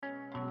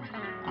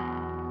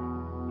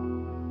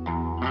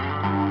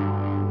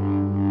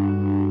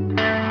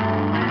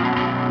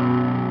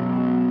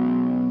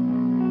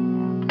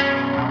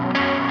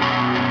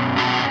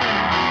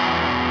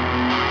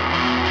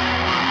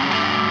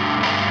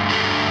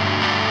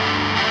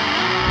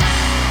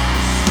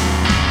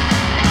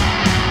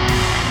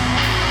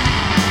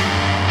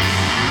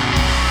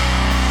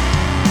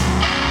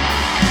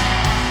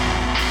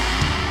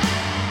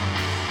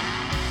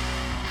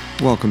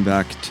Welcome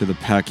back to the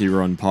Packy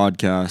Run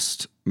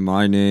podcast.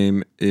 My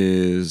name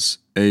is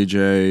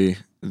AJ,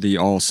 the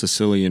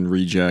all-Sicilian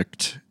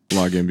reject,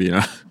 La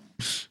Gambina.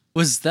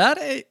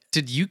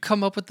 Did you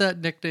come up with that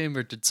nickname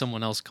or did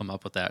someone else come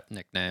up with that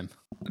nickname?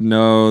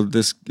 No,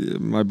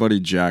 my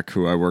buddy Jack,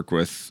 who I work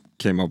with,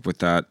 came up with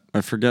that.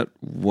 I forget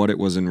what it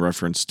was in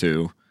reference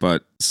to,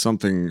 but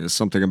something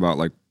about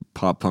like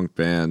pop punk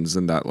bands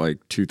and that like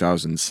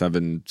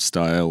 2007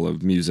 style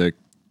of music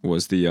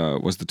was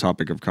the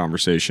topic of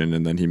conversation,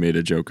 and then he made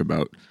a joke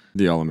about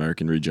the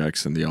All-American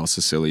Rejects and the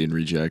All-Sicilian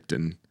Reject,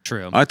 and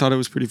True. I thought it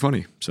was pretty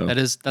funny. So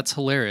That's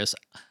hilarious.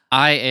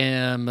 I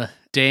am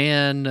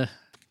Dan,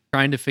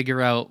 trying to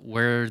figure out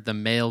where the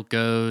mail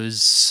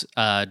goes.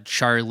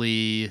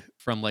 Charlie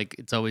from like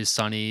It's Always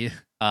Sunny.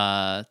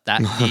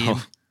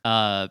 That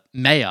meme.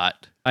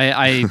 Mayot.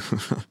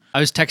 I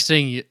was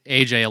texting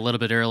AJ a little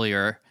bit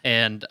earlier,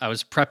 and I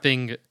was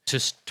prepping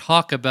to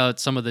talk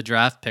about some of the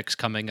draft picks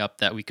coming up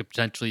that we could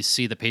potentially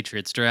see the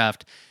Patriots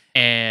draft,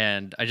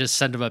 and I just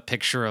sent him a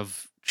picture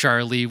of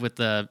Charlie with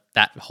that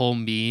whole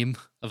meme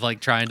of like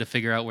trying to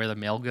figure out where the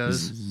mail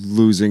goes. He's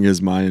losing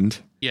his mind.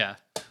 Yeah.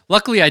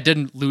 Luckily, I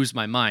didn't lose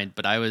my mind,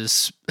 but I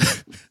was,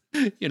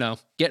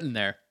 getting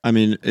there. I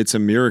mean, it's a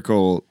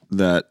miracle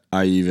that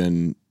I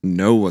even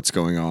know what's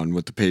going on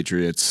with the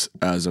Patriots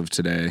as of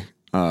today,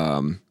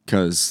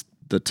 because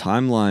the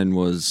timeline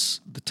was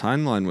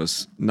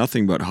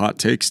nothing but hot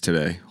takes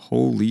today.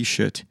 Holy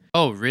shit!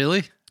 Oh,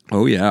 really?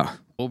 Oh yeah.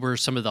 What were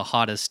some of the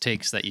hottest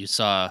takes that you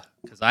saw?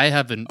 Because I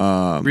haven't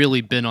really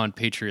been on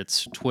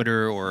Patriots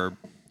Twitter or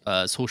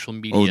social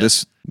media. Oh,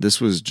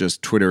 this was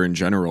just Twitter in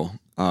general.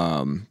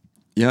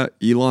 Yeah,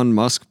 Elon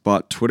Musk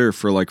bought Twitter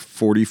for like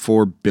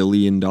 $44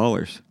 billion.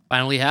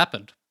 Finally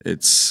happened.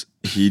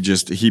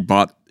 He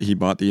bought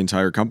the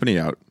entire company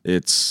out.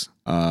 It's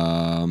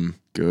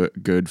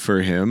good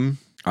for him.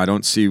 I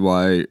don't see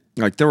why.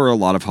 Like, there were a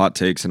lot of hot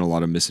takes and a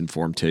lot of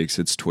misinformed takes.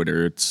 It's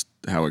Twitter. It's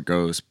how it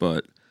goes.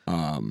 But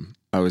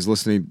I was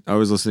listening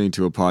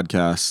to a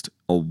podcast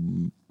a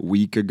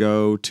week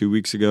ago, 2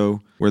 weeks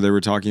ago, where they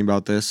were talking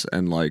about this,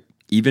 and like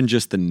even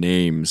just the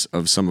names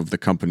of some of the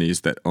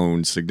companies that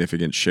own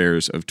significant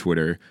shares of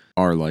Twitter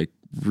are like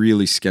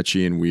really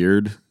sketchy and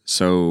weird.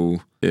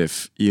 So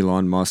if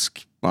Elon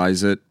Musk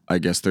buys it, I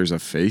guess there's a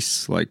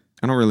face. Like,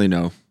 I don't really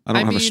know. I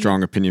don't have a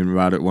strong opinion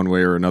about it one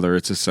way or another.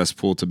 It's a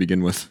cesspool to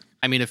begin with.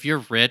 I mean, if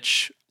you're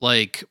rich,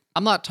 like,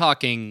 I'm not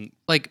talking,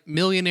 like,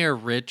 millionaire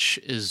rich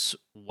is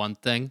one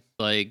thing.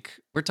 Like,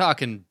 we're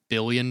talking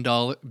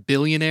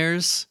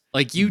billionaires.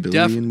 Like,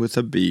 Billion with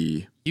a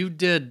B. You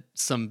did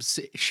some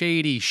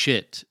shady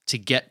shit to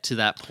get to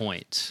that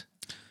point.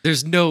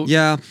 There's no...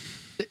 Yeah.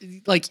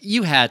 Like,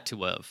 you had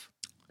to have.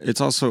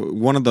 It's also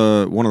one of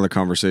the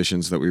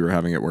conversations that we were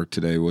having at work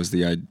today was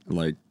the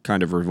like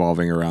kind of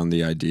revolving around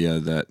the idea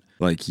that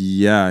like,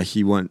 yeah,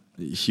 he went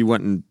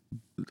and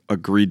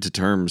agreed to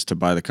terms to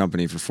buy the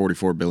company for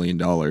 $44 billion.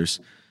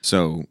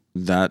 So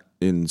that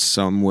in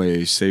some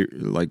way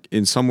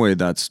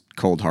that's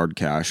cold hard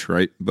cash,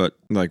 right? But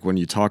like when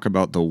you talk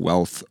about the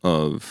wealth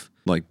of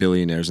like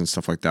billionaires and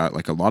stuff like that,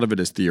 like a lot of it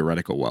is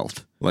theoretical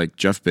wealth. Like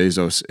Jeff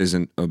Bezos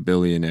isn't a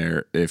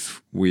billionaire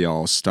if we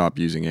all stop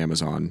using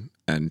Amazon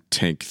and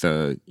tank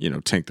the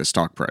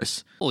stock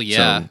price. Well,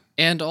 yeah. So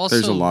and also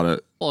there's a lot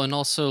of... Well, and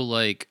also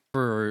like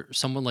for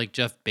someone like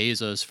Jeff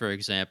Bezos, for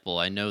example,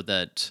 I know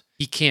that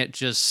he can't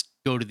just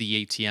go to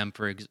the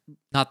ATM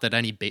not that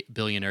any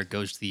billionaire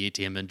goes to the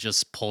ATM and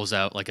just pulls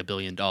out like $1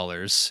 billion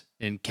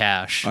in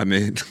cash. I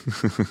made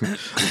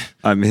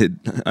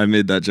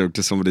that joke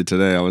to somebody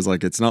today. I was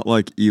like, it's not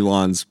like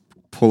Elon's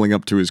pulling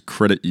up to his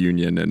credit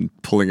union and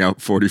pulling out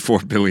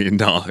 $44 billion.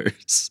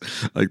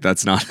 Like,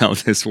 that's not how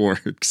this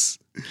works.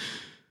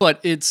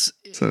 But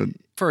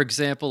for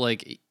example,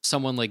 like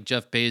someone like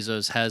Jeff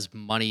Bezos has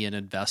money in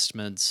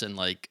investments and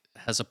like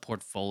has a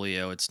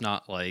portfolio. It's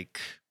not like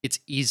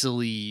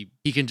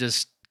he can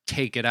just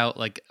take it out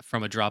like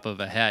from a drop of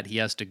a hat. He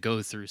has to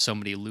go through so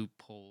many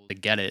loopholes to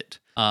get it.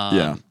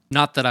 Yeah.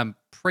 Not that I'm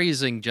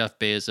praising Jeff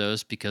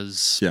Bezos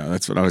because yeah,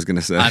 that's what I was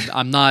gonna say.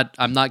 I'm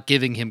not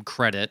giving him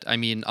credit. I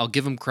mean, I'll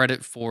give him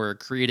credit for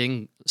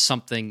creating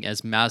something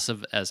as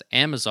massive as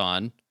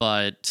Amazon,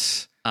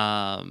 but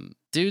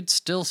dude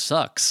still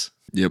sucks.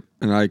 Yep,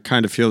 and I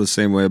kind of feel the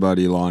same way about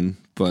Elon,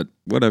 but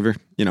whatever,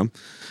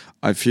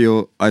 I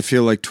feel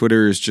like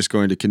Twitter is just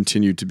going to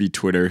continue to be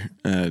Twitter,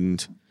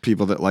 and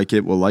people that like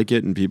it will like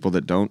it, and people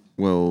that don't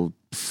will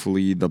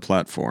flee the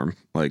platform.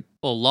 Like,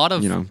 well, a lot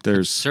of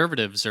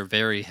conservatives are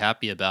very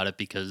happy about it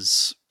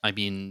because, I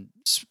mean,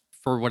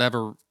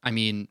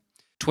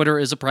 Twitter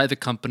is a private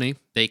company.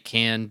 They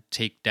can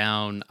take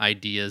down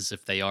ideas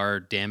if they are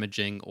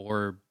damaging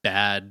or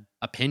bad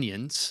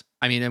opinions.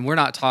 I mean, and we're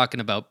not talking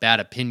about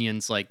bad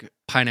opinions like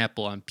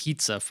pineapple on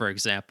pizza, for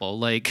example.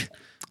 Like,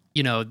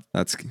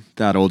 that's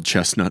that old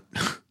chestnut.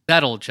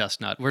 That old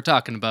chestnut. We're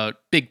talking about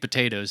big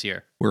potatoes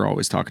here. We're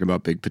always talking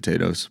about big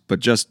potatoes. But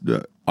just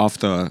off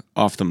the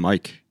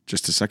mic,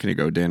 just a second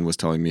ago, Dan was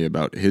telling me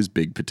about his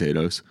big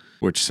potatoes,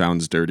 which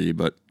sounds dirty,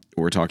 but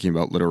we're talking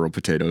about literal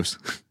potatoes.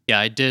 Yeah,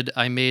 I did.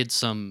 I made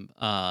some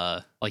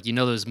like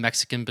those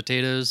Mexican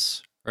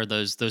potatoes or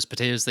those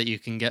potatoes that you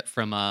can get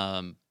from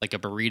like a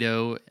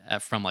burrito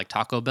from like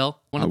Taco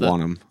Bell. I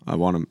want them. I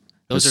want them.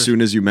 As Those are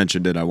soon as you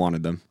mentioned it, I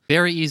wanted them.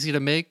 very easy to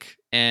make,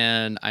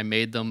 and I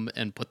made them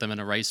and put them in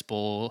a rice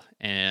bowl,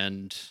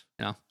 and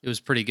it was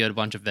pretty good. A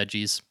bunch of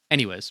veggies.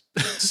 Anyways,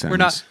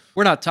 Sounds-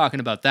 we're not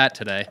talking about that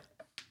today.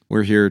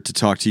 We're here to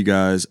talk to you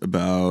guys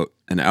about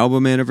an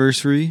album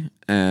anniversary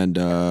and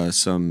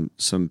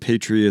some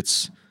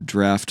Patriots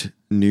draft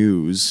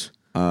news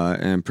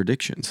and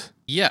predictions.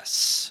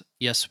 Yes,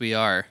 we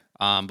are.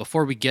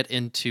 Before we get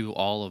into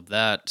all of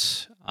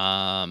that,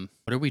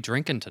 what are we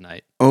drinking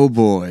tonight? Oh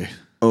boy.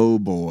 Oh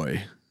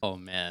boy. Oh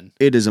man.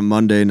 It is a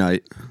Monday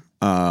night.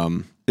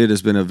 It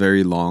has been a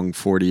very long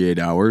 48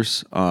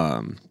 hours.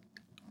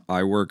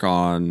 I work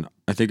on,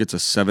 I think it's a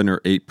 7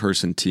 or 8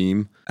 person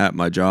team at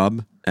my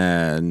job,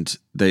 and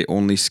they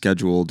only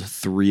scheduled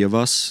 3 of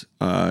us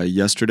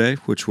yesterday,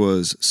 which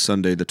was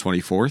Sunday the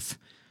 24th,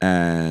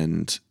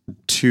 and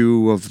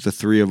 2 of the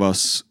 3 of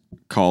us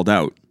called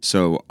out.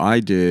 So I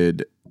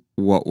did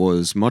what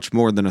was much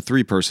more than a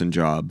 3-person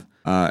job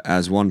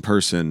as 1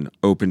 person,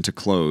 open to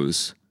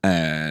close,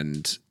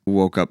 and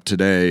woke up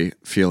today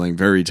feeling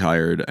very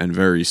tired and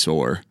very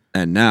sore.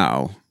 And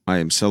now I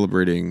am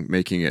celebrating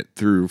making it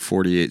through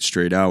 48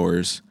 straight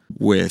hours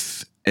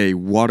with a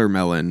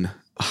watermelon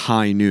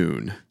high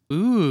noon.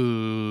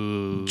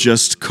 Ooh.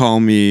 Just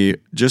call me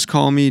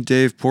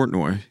Dave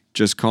Portnoy.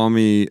 Just call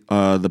me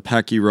the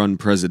Packy Run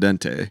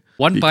Presidente.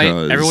 One bite.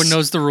 Everyone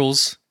knows the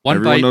rules.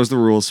 Everyone knows the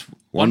rules.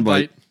 One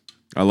bite.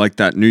 I like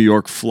that New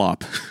York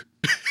flop.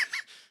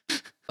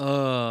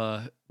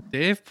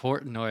 Dave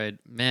Portnoy,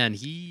 man,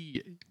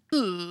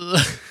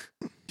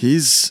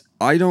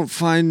 I don't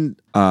find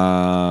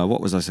what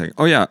was I saying?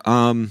 Oh yeah.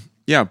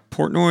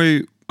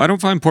 Portnoy, I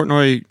don't find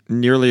Portnoy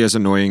nearly as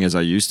annoying as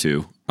I used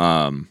to.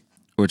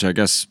 Which I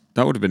guess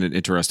that would have been an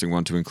interesting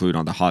one to include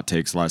on the hot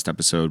takes last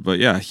episode. But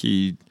yeah,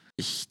 he's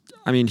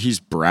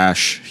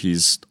brash.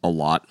 He's a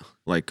lot,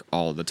 like,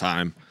 all the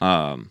time.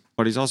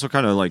 But he's also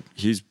kind of like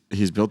he's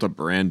built a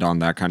brand on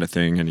that kind of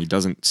thing, and it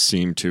doesn't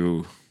seem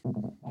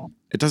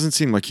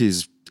like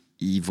he's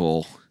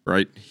evil,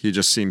 right? He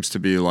just seems to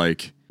be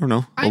like, I don't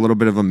know, a little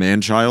bit of a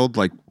man-child.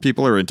 Like,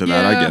 people are into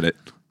that. I get it.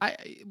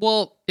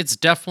 Well, it's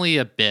definitely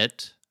a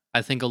bit.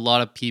 I think a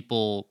lot of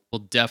people will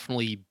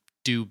definitely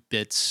do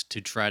bits to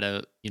try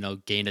to,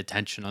 gain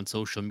attention on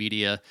social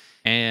media.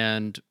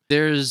 And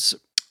there's,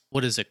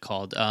 what is it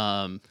called?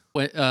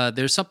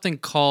 There's something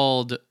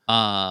called,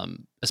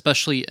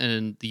 especially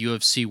in the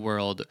UFC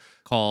world,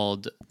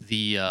 called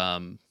the,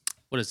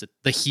 what is it?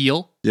 The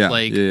heel. Yeah.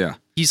 Like, yeah.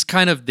 He's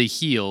kind of the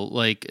heel.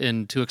 Like,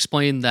 and to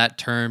explain that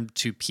term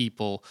to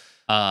people,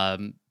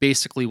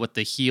 basically what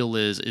the heel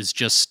is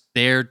just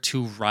there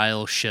to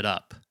rile shit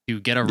up, to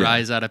get a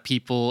rise out of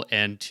people,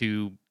 and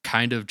to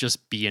kind of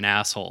just be an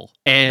asshole.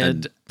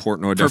 And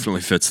Portnoy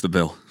definitely fits the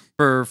bill.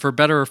 For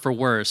better or for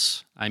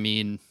worse, I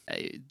mean,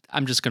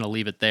 I'm just gonna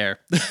leave it there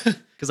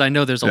because I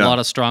know there's a lot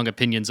of strong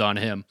opinions on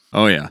him.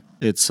 Oh yeah,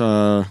 it's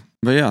but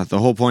yeah, the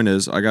whole point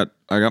is I got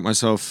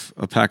myself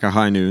a pack of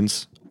high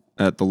noons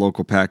at the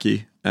local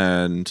Packy,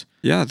 and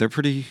yeah, they're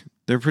pretty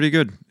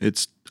good.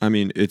 It's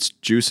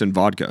juice and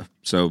vodka,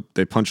 so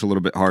they punch a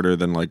little bit harder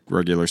than like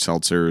regular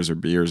seltzers or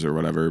beers or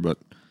whatever, but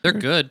they're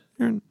good.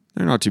 They're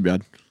not too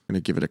bad. I'm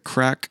gonna give it a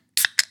crack.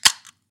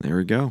 There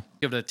we go.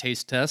 Give it a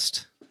taste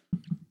test.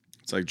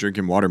 It's like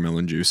drinking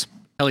watermelon juice.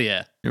 Hell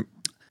yeah. Yep.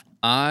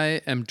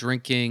 I am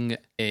drinking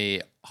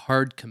a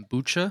hard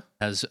kombucha,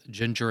 has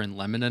ginger and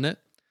lemon in it.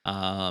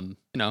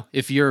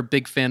 If you're a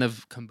big fan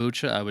of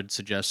kombucha, I would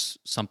suggest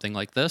something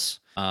like this.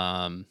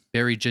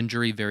 Very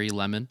gingery, very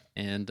lemon,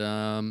 and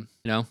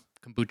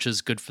kombucha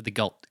is good for the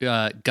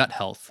gut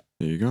health.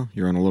 There you go.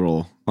 You're on a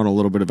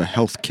little bit of a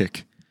health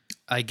kick.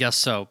 I guess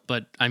so,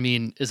 but I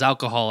mean, is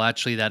alcohol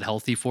actually that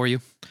healthy for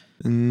you?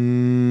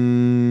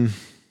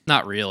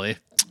 Not really.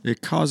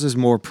 It causes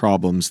more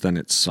problems than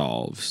it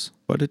solves,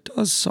 but it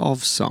does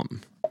solve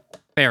some.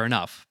 Fair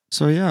enough.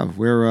 So yeah,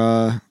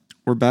 we're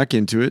back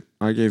into it.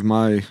 I gave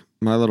my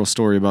little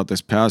story about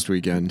this past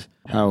weekend.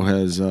 How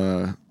has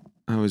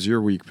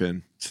your week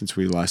been since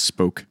we last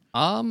spoke?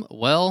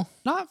 Well,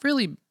 not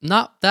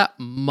that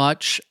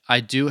much.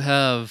 I do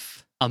have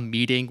a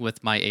meeting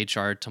with my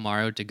HR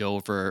tomorrow to go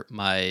over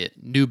my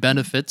new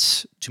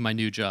benefits to my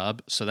new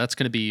job. So that's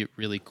going to be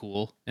really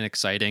cool and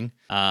exciting.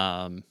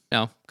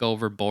 Go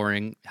over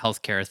boring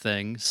healthcare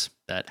things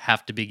that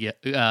have to be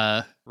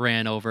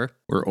ran over.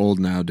 We're old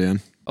now,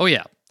 Dan. Oh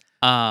yeah.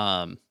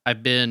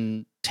 I've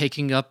been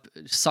sucking up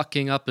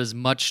as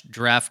much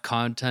draft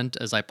content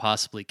as I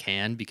possibly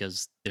can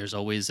because there's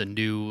always a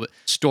new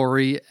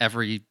story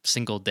every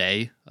single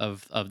day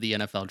of the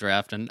NFL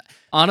draft. And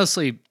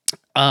honestly,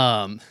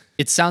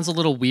 it sounds a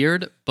little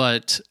weird,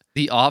 but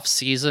the off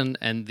season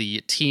and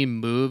the team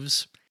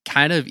moves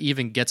kind of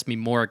even gets me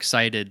more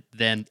excited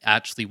than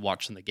actually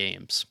watching the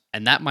games.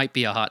 And that might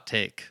be a hot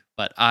take,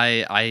 but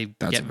I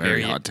That's get a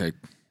very hot take.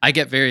 I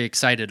get very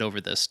excited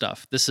over this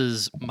stuff. This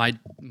is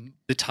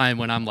the time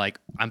when I'm like,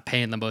 I'm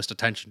paying the most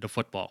attention to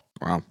football.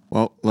 Wow.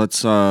 Well,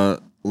 let's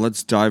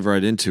dive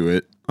right into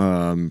it.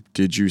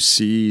 Did you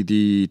see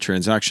the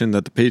transaction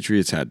that the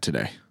Patriots had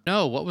today?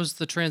 No, what was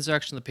the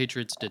transaction the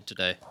Patriots did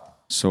today?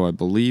 So I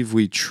believe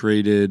we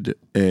traded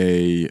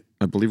a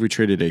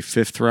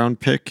 5th round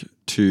pick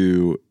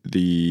to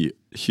the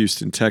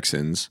Houston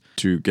Texans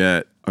to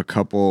get a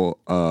couple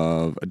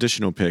of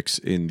additional picks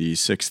in the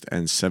 6th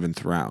and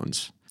 7th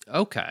rounds.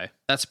 Okay,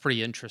 that's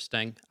pretty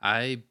interesting.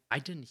 I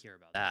didn't hear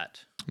about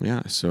that.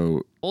 Yeah,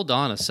 so Hold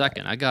on a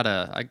second.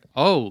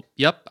 Oh,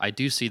 yep, I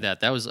do see that.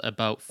 That was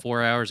about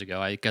 4 hours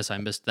ago. I guess I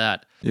missed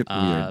that. yep, we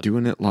are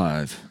doing it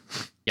live.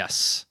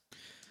 Yes.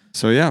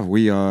 So yeah,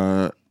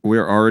 we're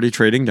already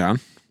trading down,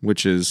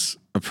 which is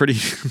a pretty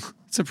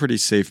it's a pretty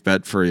safe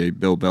bet for a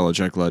Bill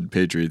Belichick led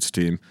Patriots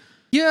team.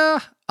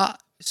 Yeah.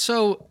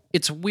 So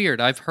it's weird.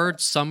 I've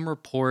heard some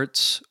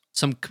reports,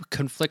 some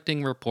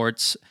conflicting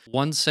reports.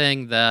 One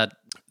saying that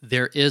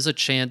there is a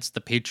chance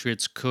the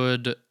Patriots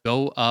could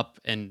go up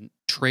and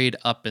trade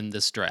up in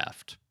this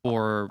draft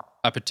for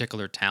a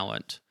particular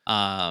talent.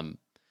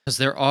 Because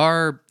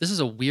this is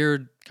a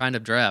weird kind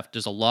of draft.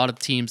 There's a lot of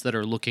teams that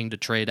are looking to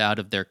trade out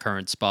of their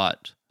current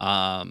spot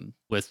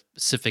with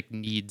specific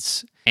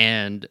needs.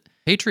 And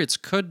Patriots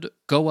could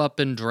go up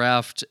and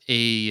draft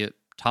a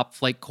top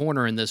flight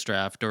corner in this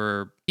draft,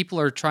 or people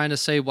are trying to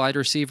say wide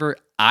receiver.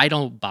 I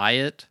don't buy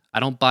it. I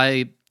don't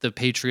buy the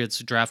Patriots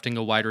drafting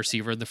a wide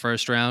receiver in the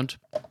first round.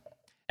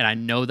 And I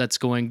know that's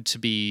going to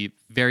be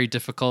very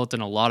difficult,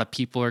 and a lot of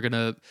people are going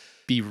to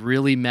be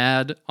really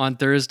mad on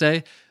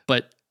Thursday.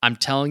 But I'm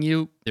telling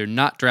you, they're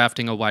not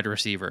drafting a wide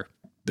receiver.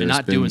 They're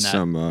not doing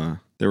that.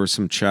 There was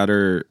some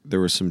chatter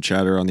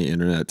on the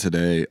internet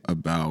today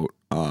about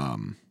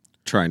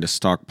trying to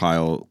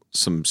stockpile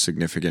some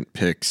significant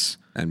picks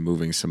and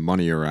moving some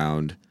money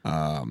around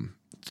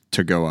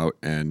to go out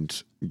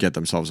and get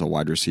themselves a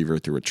wide receiver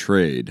through a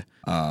trade.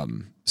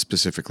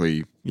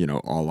 Specifically,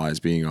 all eyes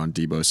being on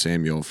Deebo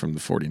Samuel from the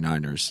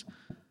 49ers.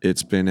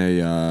 It's been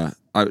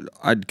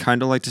I'd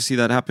kind of like to see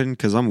that happen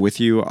because I'm with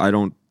you.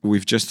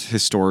 We've just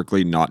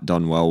historically not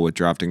done well with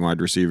drafting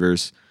wide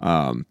receivers,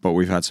 but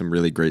we've had some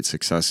really great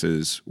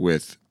successes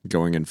with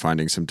going and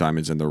finding some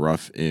diamonds in the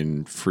rough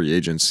in free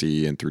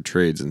agency and through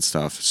trades and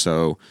stuff.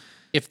 So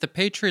if the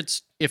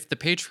Patriots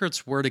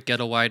were to get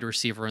a wide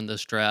receiver in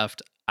this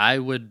draft, I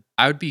would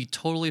be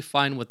totally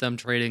fine with them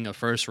trading a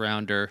first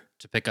rounder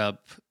to pick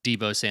up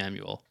Deebo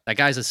Samuel. That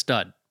guy's a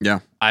stud. Yeah.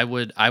 I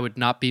would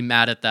not be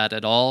mad at that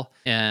at all,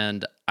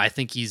 and I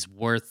think he's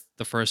worth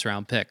the first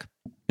round pick.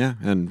 Yeah,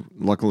 and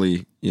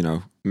luckily,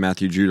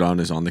 Matthew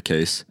Judon is on the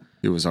case.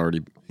 He was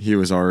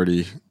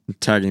already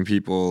tagging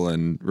people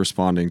and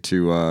responding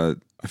to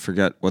I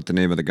forget what the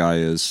name of the guy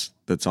is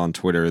that's on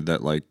Twitter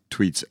that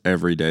tweets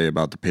every day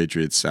about the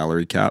Patriots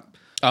salary cap.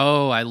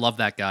 Oh, I love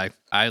that guy.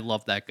 I know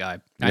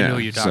who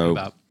you're talking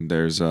about.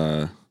 There's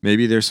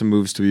maybe there's some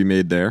moves to be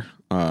made there.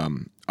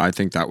 I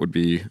think that would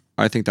be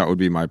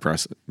my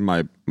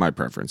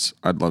preference.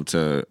 I'd love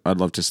to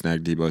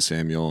snag Deebo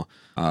Samuel.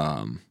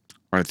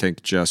 I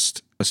think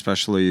just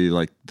especially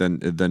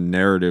the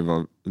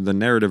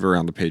narrative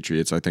around the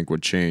Patriots, I think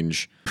would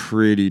change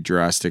pretty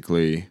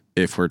drastically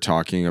if we're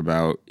talking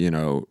about,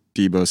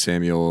 Deebo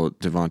Samuel,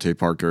 Devontae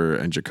Parker,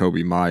 and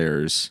Jacoby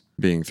Myers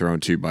being thrown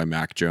to by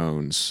Mac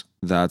Jones.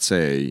 That's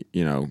just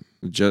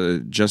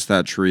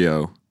that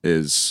trio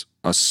is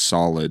a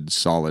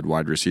solid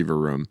wide receiver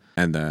room.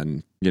 And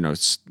then,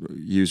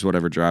 use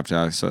whatever draft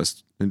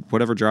assets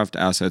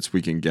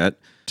we can get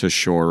to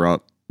shore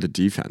up the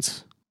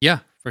defense. Yeah,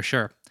 for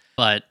sure.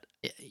 But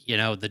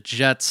the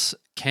Jets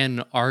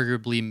can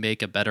arguably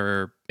make a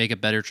better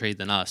trade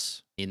than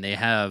us. I mean, they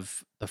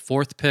have the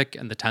 4th pick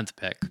and the 10th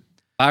pick. If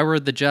I were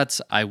the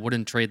Jets, I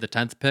wouldn't trade the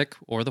 10th pick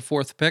or the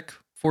 4th pick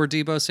for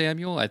Deebo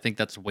Samuel. I think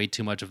that's way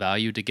too much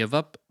value to give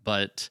up,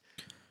 but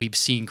we've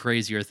seen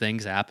crazier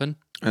things happen.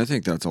 I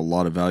think that's a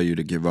lot of value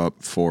to give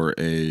up for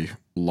a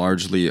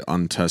largely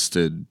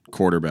untested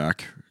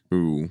quarterback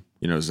who,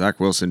 Zach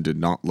Wilson did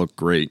not look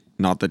great.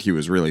 Not that he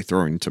was really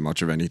throwing too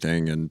much of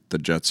anything, and the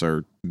Jets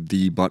are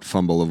the butt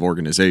fumble of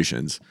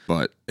organizations.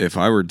 But if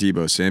I were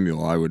Deebo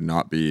Samuel, I would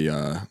not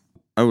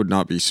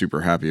be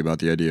super happy about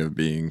the idea of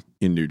being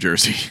in New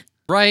Jersey.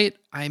 Right?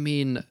 I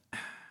mean,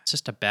 it's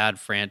just a bad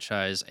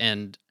franchise,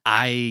 and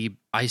I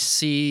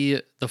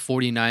see the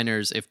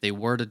 49ers, if they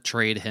were to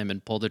trade him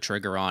and pull the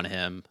trigger on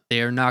him,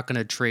 they are not going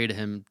to trade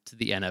him to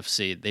the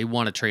NFC. They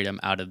want to trade him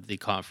out of the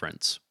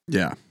conference.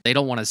 Yeah. They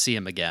don't want to see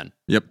him again.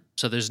 Yep.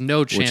 So there's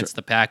no chance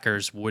the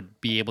Packers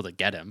would be able to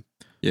get him.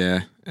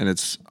 Yeah,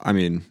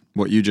 and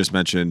what you just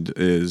mentioned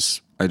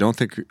is I don't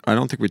think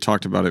we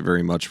talked about it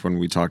very much when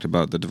we talked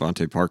about the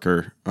Devontae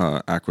Parker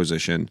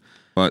acquisition,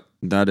 but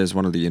that is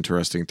one of the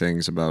interesting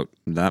things about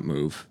that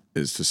move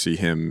is to see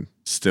him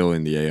still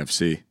in the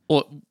AFC.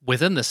 Well,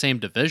 within the same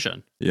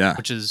division. Yeah.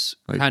 Which is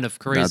kind of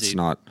crazy.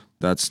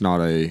 That's not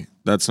a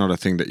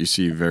thing that you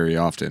see very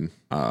often.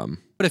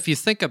 But if you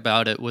think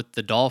about it with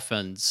the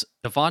Dolphins,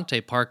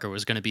 Devontae Parker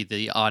was going to be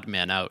the odd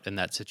man out in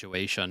that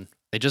situation.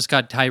 They just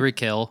got Tyreek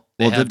Hill.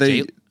 Well, didn't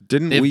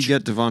they have we J-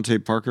 get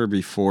Devontae Parker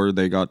before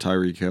they got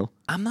Tyreek Hill?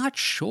 I'm not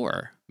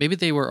sure. Maybe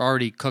they were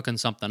already cooking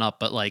something up,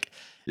 but like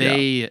Yeah.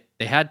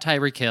 they had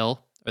Tyreek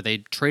Hill, or they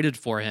traded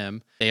for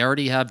him. They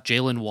already have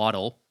Jalen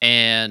Waddle,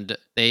 and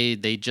they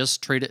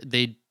just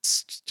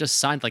just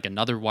signed like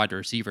another wide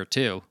receiver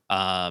too.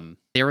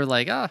 They were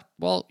like,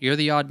 well, you're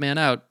the odd man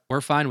out. We're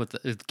fine with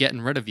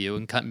getting rid of you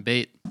and cutting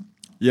bait.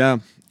 Yeah,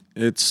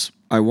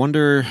 I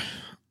wonder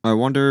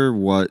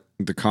what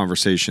the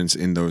conversations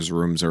in those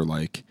rooms are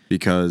like,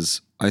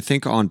 because I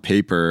think on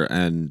paper,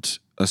 and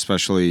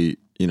especially,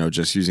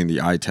 just using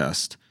the eye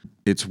test,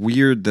 it's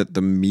weird that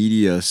the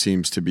media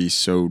seems to be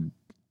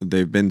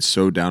they've been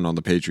so down on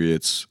the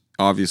Patriots.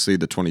 Obviously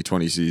the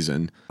 2020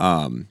 season.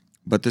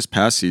 But this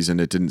past season,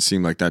 it didn't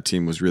seem like that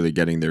team was really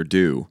getting their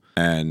due.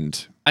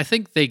 And I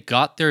think they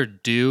got their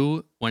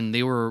due when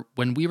we were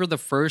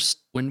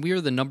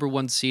the number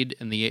one seed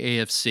in the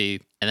AFC,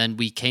 and then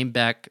we came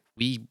back.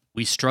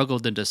 We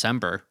struggled in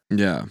December.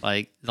 yeah,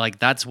 Like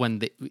that's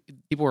when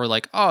people were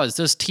like, "Oh, is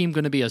this team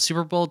going to be a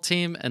Super Bowl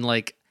team?" And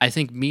like, I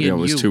think it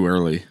was too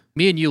early.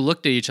 me and you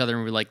looked at each other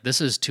and we were like, "This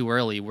is too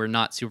early. We're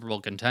not Super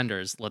Bowl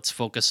contenders. Let's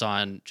focus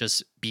on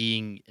just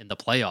being in the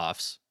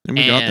playoffs." And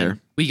we got there.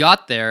 We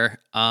got there.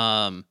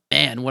 Man,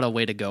 what a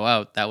way to go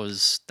out. That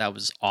was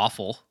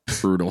awful.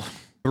 Brutal.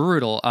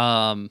 Brutal.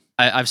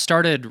 I've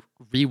started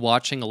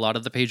rewatching a lot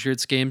of the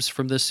Patriots games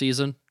from this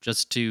season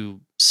just to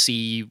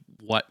see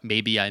what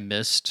maybe I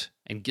missed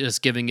and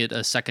just giving it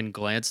a second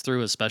glance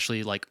through,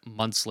 especially like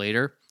months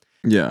later.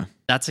 Yeah.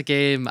 That's a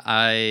game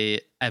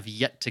I have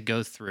yet to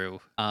go through.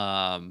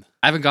 I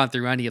haven't gone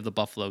through any of the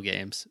Buffalo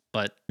games,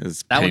 but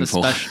It's that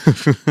painful.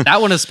 that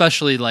one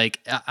especially, like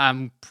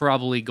I'm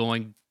probably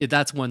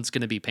that's one's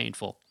going to be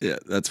painful. Yeah,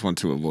 that's one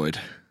to avoid.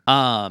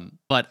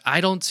 But I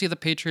don't see the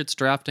Patriots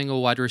drafting a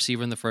wide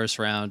receiver in the first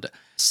round.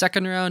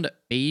 Second round,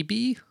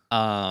 maybe.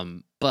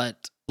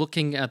 But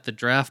looking at the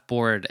draft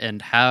board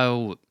and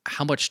how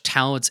much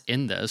talent's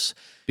in this,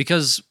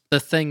 because the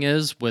thing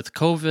is with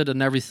COVID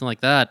and everything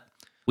like that,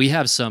 we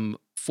have some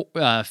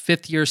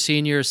fifth-year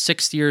seniors,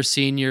 sixth-year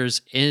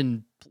seniors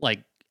in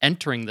like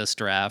entering this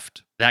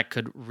draft that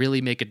could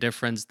really make a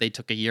difference. They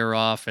took a year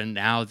off and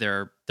now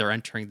they're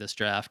entering this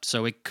draft.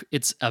 So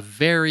it's a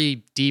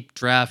very deep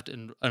draft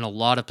in a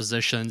lot of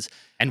positions,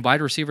 and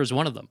wide receiver is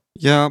one of them.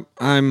 Yeah,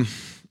 I'm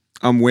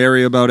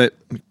wary about it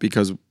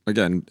because,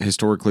 again,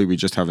 historically we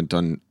just haven't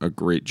done a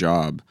great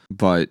job.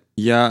 But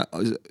yeah,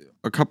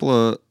 a couple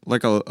of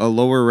like a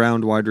lower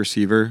round wide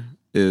receiver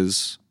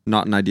is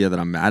not an idea that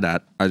I'm mad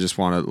at. I just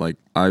want to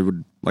I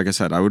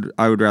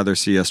would rather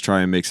see us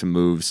try and make some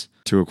moves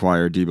to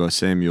acquire Deebo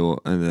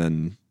Samuel and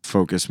then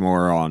focus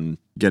more on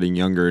getting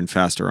younger and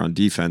faster on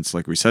defense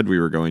like we said we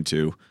were going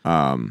to.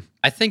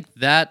 I think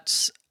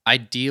that's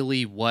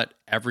ideally what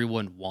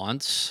everyone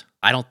wants.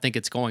 I don't think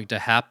it's going to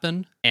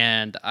happen.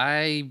 And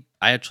I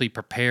actually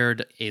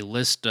prepared a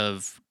list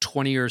of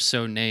 20 or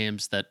so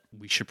names that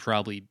we should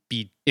probably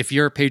be. If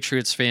you're a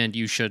Patriots fan,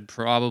 you should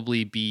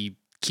probably be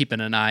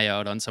keeping an eye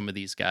out on some of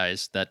these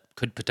guys that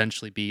could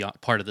potentially be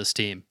part of this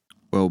team.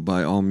 Well,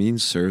 by all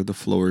means, sir, the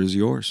floor is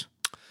yours.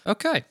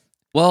 Okay.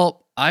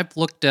 Well, I've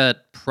looked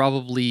at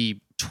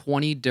probably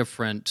 20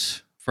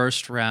 different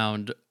first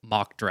round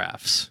mock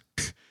drafts,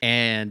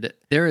 and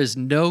there is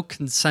no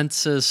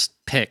consensus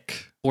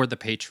pick for the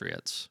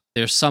Patriots.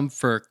 There's some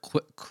for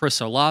Chris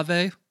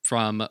Olave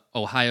from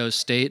Ohio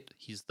State.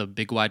 He's the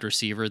big wide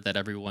receiver that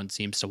everyone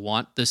seems to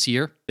want this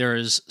year.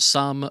 There's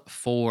some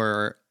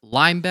for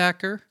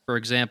linebacker. For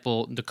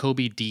example,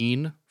 Nakobe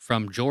Dean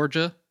from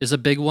Georgia is a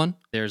big one.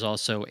 There's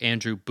also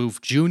Andrew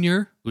Booth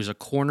Jr., who's a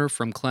corner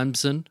from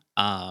Clemson.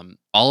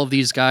 All of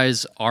these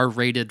guys are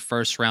rated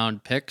first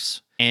round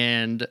picks,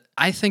 and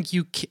I think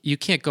you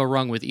can't go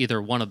wrong with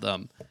either one of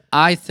them.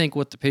 I think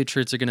what the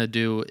Patriots are going to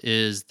do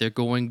is they're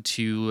going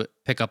to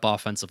pick up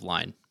offensive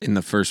line. In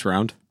the first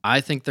round? I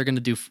think they're going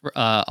to do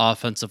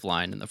offensive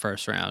line in the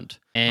first round.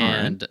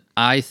 And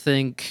I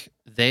think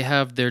they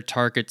have their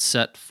target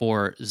set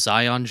for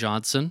Zion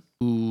Johnson,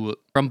 who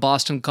from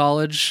Boston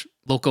College,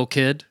 local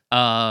kid.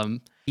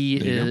 He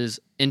is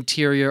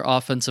interior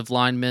offensive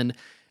lineman.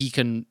 He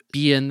can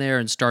be in there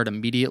and start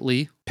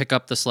immediately, pick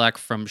up the slack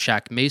from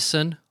Shaq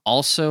Mason.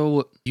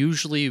 Also,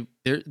 usually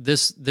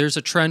there's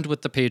a trend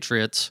with the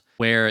Patriots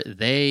where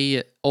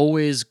they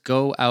always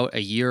go out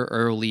a year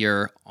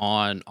earlier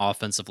on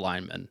offensive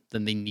linemen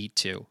than they need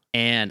to.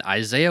 And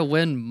Isaiah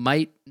Wynn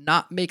might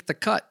not make the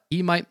cut.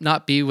 He might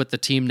not be with the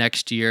team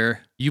next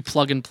year. You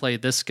plug and play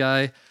this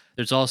guy.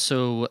 There's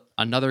also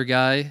another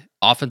guy,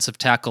 offensive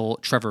tackle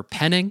Trevor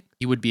Penning.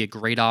 He would be a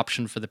great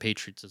option for the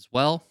Patriots as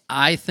well.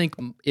 I think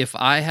if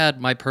I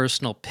had my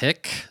personal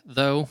pick,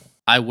 though,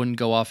 I wouldn't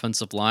go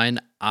offensive line.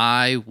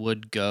 I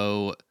would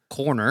go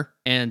corner,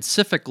 and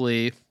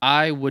specifically,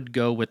 I would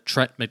go with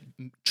Trent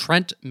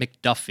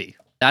McDuffie.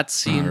 That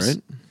seems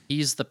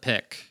he's the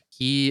pick.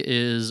 He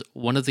is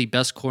one of the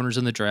best corners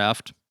in the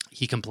draft.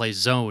 He can play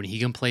zone. He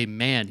can play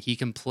man. He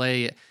can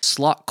play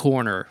slot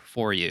corner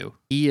for you.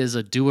 He is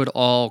a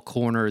do-it-all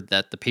corner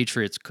that the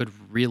Patriots could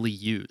really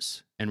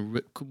use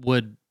and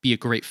would be a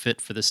great fit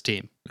for this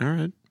team. All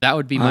right. That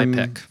would be my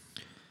pick.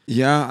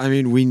 Yeah, I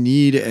mean, we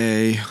need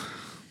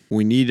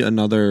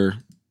another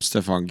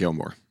Stephon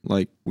Gilmore.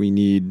 Like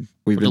we've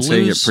been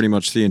saying it pretty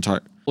much the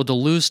entire. Well, to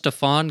lose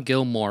Stephon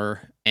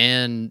Gilmore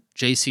and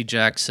J.C.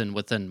 Jackson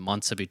within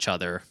months of each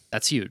other,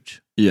 that's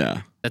huge.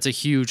 Yeah. That's a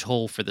huge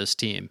hole for this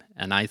team.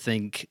 And I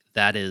think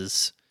that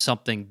is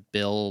something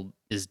Bill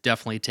is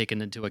definitely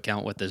taken into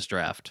account with this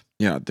draft.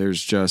 Yeah,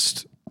 there's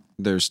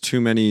too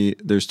many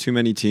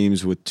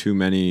teams with too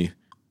many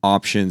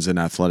options and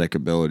athletic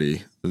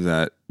ability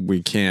that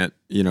we can't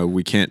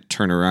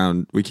turn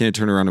around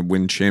and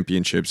win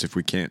championships if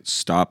we can't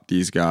stop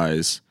these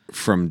guys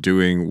from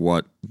doing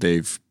what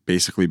they've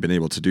basically been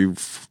able to do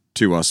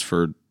to us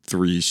for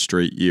 3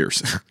 straight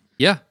years.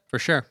 Yeah, for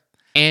sure.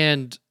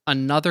 And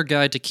another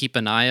guy to keep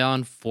an eye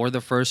on for the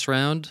first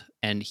round,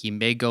 and he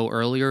may go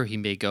earlier, he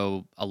may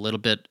go a little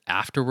bit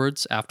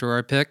afterwards, after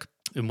our pick,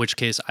 in which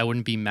case I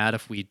wouldn't be mad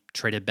if we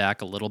traded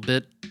back a little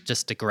bit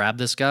just to grab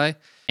this guy.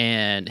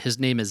 And his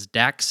name is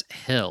Dax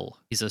Hill.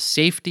 He's a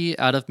safety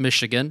out of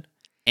Michigan.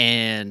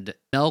 And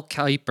Mel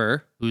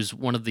Kiper, who's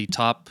one of the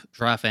top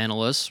draft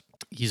analysts,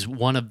 he's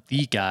one of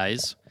the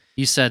guys.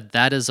 He said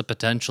that is a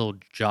potential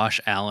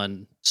Josh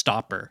Allen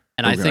stopper.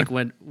 And I think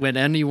when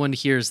anyone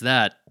hears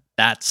that,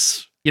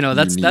 that's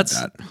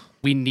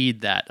we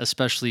need that,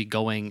 especially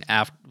going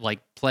after, like,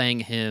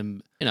 playing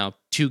him,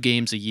 2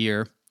 games a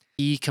year.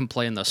 He can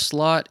play in the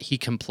slot, he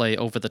can play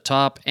over the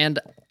top, and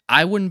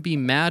I wouldn't be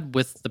mad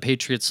with the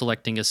Patriots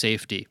selecting a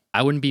safety.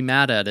 I wouldn't be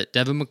mad at it.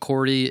 Devin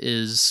McCourty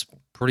is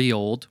pretty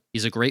old.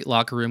 He's a great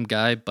locker room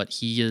guy, but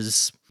he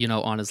is,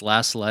 on his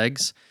last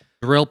legs.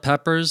 Darrell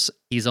Peppers,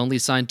 he's only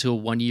signed to a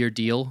 1-year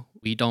deal.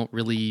 We don't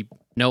really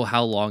know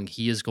how long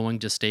he is going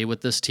to stay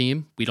with this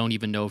team. We don't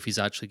even know if he's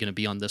actually going to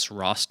be on this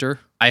roster.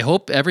 I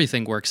hope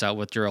everything works out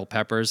with Darrell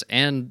Peppers,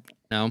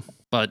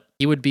 but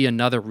he would be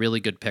another really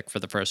good pick for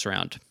the first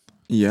round.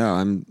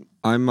 Yeah,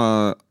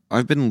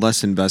 I've been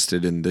less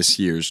invested in this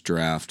year's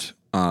draft,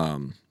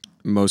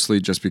 mostly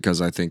just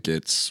because I think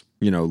it's,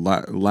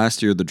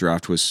 last year the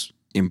draft was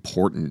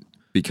important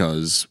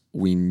because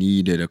we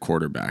needed a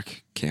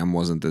quarterback. Cam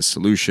wasn't the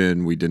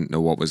solution. We didn't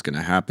know what was going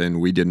to happen.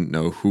 We didn't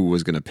know who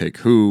was going to pick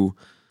who.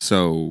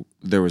 So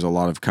there was a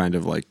lot of kind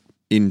of like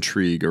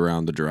intrigue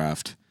around the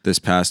draft this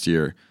past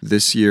year.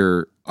 This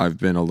year, I've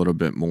been a little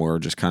bit more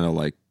just kind of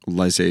like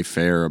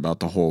laissez-faire about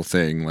the whole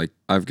thing. Like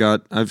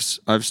I've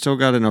still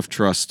got enough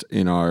trust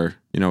in our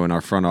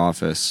front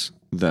office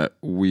that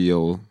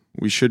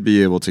we should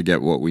be able to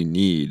get what we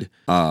need.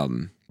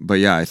 But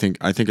yeah, I think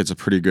it's a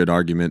pretty good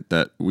argument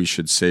that we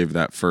should save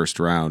that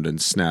first round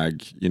and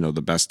snag,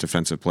 the best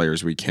defensive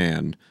players we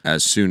can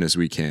as soon as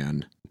we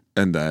can.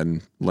 And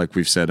then, like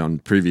we've said on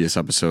previous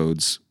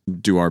episodes,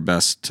 do our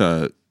best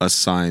to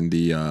assign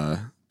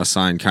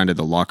kind of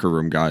the locker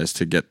room guys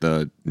to get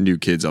the new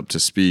kids up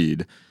to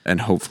speed and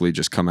hopefully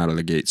just come out of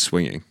the gate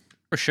swinging.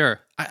 For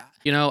sure.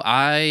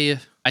 I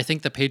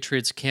think the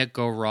Patriots can't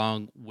go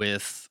wrong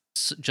with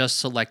just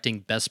selecting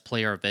best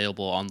player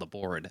available on the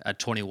board at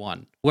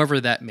 21,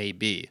 whoever that may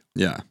be.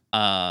 Yeah.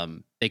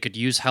 They could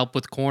use help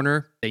with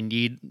corner. They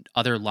need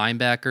other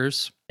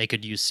linebackers. They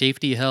could use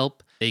safety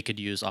help. They could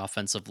use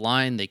offensive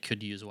line. They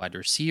could use wide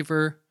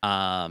receiver.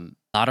 Not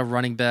a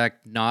running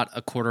back, not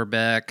a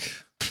quarterback.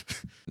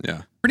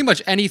 Yeah. Pretty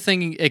much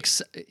anything.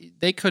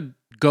 They could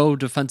go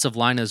defensive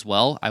line as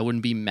well. I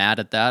wouldn't be mad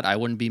at that. I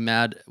wouldn't be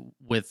mad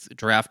with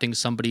drafting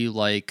somebody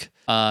like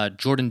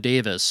Jordan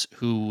Davis,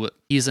 who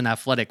he's an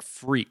athletic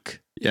freak.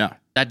 Yeah.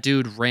 That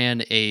dude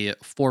ran a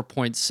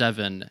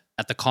 4.7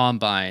 at the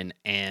combine,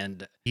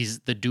 and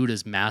the dude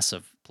is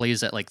massive.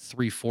 Plays at like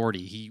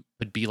 340. He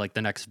would be like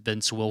the next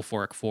Vince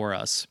Wilfork for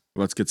us.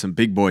 Let's get some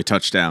big boy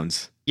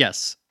touchdowns.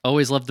 Yes.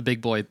 Always love the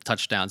big boy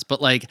touchdowns.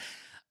 But like,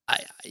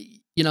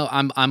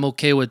 I'm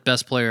okay with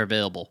best player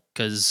available,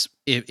 because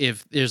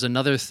if there's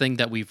another thing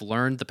that we've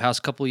learned the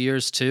past couple of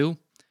years too,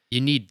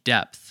 you need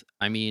depth.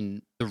 I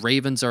mean, the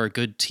Ravens are a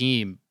good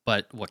team,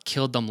 but what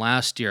killed them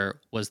last year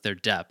was their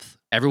depth.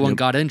 Everyone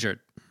got injured.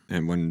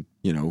 And when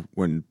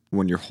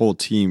your whole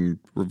team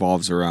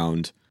revolves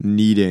around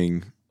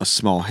needing a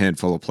small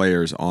handful of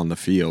players on the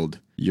field,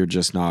 you're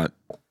not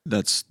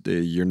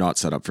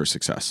set up for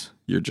success.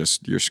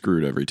 You're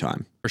screwed every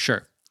time. For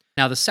sure.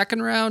 Now, the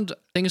second round,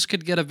 things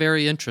could get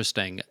very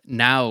interesting.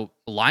 Now,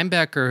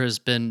 linebacker has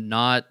been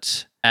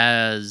the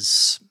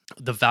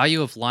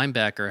value of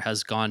linebacker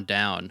has gone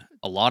down.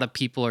 A lot of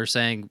people are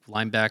saying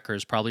linebacker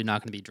is probably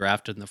not going to be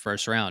drafted in the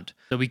first round.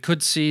 So we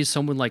could see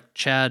someone like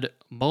Chad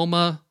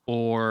Moma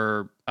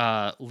or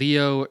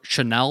Leo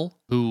Chanel,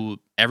 who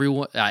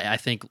I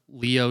think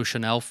Leo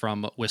Chanel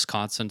from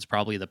Wisconsin is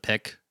probably the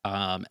pick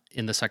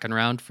in the second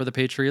round for the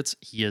Patriots.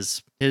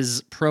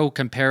 His pro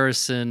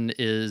comparison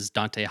is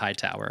Dante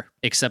Hightower,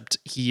 except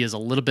he is a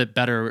little bit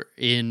better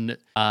in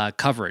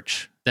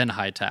coverage than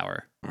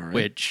Hightower, right.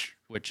 which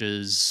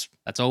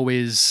that's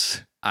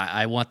always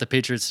I want the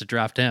Patriots to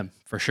draft him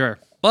for sure.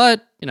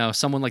 But,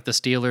 someone like the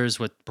Steelers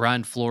with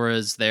Brian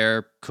Flores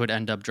there could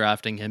end up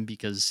drafting him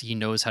because he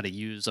knows how to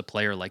use a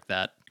player like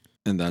that.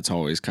 And that's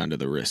always kind of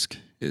the risk,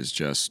 is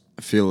just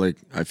I feel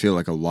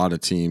like a lot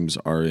of teams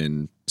are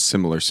in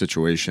similar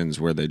situations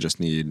where they just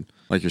need,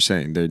 like you're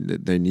saying,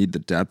 they need the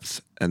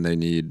depth,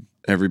 and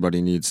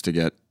everybody needs to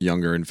get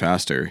younger and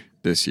faster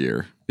this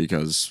year,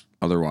 because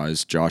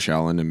otherwise Josh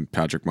Allen and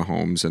Patrick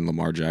Mahomes and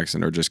Lamar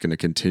Jackson are just going to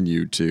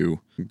continue to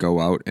go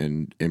out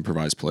and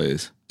improvise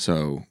plays.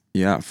 So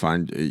yeah,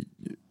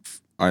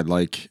 I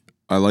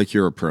like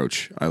your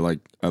approach. I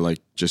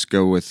like just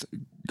go with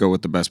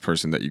the best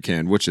person that you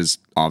can, which is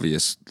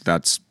obvious.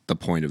 That's the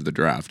point of the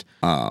draft.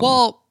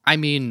 Well, I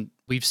mean,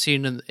 we've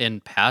seen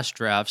in past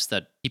drafts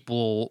that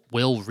people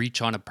will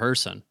reach on a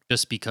person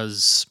just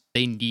because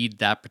they need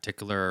that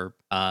particular,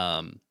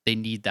 they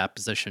need that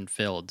position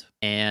filled.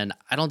 And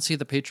I don't see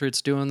the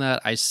Patriots doing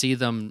that. I see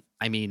them,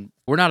 I mean,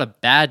 we're not a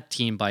bad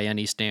team by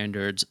any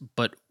standards,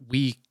 but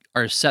we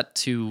are set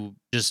to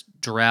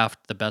just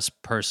draft the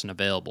best person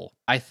available.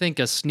 I think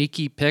a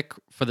sneaky pick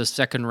for the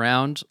second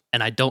round,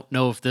 and I don't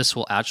know if this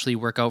will actually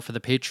work out for the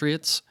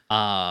Patriots,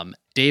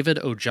 David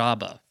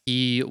Ojabo.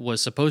 He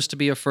was supposed to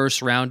be a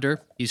first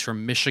rounder. He's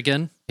from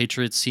Michigan.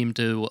 Patriots seem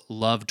to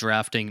love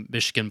drafting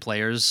Michigan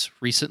players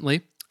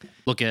recently.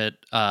 Look at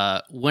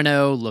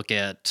Winnow, look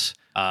at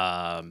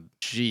Josh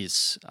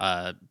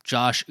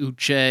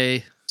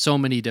Uche, so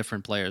many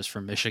different players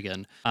from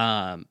Michigan.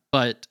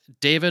 But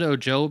David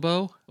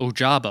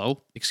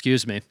Ojabo,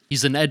 excuse me,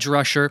 he's an edge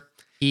rusher.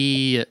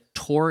 He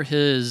tore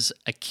his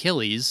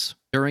Achilles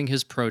during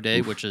his pro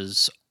day, which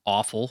is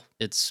awful.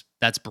 That's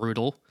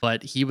brutal.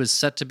 But he was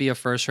set to be a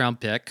first round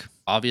pick.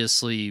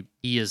 Obviously,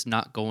 he is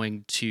not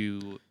going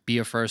to be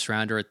a first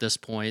rounder at this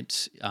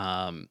point.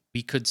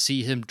 We could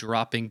see him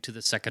dropping to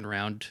the second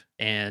round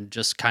and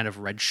just kind of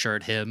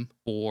redshirt him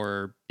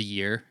for the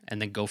year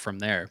and then go from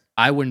there.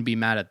 I wouldn't be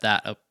mad at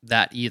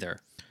that either.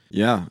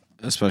 Yeah,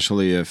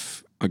 especially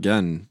if,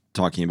 again,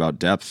 talking about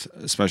depth,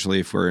 especially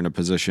if we're in a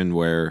position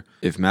where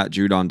if Matt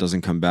Judon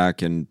doesn't come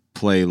back and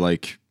play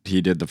like he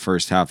did the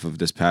first half of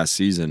this past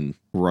season,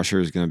 Rusher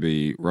is going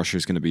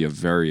to be a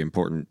very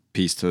important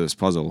piece to this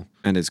puzzle,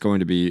 and it's going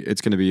to be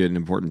an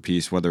important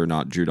piece whether or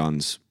not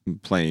Judon's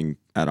playing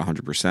at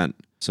 100%.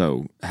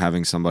 So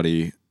having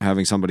somebody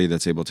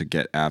that's able to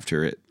get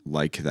after it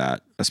like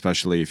that,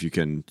 especially if you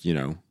can,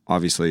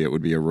 obviously it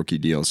would be a rookie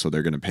deal, so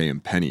they're going to pay him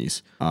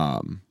pennies.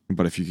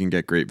 But if you can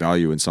get great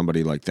value in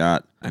somebody like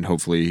that, and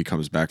hopefully he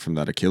comes back from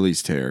that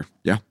Achilles tear,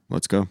 yeah,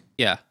 let's go.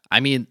 Yeah, I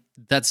mean,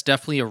 that's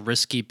definitely a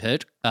risky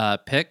pick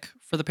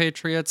for the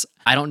Patriots.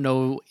 I don't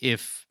know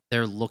if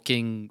they're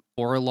looking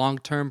for a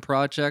long-term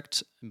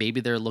project.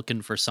 Maybe they're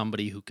looking for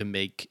somebody who can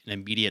make an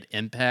immediate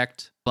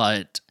impact.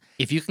 But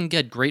if you can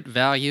get great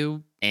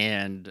value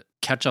and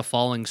catch a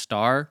falling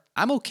star,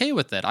 I'm okay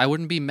with it. I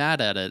wouldn't be mad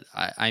at it.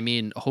 I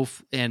mean,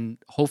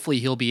 hopefully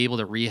he'll be able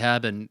to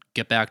rehab and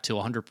get back to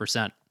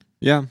 100%.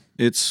 Yeah,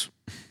 that's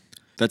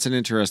an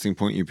interesting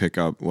point you pick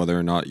up, whether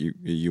or not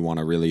you want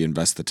to really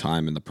invest the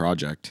time in the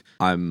project.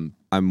 I'm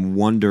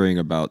wondering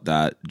about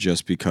that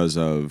just because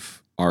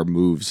of our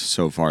moves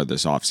so far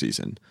this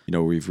offseason.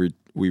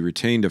 We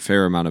retained a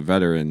fair amount of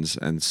veterans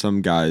and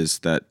some guys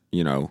that,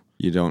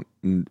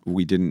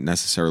 we didn't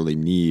necessarily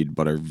need,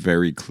 but are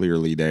very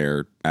clearly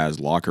there as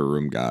locker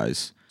room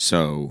guys.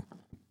 So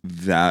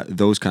that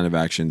those kind of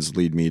actions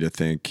lead me to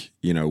think,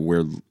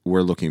 we're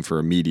looking for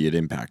immediate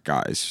impact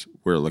guys.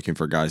 We're looking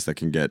for guys that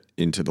can get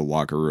into the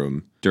locker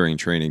room during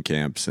training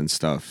camps and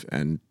stuff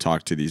and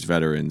talk to these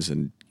veterans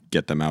and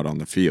get them out on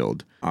the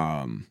field.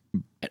 And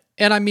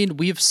I mean,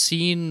 we've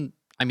seen,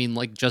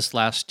 like just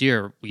last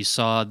year, we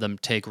saw them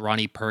take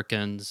Ronnie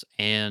Perkins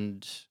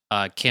and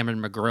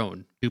Cameron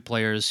McGrone, two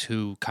players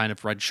who kind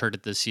of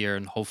redshirted this year,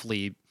 and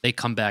hopefully they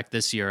come back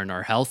this year and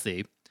are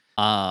healthy.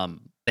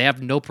 They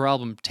have no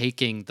problem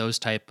taking those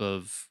type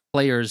of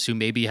players who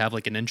maybe have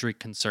like an injury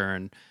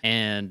concern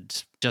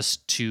and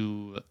just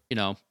to,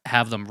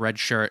 have them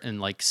redshirt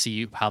and like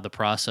see how the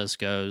process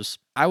goes.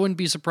 I wouldn't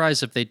be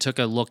surprised if they took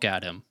a look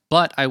at him.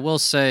 But I will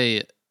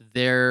say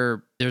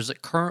there's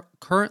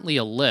currently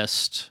a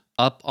list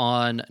up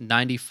on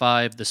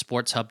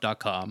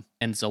 95thesportshub.com,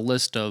 and it's a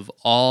list of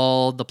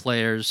all the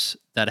players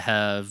that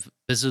have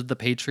visited the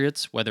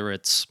Patriots, whether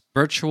it's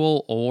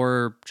virtual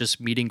or just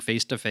meeting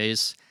face to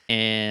face.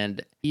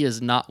 And he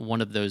is not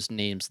one of those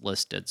names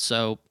listed.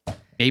 So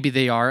maybe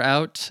they are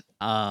out,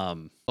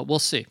 but we'll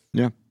see.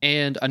 Yeah.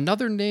 And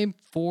another name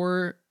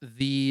for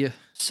the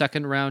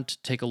second round to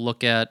take a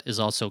look at is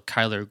also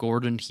Kyler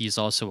Gordon. He's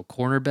also a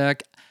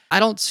cornerback. I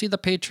don't see the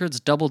Patriots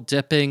double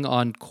dipping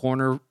on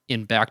corner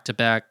in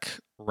back-to-back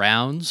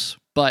rounds.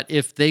 But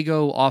if they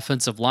go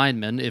offensive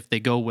lineman, if they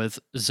go with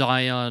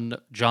Zion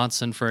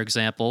Johnson, for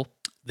example,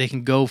 they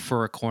can go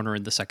for a corner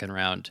in the second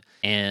round.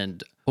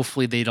 And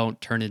hopefully they don't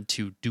turn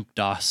into Duke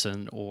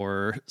Dawson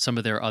or some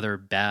of their other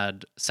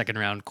bad second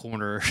round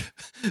corner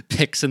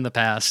picks in the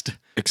past.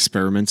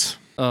 Experiments.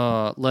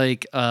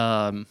 Like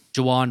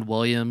Juwan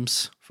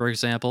Williams, for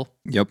example.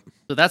 Yep.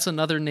 So that's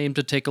another name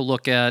to take a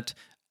look at.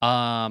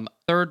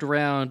 Third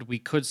round, we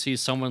could see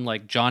someone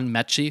like John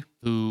Mechie,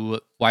 who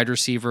wide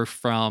receiver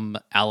from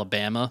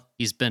Alabama.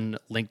 He's been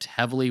linked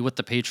heavily with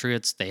the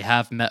Patriots. They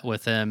have met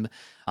with him.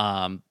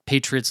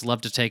 Patriots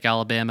love to take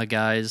Alabama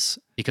guys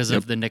because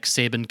of the Nick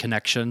Saban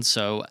connection.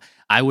 So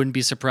I wouldn't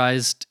be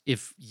surprised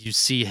if you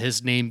see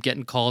his name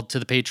getting called to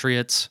the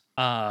Patriots.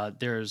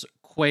 There's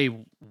Quay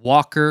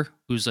Walker,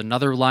 who's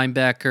another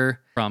linebacker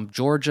from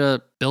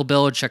Georgia. Bill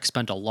Belichick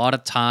spent a lot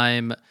of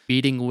time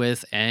meeting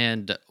with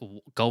and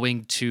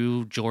going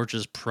to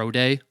Georgia's pro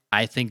day.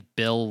 I think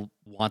Bill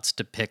wants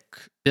to pick.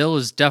 Bill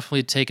is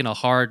definitely taking a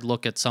hard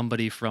look at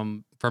somebody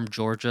from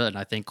Georgia, and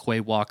I think Quay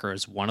Walker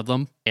is one of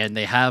them. And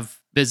they have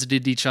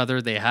visited each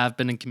other. They have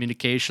been in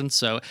communication,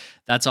 so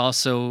that's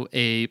also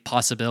a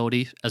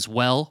possibility as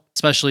well,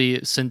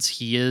 especially since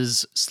he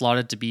is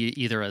slotted to be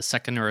either a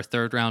second or a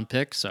third round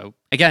pick. So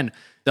again,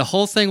 the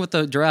whole thing with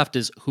the draft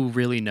is who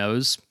really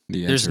knows.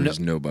 The answer is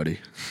nobody.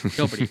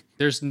 Nobody.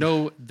 There's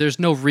no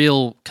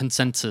real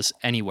consensus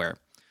anywhere.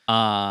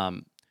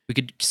 We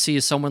could see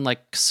someone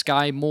like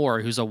Sky Moore,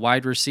 who's a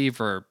wide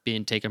receiver,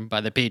 being taken by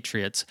the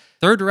Patriots.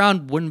 Third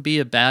round wouldn't be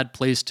a bad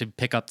place to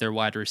pick up their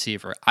wide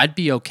receiver. I'd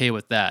be okay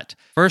with that.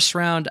 First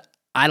round,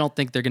 I don't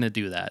think they're going to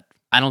do that.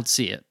 I don't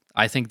see it.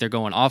 I think they're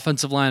going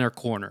offensive line or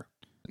corner.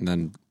 And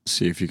then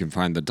see if you can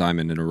find the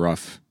diamond in a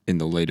rough in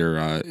the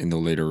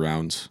later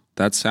rounds.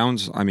 That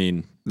sounds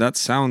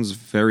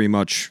very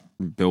much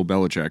Bill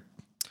Belichick.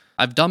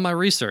 I've done my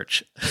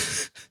research.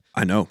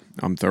 I know.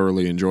 I'm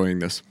thoroughly enjoying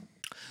this.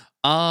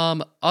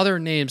 Other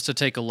names to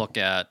take a look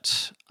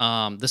at.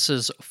 This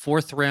is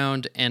fourth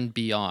round and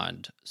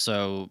beyond.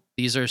 So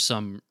these are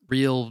some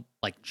real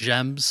like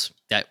gems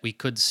that we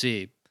could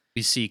see.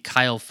 We see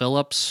Kyle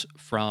Phillips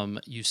from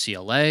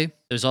UCLA.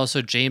 There's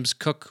also James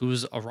Cook,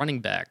 who's a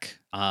running back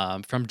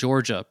from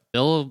Georgia.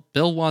 Bill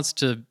wants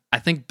to. I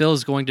think Bill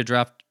is going to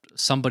draft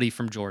somebody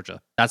from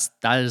Georgia. That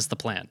is the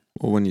plan.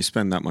 Well, when you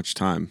spend that much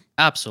time,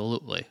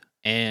 absolutely.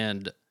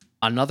 And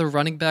another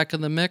running back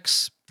in the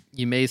mix.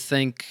 You may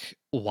think,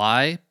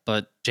 why?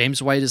 But James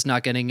White is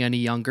not getting any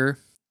younger.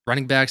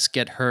 Running backs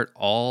get hurt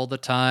all the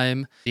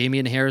time.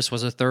 Damian Harris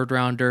was a third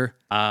rounder.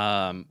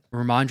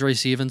 Ramondre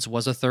Stevens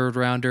was a third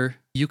rounder.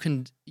 You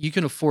can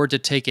afford to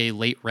take a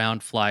late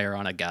round flyer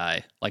on a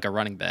guy like a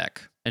running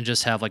back and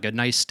just have like a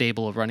nice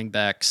stable of running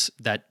backs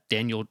that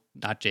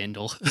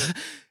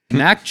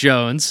Mac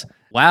Jones.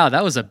 Wow,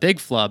 that was a big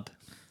flub.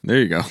 There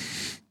you go.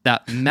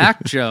 That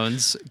Mac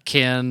Jones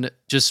can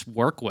just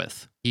work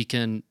with. He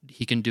can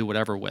do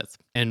whatever with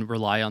and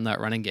rely on that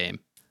running game.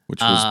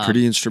 Which was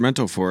pretty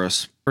instrumental for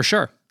us. For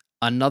sure.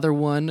 Another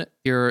one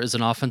here is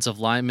an offensive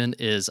lineman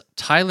is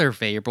Tyler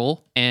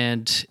Vrabel.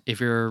 And if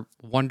you're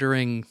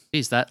wondering,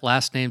 geez, that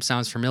last name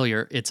sounds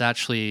familiar, it's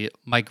actually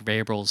Mike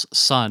Vrabel's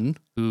son,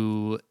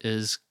 who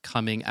is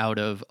coming out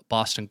of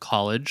Boston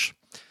College.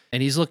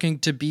 And he's looking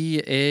to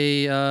be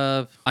a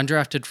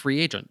undrafted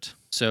free agent.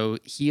 So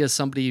he is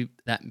somebody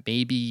that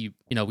maybe,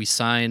 we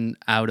sign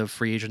out of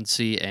free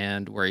agency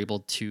and we're able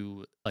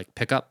to like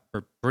pick up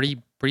for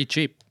pretty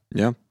cheap.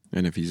 Yeah.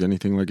 And if he's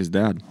anything like his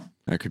dad,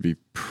 that could be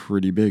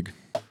pretty big.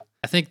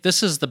 I think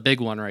this is the big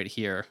one right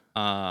here.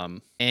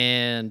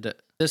 And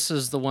this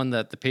is the one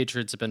that the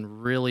Patriots have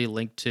been really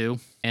linked to.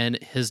 And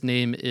his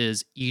name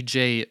is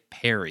EJ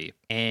Perry.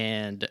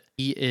 And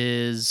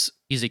he's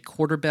a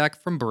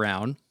quarterback from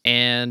Brown.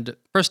 And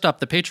first up,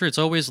 the Patriots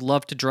always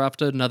love to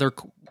draft another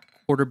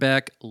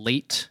quarterback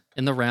late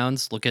in the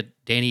rounds. Look at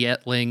Danny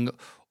Etling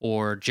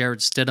or Jared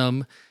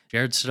Stidham.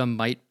 Jared Stidham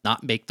might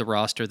not make the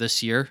roster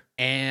this year,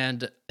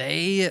 and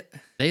they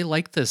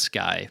like this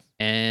guy.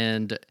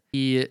 And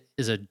he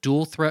is a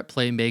dual threat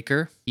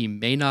playmaker. He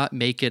may not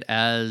make it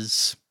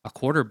as a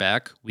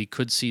quarterback. We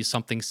could see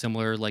something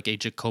similar like a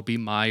Jacoby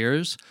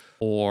Myers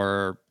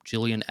or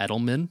Julian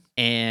Edelman.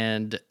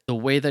 And the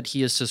way that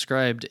he is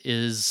described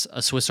is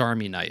a Swiss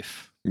Army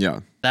knife. Yeah,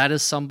 that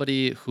is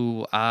somebody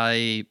who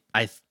I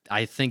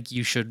think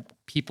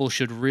people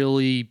should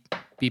really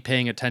be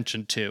paying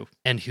attention to,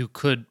 and who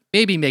could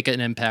maybe make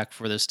an impact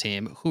for this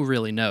team. Who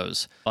really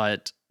knows?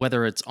 But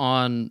whether it's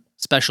on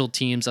special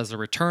teams as a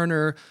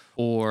returner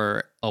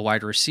or a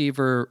wide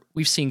receiver,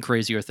 we've seen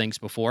crazier things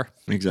before.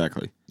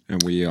 Exactly.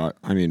 And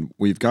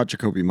we've got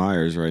Jacoby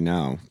Myers right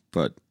now,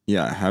 but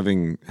yeah,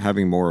 having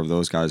more of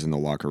those guys in the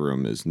locker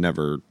room is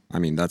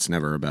that's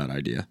never a bad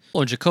idea.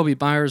 Well, and Jacoby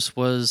Myers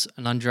was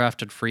an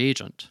undrafted free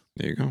agent.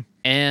 There you go.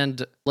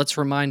 And let's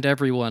remind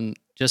everyone,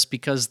 just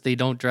because they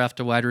don't draft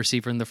a wide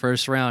receiver in the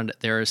first round,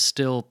 there are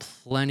still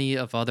plenty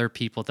of other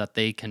people that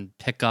they can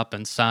pick up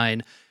and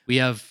sign. We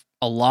have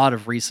a lot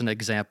of recent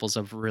examples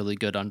of really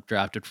good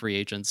undrafted free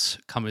agents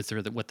coming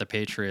through with the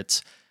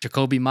Patriots.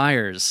 Jacoby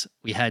Myers,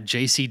 we had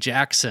J.C.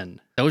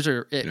 Jackson.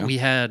 We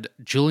had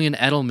Julian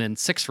Edelman,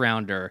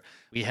 6th-rounder.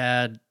 We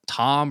had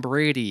Tom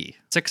Brady,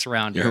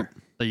 6th-rounder. Yep.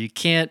 So you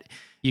can't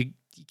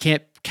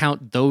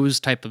count those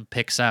type of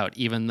picks out,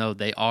 even though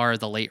they are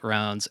the late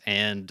rounds,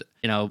 and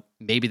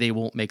maybe they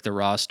won't make the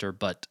roster.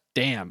 But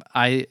damn,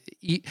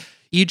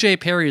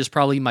 EJ Perry is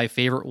probably my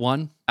favorite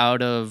one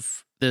out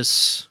of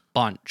this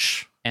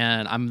bunch.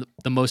 and I'm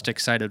the most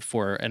excited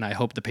for, and I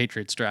hope the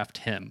Patriots draft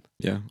him.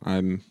 Yeah,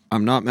 I'm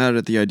not mad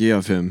at the idea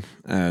of him,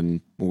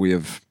 and we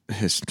have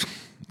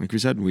like we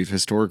said, we've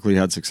historically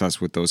had success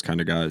with those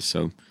kind of guys.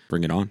 So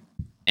bring it on.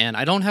 And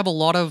I don't have a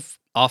lot of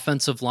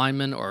offensive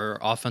linemen or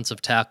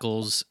offensive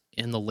tackles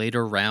in the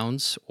later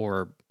rounds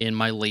or in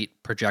my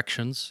late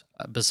projections,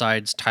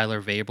 besides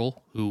Tyler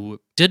Vabel, who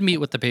did meet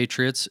with the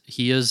Patriots.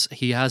 He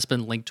has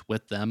been linked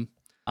with them.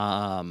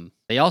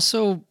 They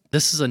also,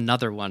 this is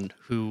another one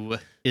who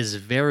is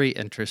very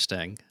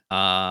interesting.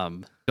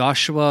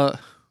 Joshua,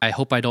 I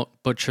hope I don't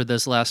butcher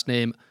this last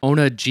name,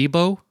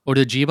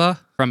 Onajiba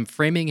from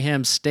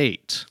Framingham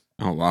State.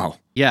 Oh wow.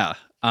 Yeah.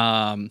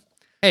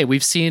 Hey,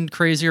 we've seen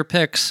crazier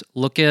picks.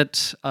 Look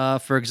at,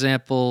 for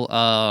example,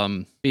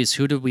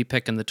 who did we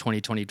pick in the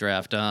 2020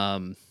 draft?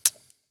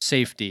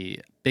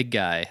 Safety, big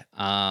guy.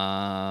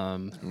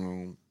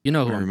 You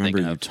know who I I'm remember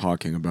thinking you of.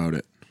 talking about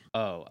it.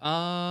 Oh,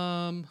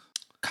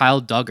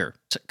 Kyle Duggar.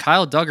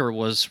 Kyle Duggar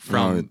was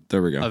from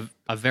there we go.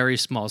 a very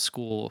small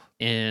school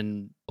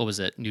in, what was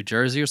it, New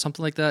Jersey or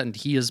something like that, and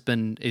he has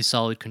been a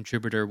solid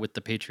contributor with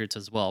the Patriots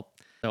as well.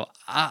 So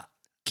I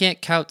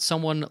can't count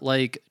someone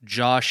like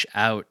Josh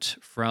out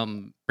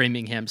from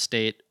Framingham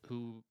State,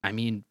 who, I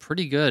mean,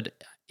 pretty good.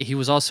 He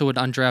was also an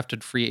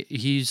undrafted free.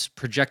 He's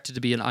projected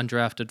to be an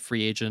undrafted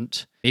free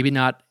agent. Maybe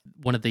not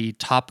one of the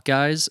top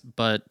guys,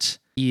 but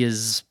he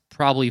is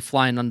probably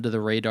flying under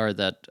the radar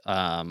that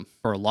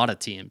for a lot of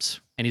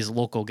teams. And he's a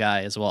local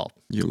guy as well.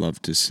 You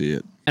love to see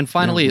it. And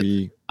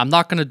finally, I'm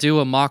not going to do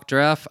a mock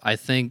draft. I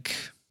think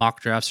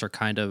mock drafts are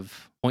kind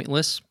of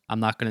pointless. I'm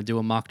not going to do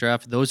a mock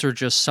draft. Those are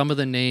just some of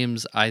the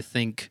names I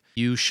think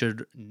you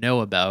should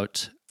know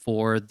about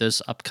for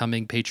this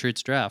upcoming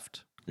Patriots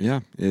draft.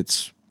 Yeah,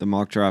 the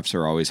mock drafts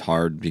are always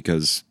hard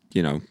because,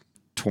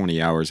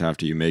 20 hours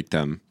after you make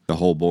them, the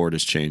whole board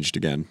has changed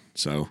again.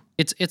 So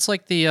it's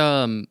like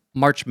the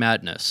March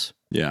Madness.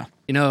 yeah.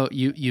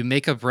 You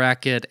make a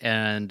bracket,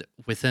 and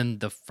within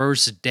the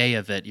first day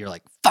of it, you're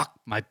like, fuck,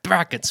 my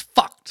bracket's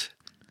fucked.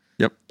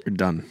 Yep, you're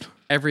done.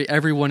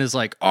 Everyone is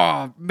like,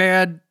 oh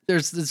man,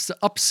 there's this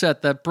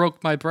upset that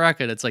broke my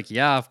bracket. It's like,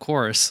 yeah, of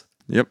course.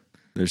 Yep.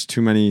 There's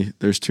too many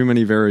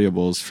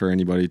variables for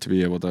anybody to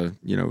be able to,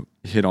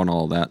 hit on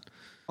all that.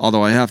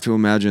 Although I have to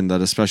imagine that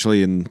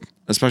especially in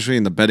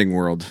the betting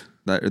world,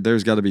 that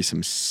there's got to be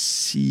some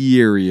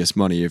serious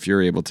money if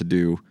you're able to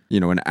do,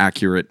 an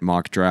accurate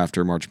mock draft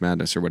or March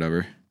Madness or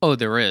whatever. Oh,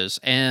 there is.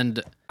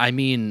 And I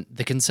mean,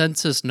 the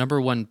consensus number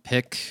one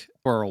pick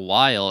for a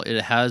while,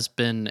 it has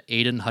been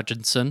Aiden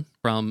Hutchinson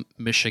from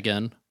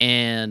Michigan.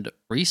 And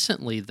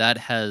recently that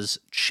has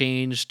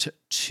changed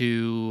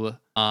to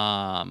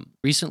Travon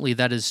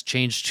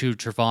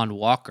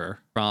Walker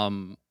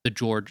from the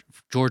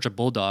Georgia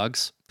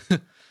Bulldogs,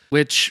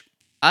 which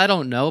I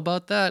don't know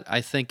about that. I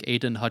think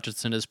Aiden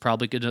Hutchinson is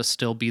probably going to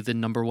still be the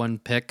number one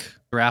pick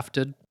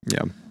drafted.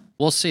 Yeah.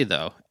 We'll see,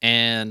 though.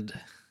 And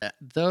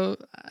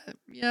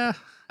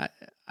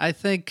I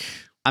think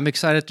I'm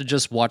excited to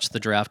just watch the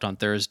draft on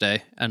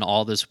Thursday and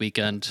all this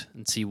weekend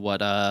and see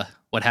what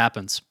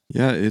happens.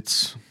 Yeah,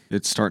 it's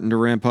starting to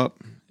ramp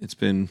up. It's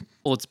been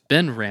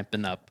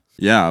ramping up.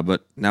 Yeah,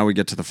 but now we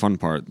get to the fun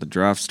part. The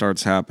draft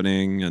starts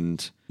happening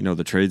and,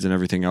 the trades and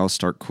everything else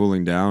start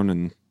cooling down,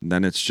 and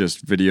then it's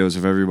just videos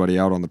of everybody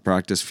out on the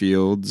practice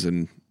fields,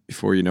 and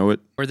before you know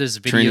it, or there's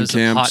videos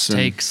of hot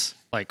takes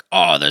like,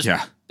 oh,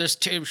 this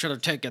team should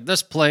have taken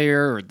this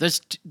player, or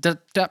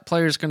that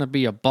player's going to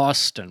be a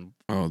bust, and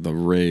the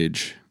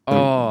rage.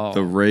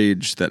 The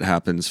rage that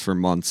happens for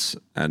months,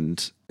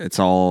 and it's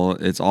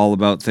all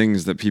about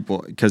things that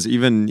people, because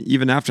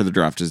even after the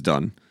draft is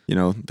done,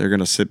 they're going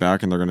to sit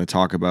back and they're going to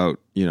talk about,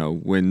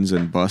 wins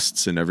and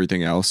busts and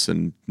everything else,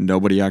 and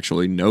nobody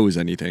actually knows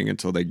anything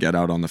until they get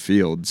out on the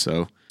field.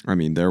 So, I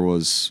mean, there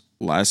was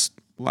last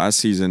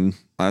season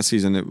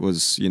it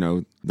was,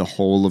 the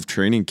whole of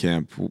training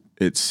camp,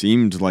 it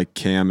seemed like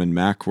Cam and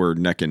Mac were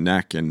neck and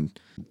neck, and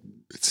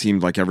it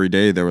seemed like every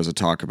day there was a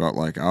talk about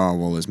like, oh,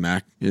 well, is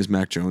Mac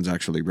Jones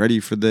actually ready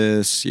for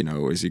this?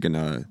 Is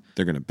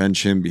they're gonna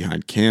bench him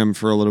behind Cam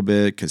for a little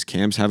bit because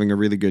Cam's having a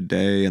really good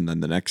day, and then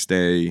the next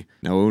day,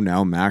 no,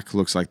 now Mac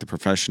looks like the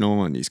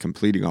professional and he's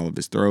completing all of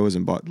his throws,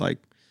 and but like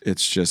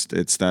it's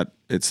that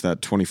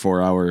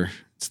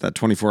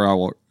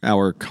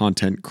 24-hour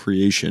content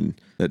creation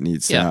that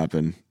needs to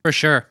happen. For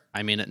sure.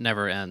 I mean, it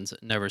never ends.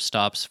 It never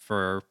stops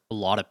for a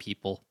lot of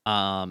people.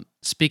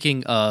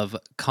 Speaking of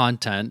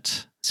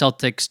content,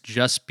 Celtics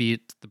just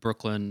beat the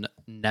Brooklyn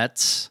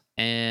Nets,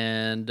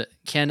 and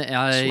can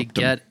I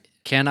get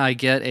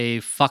a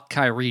fuck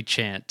Kyrie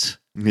chant?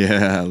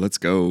 Yeah, let's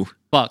go.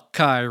 Fuck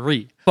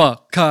Kyrie.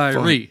 Fuck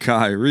Kyrie. Fuck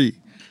Kyrie.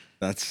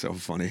 That's so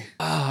funny.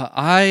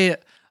 I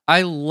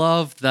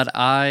love that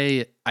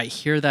I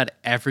hear that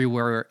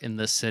everywhere in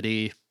the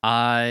city.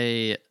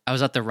 I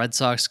was at the Red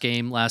Sox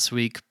game last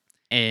week,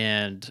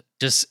 and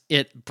just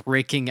it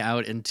breaking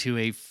out into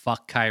a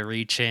fuck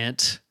Kyrie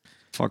chant.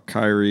 Fuck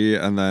Kyrie,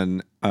 and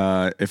then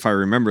if I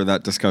remember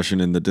that discussion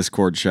in the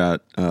Discord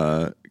chat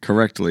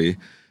correctly,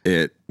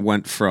 it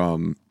went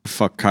from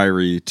fuck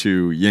Kyrie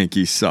to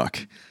Yankees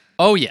suck.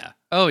 Oh yeah.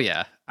 Oh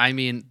yeah. I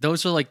mean,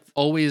 those are like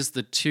always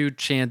the two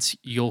chants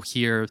you'll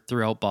hear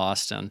throughout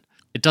Boston.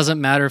 It doesn't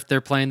matter if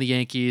they're playing the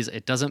Yankees.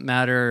 It doesn't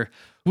matter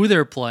who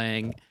they're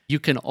playing. You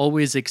can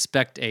always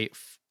expect a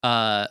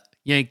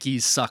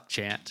Yankees suck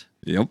chant.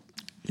 Yep.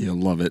 You'll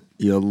love it.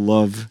 You'll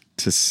love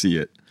to see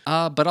it.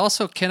 But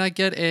also, can I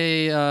get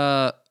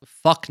a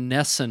fuck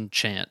Nesson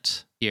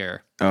chant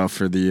here?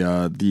 For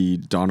the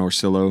Don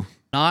Orsillo.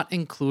 Not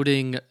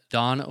including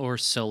Don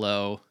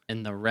Orsillo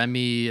in the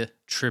Remy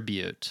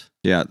tribute.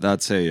 Yeah,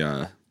 that's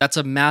a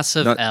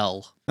massive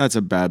L. That's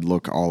a bad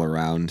look all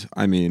around.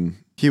 I mean,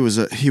 he was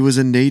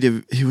a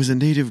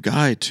native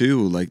guy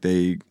too. Like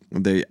they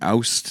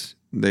oust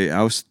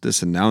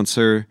this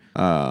announcer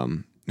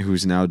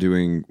who's now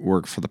doing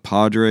work for the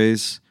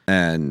Padres,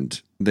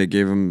 and they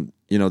gave him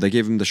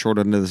the short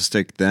end of the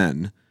stick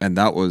then, and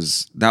that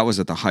was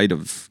at the height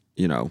of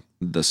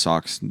the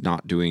Sox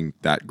not doing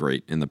that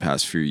great in the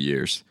past few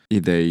years.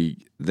 They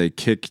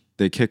kick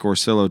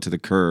Orsillo to the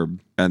curb,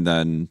 and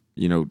then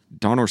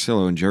Don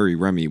Orsillo and Jerry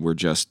Remy were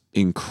just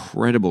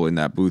incredible in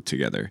that booth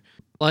together.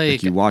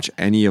 Like you rewatch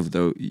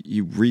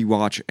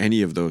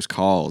any of those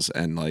calls,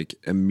 and like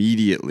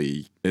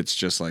immediately it's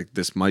just like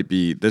this might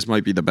be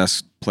the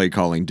best play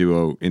calling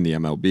duo in the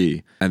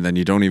MLB, and then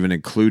you don't even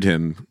include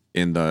him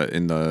in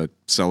the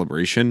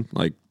celebration.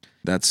 Like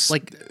that's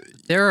like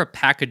they're a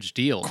package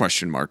deal.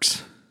 Question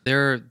marks.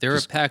 They're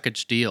a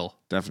package deal.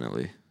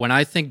 Definitely. When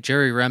I think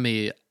Jerry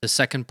Remy, the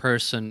second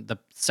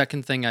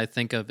thing I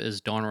think of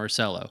is Don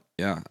Orsillo.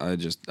 Yeah, I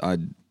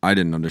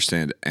didn't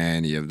understand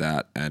any of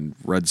that, and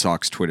Red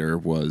Sox Twitter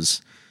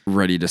was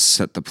ready to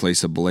set the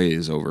place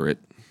ablaze over it.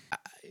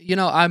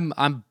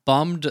 I'm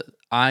bummed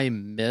I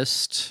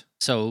missed.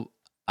 So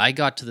I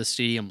got to the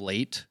stadium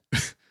late,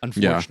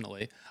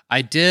 unfortunately. Yeah.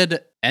 I did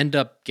end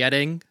up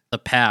getting the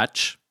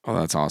patch. Oh,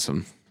 that's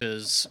awesome.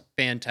 Is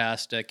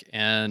fantastic,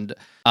 and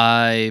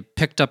I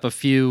picked up a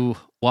few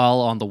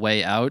while on the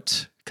way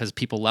out because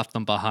people left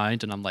them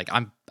behind, and I'm like,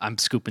 I'm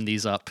scooping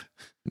these up.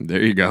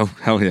 There you go.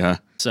 Hell yeah.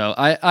 So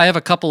I have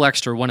a couple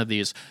extra one of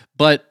these,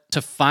 but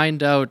to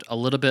find out a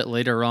little bit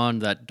later on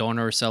that Don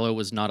Orsillo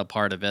was not a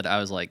part of it, I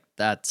was like,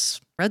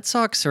 that's Red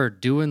Sox are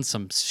doing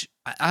some.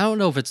 I don't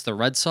know if it's the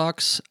Red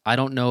Sox. I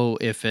don't know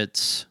if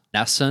it's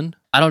Nesson.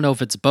 I don't know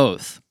if it's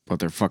both. But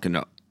they're fucking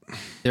up.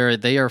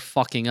 They are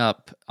fucking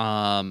up.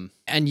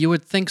 And you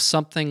would think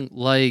something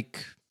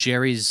like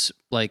Jerry's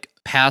like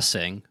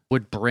passing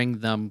would bring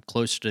them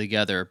closer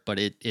together, but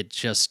it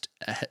just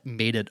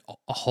made it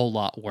a whole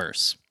lot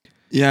worse.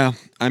 Yeah,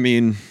 I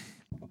mean,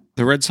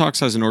 the Red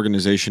Sox as an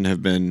organization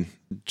have been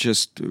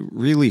just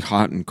really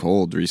hot and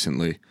cold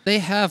recently. They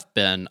have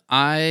been.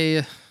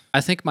 I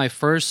think my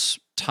first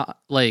time,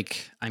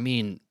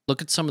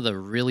 look at some of the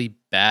really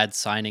bad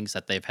signings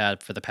that they've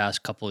had for the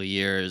past couple of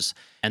years.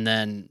 And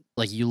then,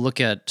 like, you look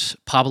at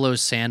Pablo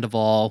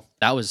Sandoval,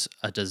 that was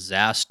a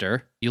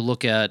disaster. You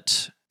look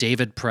at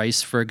David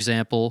Price, for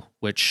example,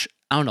 which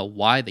I don't know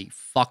why the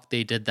fuck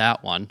they did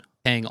that one,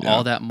 paying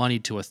all that money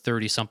to a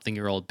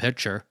 30-something-year-old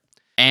pitcher.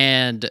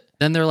 And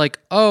then they're like,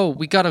 oh,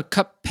 we got to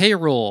cut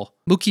payroll.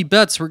 Mookie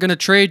Betts, we're going to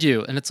trade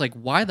you. And it's like,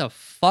 why the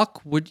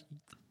fuck would...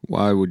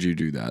 Why would you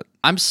do that?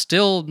 I'm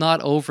still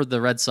not over the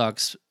Red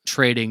Sox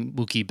trading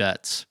Mookie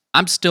Betts.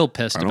 I'm still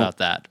pissed about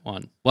that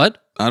one.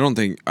 What? I don't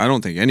think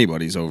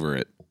anybody's over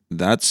it.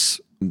 That's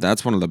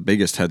one of the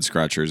biggest head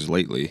scratchers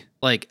lately.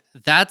 Like,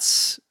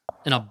 that's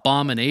an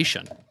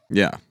abomination.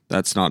 Yeah,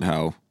 that's not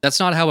how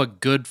a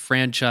good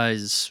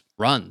franchise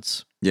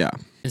runs. Yeah.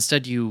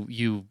 Instead,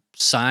 you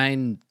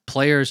sign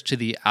players to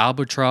the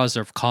albatross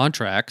of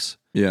contracts.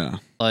 Yeah.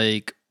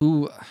 Like,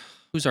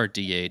 who's our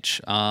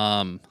DH?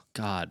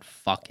 God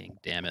fucking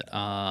damn it.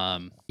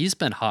 He's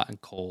been hot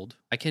and cold.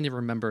 I can't even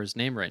remember his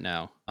name right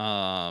now.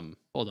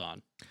 Hold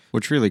on.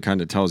 Which really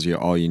kind of tells you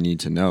all you need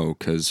to know,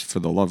 because for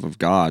the love of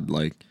God,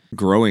 like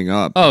growing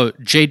up. Oh,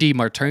 JD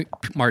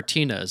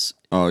Martinez.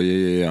 Oh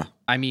yeah.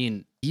 I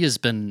mean, he has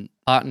been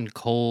hot and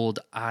cold.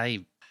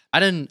 I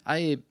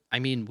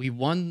mean, we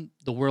won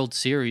the World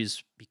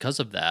Series because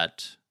of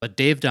that. But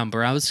Dave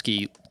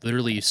Dombrowski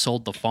literally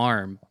sold the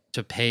farm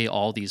to pay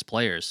all these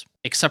players,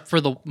 except for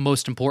the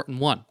most important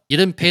one. You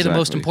didn't pay the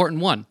most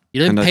important one.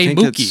 You didn't pay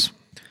Mookie.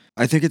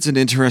 I think it's an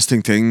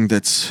interesting thing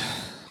that's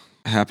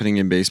happening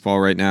in baseball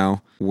right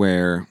now,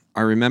 where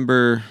I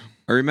remember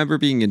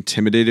being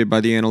intimidated by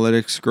the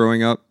analytics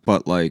growing up,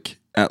 but like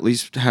at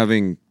least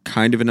having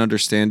kind of an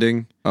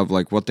understanding of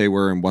like what they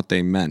were and what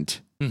they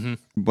meant. Mm-hmm.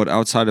 But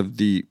outside of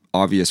the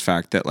obvious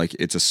fact that like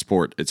it's a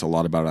sport, it's a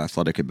lot about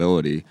athletic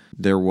ability,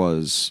 there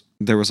was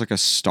like a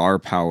star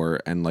power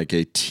and like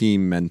a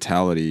team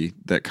mentality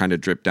that kind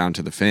of dripped down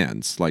to the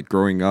fans. Like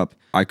growing up,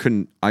 I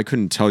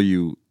couldn't tell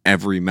you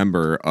every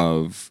member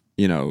of,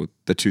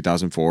 the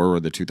 2004 or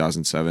the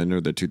 2007 or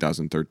the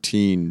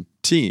 2013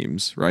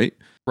 teams, right?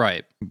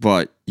 Right.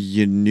 But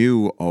you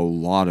knew a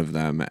lot of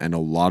them, and a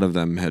lot of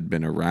them had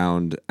been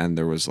around, and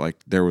there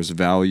was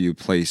value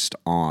placed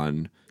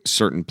on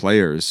certain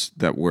players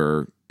that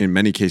were in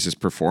many cases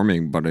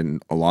performing, but in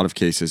a lot of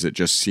cases it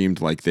just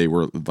seemed like they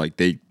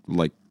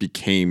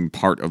became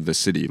part of the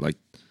city. Like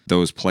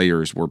those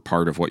players were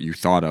part of what you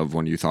thought of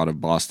when you thought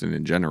of Boston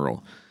in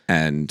general.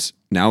 And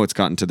now it's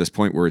gotten to this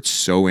point where it's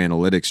so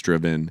analytics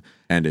driven,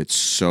 and it's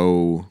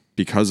so,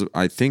 because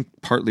I think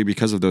partly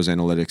because of those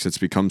analytics, it's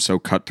become so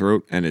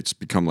cutthroat, and it's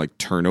become like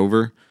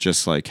turnover,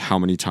 just like how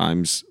many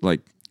times, like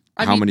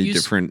how many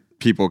different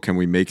people can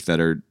we make that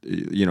are,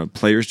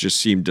 players just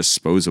seem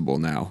disposable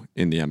now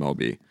in the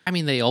MLB. I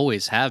mean, they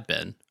always have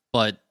been,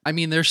 but I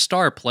mean, they're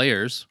star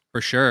players for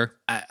sure.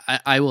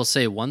 I will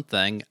say one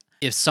thing.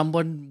 If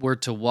someone were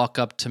to walk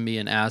up to me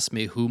and ask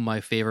me who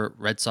my favorite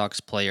Red Sox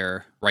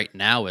player right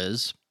now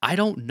is, I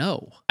don't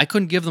know. I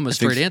couldn't give them a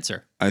straight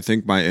answer. I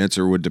think my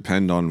answer would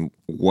depend on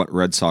what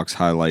Red Sox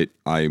highlight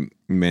I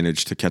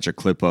managed to catch a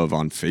clip of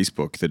on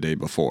Facebook the day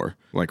before.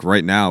 Like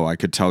right now, I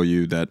could tell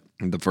you that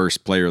the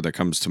first player that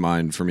comes to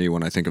mind for me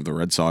when I think of the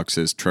Red Sox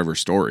is Trevor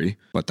Story,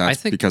 but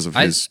that's because of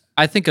his...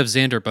 I think of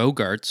Xander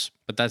Bogaerts,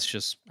 but that's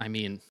just, I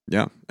mean...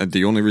 Yeah, and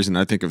the only reason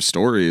I think of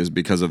Story is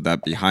because of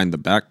that behind the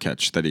back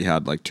catch that he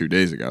had like 2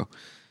 days ago.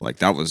 Like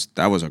that was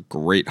a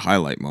great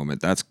highlight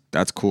moment.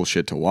 That's cool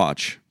shit to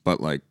watch. But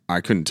like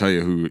I couldn't tell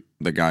you who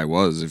the guy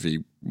was if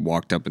he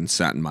walked up and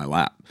sat in my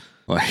lap.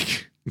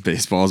 Like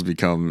baseball has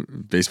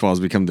become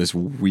this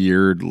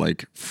weird,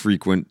 like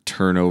frequent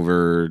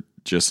turnover,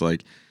 just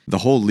like the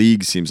whole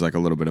league seems like a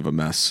little bit of a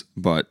mess.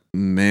 But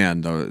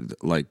man,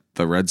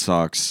 the Red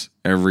Sox,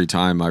 every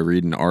time I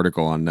read an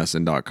article on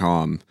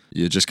NESN.com,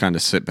 you just kind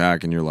of sit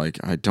back and you're like,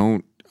 I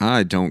don't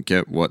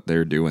get what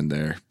they're doing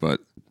there.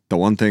 But the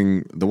one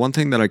thing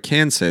that I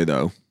can say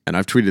though, and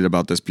I've tweeted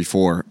about this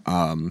before,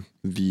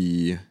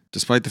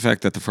 despite the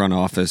fact that the front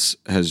office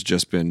has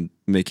just been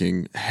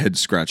making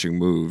head-scratching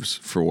moves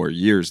for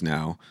years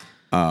now,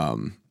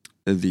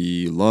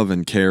 the love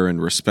and care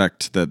and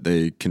respect that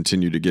they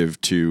continue to give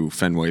to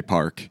Fenway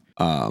Park,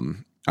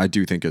 I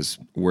do think is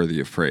worthy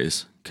of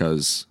praise.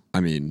 Because,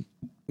 I mean,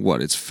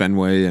 it's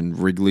Fenway and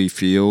Wrigley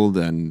Field,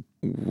 and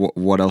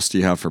what else do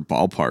you have for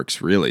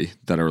ballparks, really,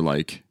 that are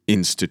like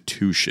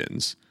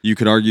institutions? You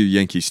could argue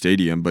Yankee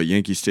Stadium, but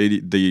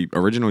the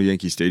original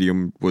Yankee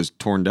Stadium was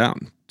torn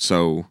down.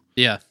 So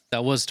yeah,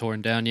 that was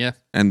torn down, yeah.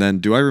 And then,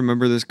 do I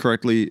remember this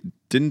correctly?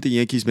 Didn't the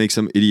Yankees make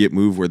some idiot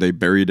move where they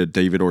buried a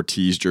David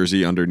Ortiz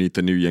jersey underneath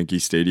the new Yankee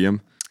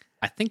Stadium?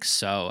 I think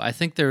so. I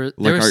think there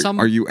was some...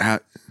 Were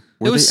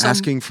they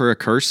asking for a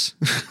curse?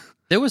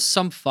 There was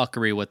some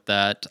fuckery with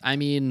that. I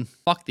mean,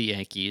 fuck the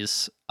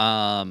Yankees.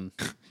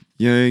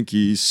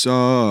 Yankees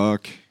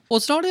suck. Well,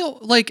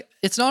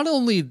 it's not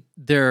only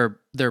their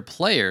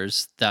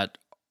players that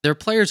their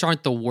players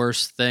aren't the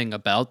worst thing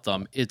about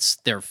them. It's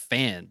their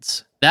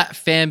fans. That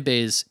fan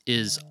base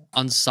is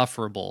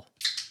unsufferable.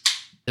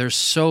 They're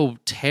so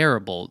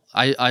terrible.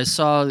 I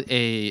saw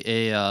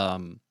a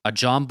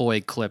John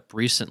Boy clip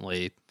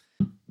recently.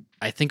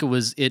 I think it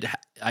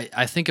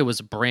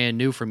was brand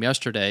new from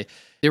yesterday.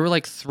 They were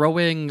like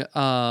throwing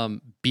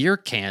beer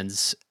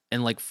cans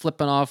and like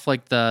flipping off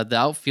like the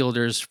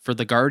outfielders for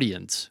the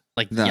Guardians,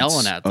 like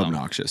yelling at them.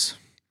 Obnoxious.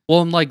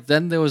 Well, and like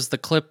then there was the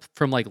clip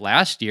from like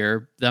last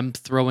year, them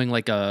throwing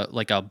like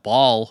a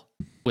ball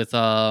with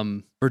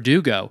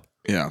Verdugo.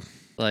 Yeah.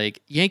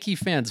 Like Yankee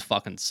fans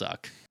fucking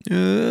suck. Fuck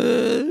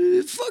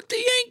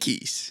the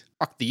Yankees.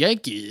 Fuck the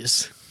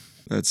Yankees.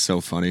 That's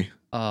so funny.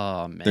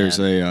 Oh man. There's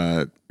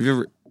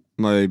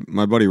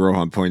my buddy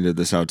Rohan pointed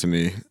this out to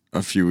me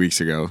a few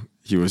weeks ago.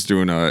 He was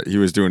doing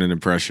an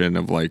impression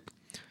of like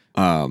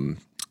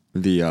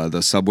the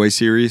Subway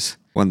series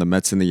when the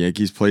Mets and the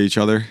Yankees play each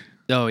other.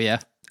 Oh yeah.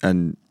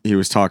 And he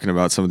was talking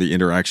about some of the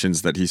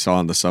interactions that he saw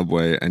on the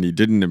subway, and he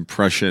did an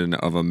impression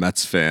of a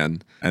Mets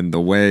fan, and the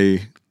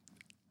way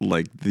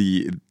like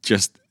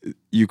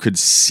you could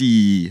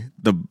see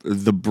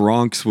the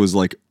Bronx was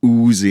like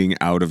oozing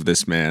out of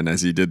this man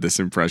as he did this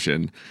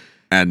impression.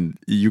 And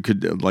you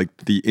could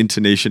like the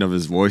intonation of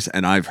his voice,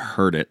 and I've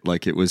heard it,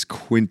 like it was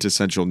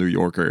quintessential New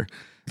Yorker.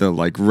 The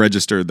like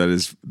register that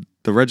his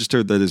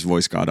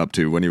voice got up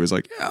to when he was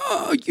like,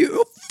 "Oh,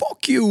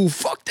 fuck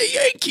the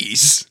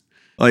Yankees."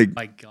 Like,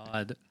 my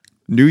God,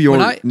 New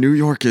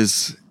York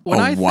is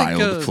a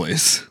wild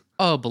place.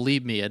 Oh,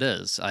 believe me, it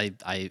is.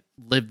 I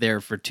lived there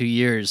for 2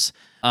 years.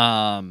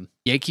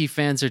 Yankee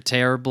fans are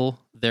terrible.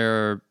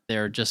 They're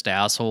just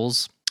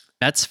assholes.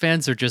 Mets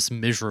fans are just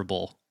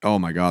miserable. Oh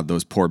my God,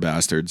 those poor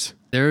bastards.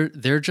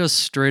 They're just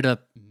straight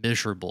up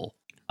miserable.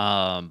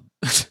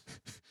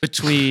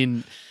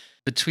 Between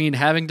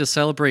having to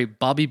celebrate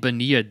Bobby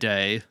Bonilla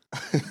Day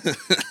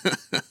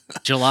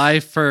July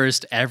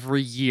 1st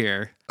every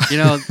year. You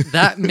know,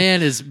 that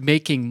man is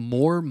making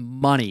more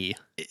money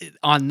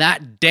on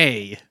that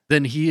day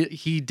than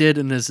he did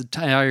in his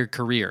entire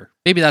career.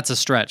 Maybe that's a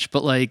stretch,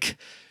 but like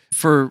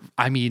you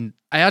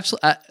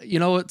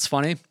know what's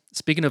funny?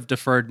 Speaking of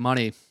deferred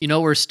money, you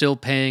know, we're still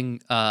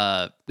paying,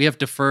 we have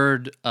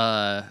deferred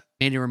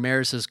Manny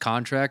Ramirez's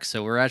contract,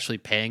 so we're actually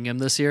paying him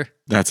this year.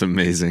 That's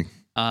amazing.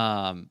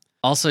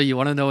 Also, you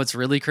want to know what's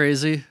really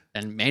crazy?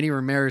 And Manny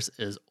Ramirez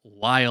is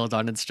wild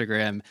on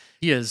Instagram.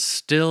 He is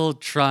still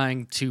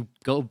trying to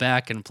go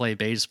back and play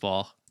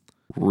baseball.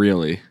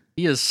 Really?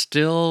 He is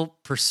still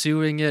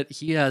pursuing it.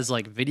 He has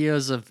like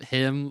videos of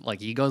him,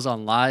 like he goes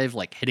on live,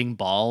 like hitting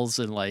balls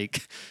and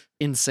like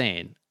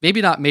insane.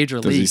 Maybe not major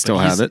Does league. he still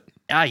but have it?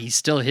 Yeah, he's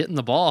still hitting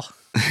the ball.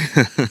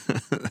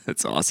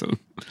 That's awesome.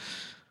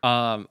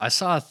 I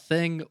saw a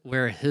thing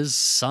where his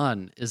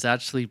son is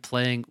actually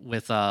playing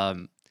with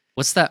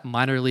what's that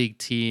minor league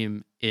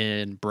team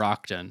in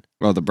Brockton?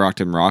 Well, the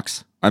Brockton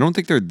Rocks. I don't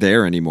think they're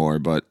there anymore,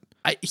 but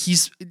I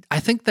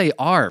think they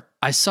are.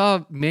 I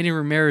saw Manny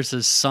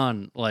Ramirez's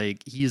son,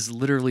 like he's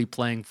literally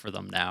playing for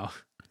them now.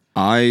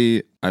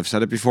 I've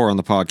said it before on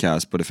the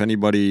podcast, but if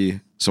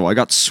anybody, so I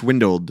got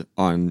swindled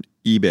on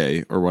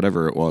eBay or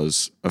whatever it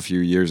was a few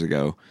years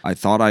ago. I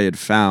thought I had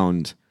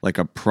found like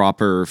a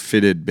proper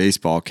fitted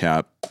baseball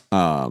cap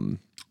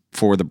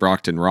for the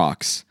Brockton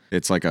Rocks.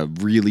 It's like a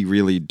really,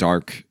 really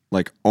dark,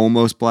 like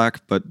almost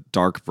black, but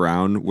dark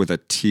brown with a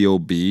teal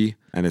B,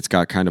 and it's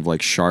got kind of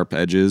like sharp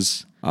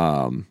edges.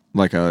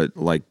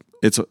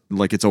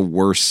 It's a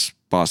worse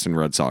Boston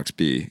Red Sox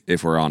B,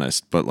 if we're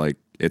honest, but like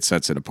it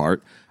sets it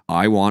apart.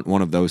 I want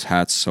one of those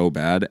hats so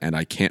bad, and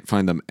I can't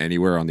find them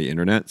anywhere on the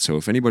internet. So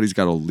if anybody's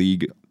got a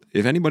lead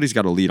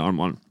on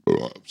one,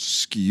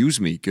 excuse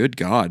me, good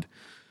God,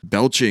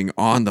 belching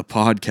on the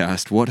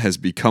podcast, what has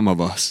become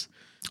of us?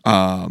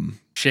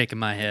 Shaking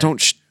my head.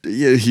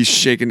 He's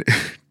shaking.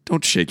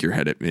 Don't shake your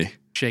head at me.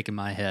 Shaking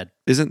my head.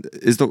 Is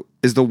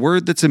the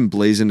word that's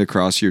emblazoned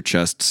across your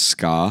chest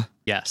ska?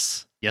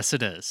 Yes. Yes,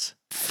 it is.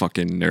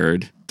 Fucking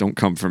nerd. Don't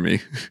come for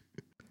me.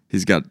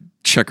 He's got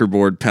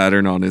checkerboard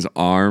pattern on his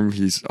arm.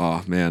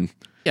 Oh man.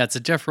 Yeah, it's a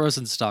Jeff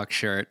Rosenstock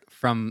shirt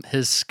from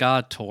his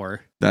ska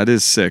tour. That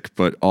is sick,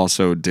 but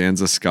also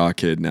Dan's a ska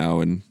kid now,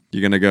 and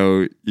you're gonna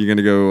go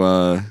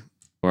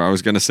or I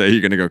was gonna say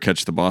you're gonna go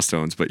catch the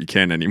Bosstones, but you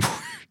can't anymore.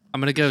 I'm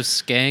gonna go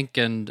skank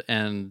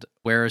and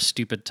wear a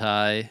stupid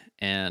tie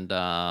and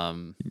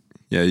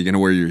yeah, you're gonna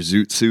wear your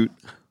zoot suit.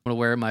 I'm gonna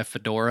wear my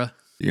fedora.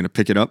 You're gonna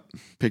pick it up.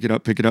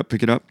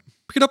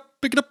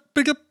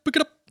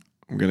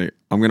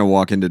 I'm gonna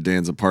walk into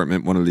Dan's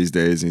apartment one of these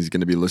days, and he's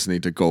gonna be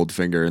listening to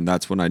Goldfinger, and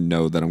that's when I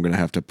know that I'm gonna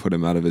have to put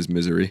him out of his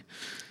misery.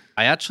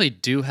 I actually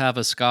do have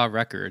a ska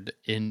record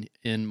in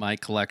my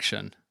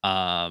collection.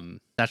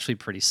 It's actually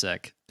pretty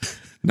sick.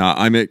 Nah,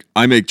 I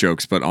make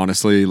jokes, but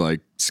honestly,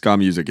 like ska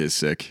music is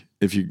sick.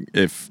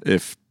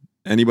 If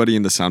anybody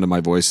in the sound of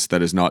my voice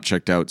that has not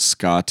checked out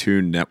Ska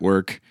Tune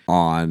Network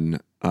on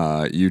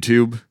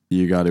YouTube,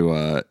 you got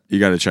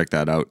to check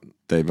that out.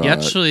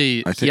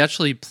 He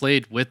actually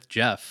played with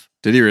Jeff.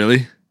 Did he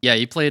really? Yeah,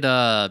 he played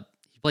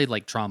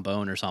like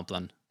trombone or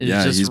something.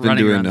 Yeah, he's been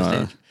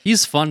doing.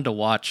 He's fun to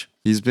watch.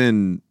 He's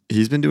been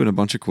doing a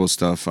bunch of cool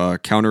stuff.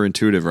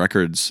 Counterintuitive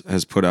Records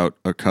has put out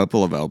a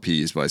couple of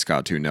LPs by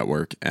Ska Tune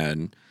Network,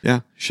 and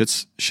yeah,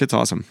 shit's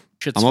awesome.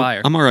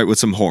 Fire. I'm all right with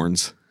some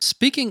horns.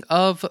 Speaking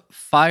of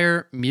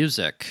fire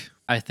music,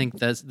 I think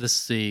that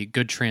this is a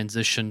good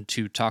transition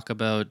to talk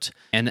about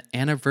an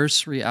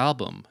anniversary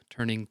album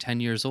turning 10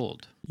 years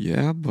old.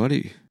 Yeah,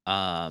 buddy.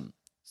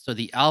 So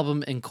the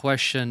album in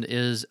question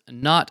is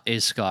not a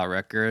ska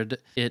record.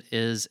 It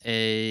is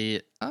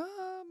a,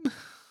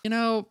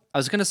 I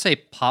was going to say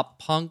pop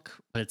punk,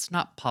 but it's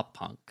not pop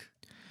punk.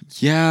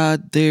 Yeah,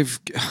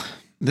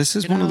 this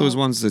is one of those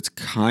ones that's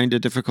kind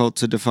of difficult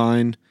to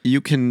define. You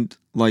can,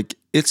 like,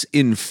 it's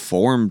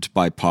informed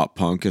by pop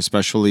punk,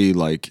 especially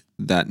like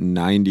that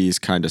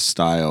 90s kind of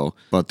style,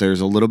 but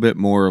there's a little bit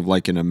more of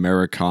like an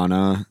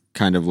Americana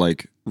kind of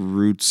like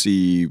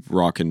rootsy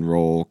rock and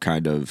roll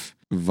kind of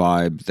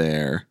vibe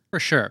there. For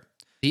sure.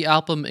 The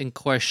album in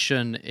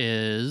question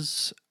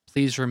is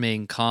Please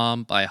Remain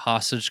Calm by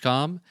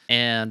HostageCom.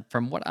 And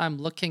from what I'm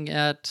looking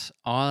at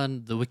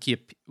on the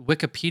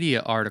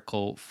Wikipedia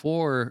article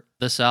for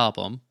this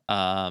album,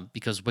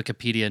 because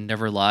Wikipedia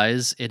never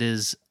lies, it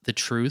is the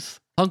truth.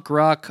 Punk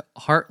rock,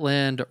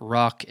 heartland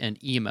rock,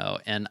 and emo.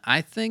 And I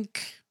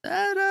think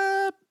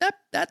that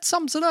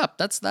sums it up.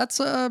 That's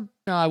no,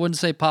 I wouldn't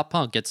say pop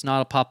punk. It's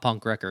not a pop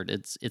punk record.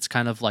 It's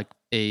kind of like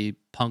a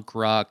punk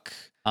rock.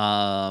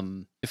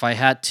 If I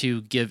had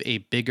to give a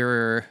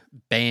bigger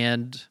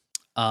band,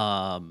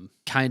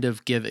 kind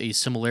of give a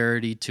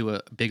similarity to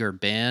a bigger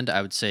band,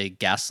 I would say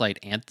Gaslight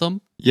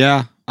Anthem.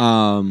 Yeah,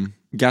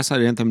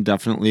 Gaslight Anthem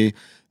definitely.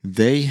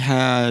 They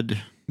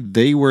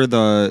were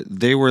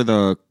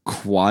the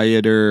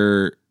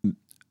quieter,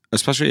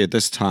 especially at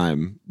this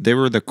time. They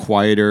were the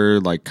quieter,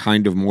 like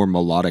kind of more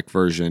melodic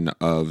version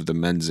of the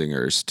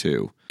Menzingers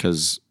too,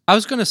 because I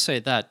was gonna say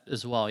that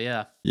as well.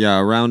 Yeah. Yeah,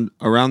 around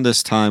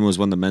this time was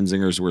when the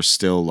Menzingers were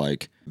still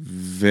like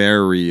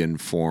very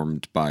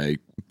informed by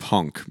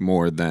punk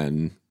more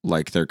than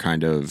like their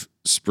kind of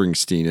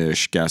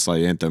Springsteen-ish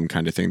Gaslight Anthem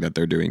kind of thing that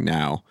they're doing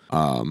now.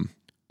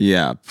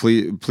 Yeah,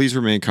 Please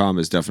Remain Calm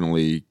is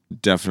definitely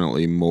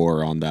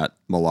more on that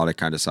melodic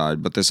kind of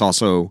side. But this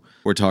also,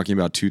 we're talking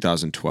about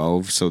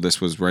 2012, so this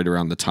was right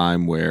around the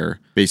time where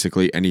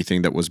basically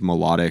anything that was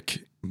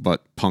melodic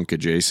but punk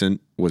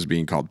adjacent was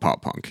being called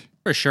pop punk.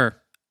 For sure.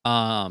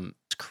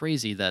 It's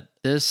crazy that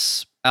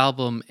this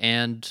album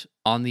and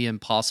On the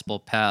Impossible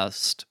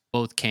Past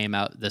both came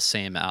out the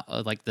same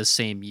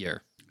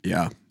year.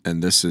 Yeah,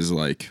 and this is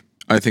like,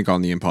 I think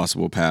On the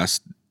Impossible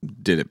Past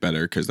did it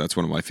better because that's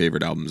one of my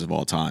favorite albums of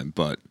all time.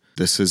 But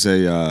this is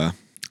a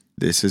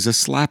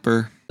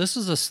slapper. This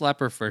is a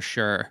slapper for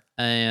sure.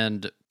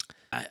 And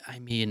I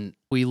mean,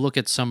 we look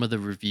at some of the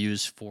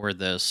reviews for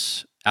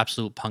this.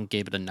 Absolute Punk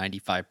gave it a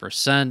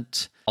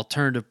 95%.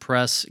 Alternative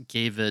Press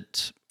gave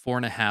it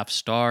 4.5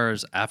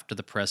 stars. After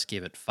the Press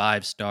gave it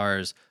 5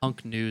 stars.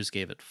 Punk News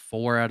gave it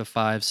 4 out of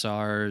 5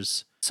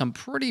 stars. Some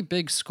pretty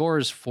big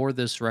scores for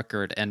this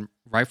record, and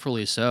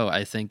rightfully so.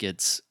 I think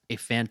it's a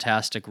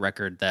fantastic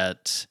record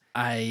that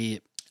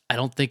I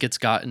don't think it's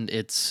gotten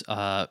its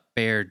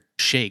fair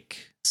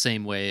shake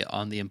same way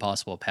On the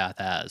Impossible Path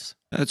has.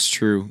 That's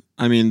true.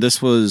 I mean,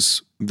 this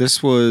was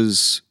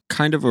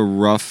kind of a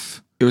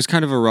rough. It was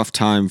kind of a rough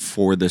time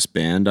for this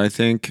band, I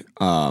think,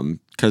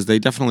 because they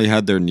definitely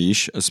had their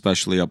niche,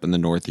 especially up in the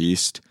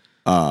Northeast.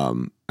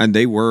 And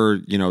they were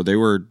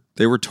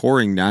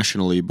touring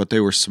nationally, but they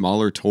were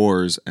smaller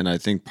tours, and I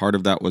think part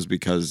of that was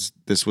because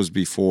this was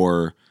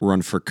before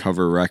Run for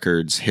Cover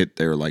Records hit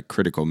their like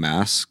critical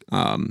mass.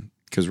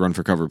 Because Run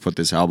for Cover put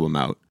this album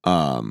out.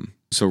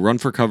 So Run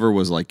for Cover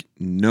was like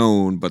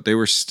known, but they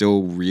were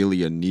still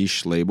really a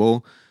niche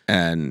label,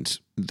 and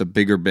the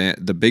bigger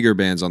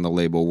bands on the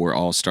label were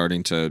all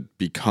starting to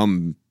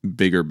become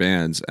bigger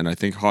bands. And I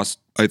think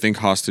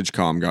Hostage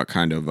Calm got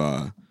kind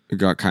of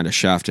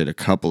shafted a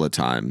couple of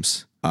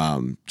times,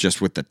 just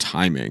with the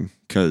timing.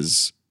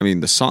 Because I mean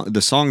the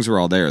songs were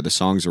all there, the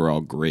songs were all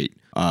great,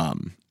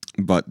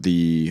 but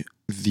the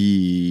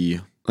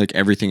like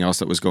everything else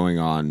that was going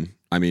on.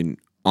 I mean,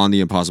 On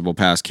the Impossible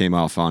Past came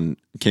out on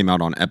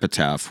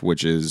Epitaph,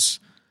 which is,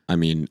 I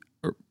mean,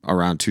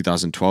 around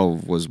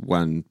 2012 was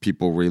when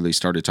people really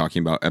started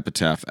talking about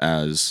Epitaph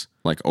as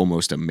like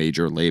almost a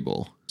major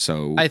label.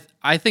 So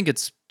I think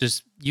it's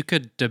just, you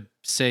could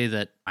say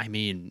that, I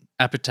mean,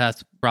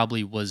 Epitaph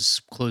probably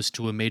was close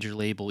to a major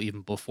label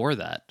even before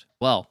that.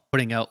 Well,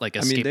 putting out like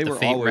Escape the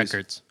Fate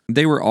records.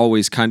 They were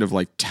always kind of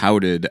like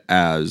touted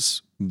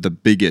as the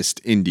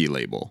biggest indie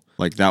label.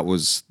 Like that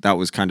was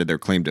kind of their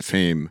claim to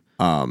fame.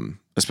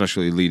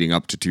 Especially leading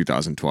up to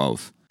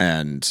 2012,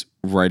 and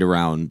right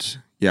around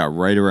the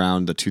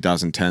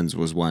 2010s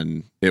was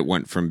when it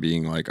went from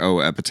being like, oh,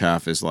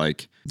 Epitaph is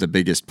like the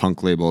biggest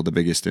punk label, the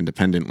biggest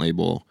independent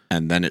label,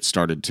 and then it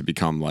started to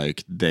become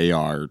like they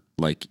are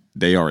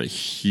a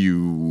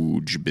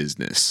huge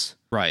business,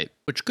 right?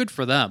 Which good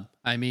for them.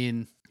 I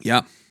mean,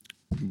 yeah,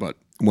 but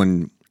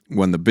when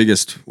the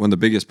biggest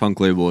punk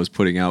label is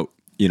putting out,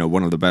 you know,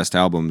 one of the best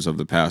albums of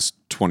the past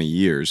 20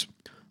 years,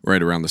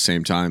 right around the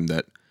same time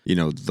that, you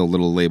know, the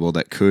little label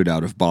that could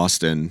out of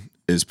Boston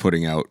is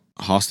putting out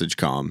Hostage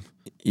Calm,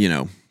 you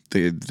know,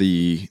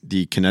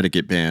 the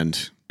Connecticut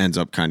band ends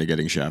up kind of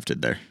getting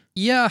shafted there.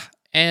 Yeah,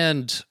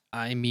 and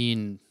I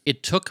mean,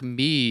 it took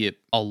me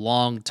a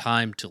long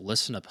time to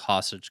listen to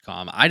Hostage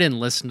Calm. I didn't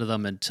listen to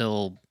them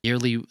until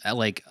nearly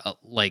like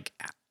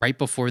right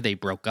before they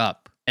broke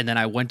up, and then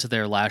I went to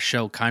their last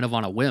show kind of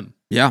on a whim.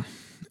 Yeah,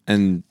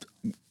 and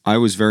I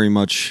was very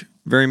much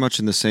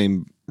in the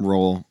same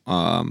role.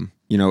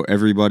 You know,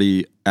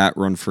 everybody at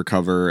Run for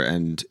Cover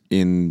and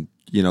in,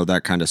 you know,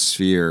 that kind of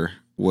sphere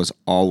was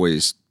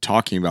always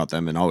talking about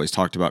them and always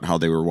talked about how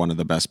they were one of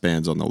the best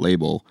bands on the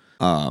label.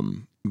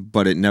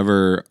 But it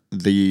never,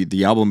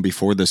 the album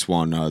before this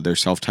one, their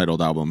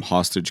self-titled album,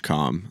 Hostage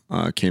Calm,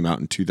 came out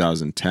in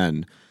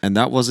 2010. And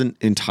that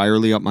wasn't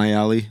entirely up my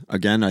alley.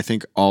 Again, I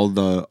think all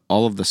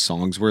of the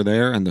songs were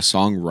there and the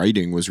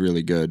songwriting was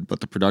really good, but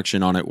the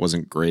production on it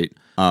wasn't great.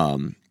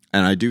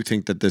 And I do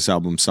think that this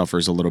album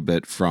suffers a little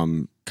bit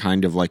from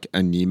kind of like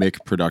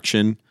anemic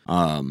production.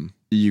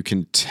 You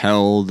can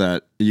tell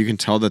that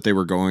they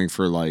were going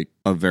for like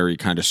a very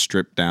kind of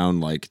stripped down,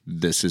 like,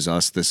 this is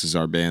us, this is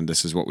our band,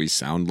 this is what we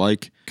sound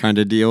like kind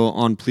of deal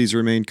on Please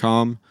Remain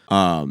Calm.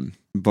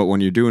 But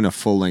when you're doing a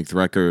full length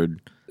record,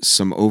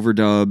 some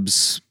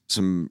overdubs,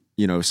 some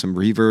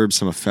reverb,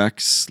 some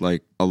effects,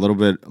 like a little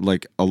bit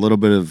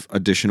of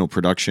additional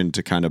production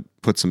to kind of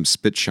put some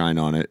spit shine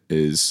on it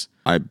is,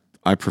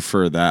 I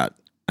prefer that,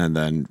 and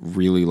then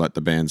really let the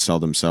band sell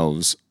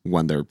themselves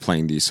when they're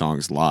playing these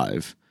songs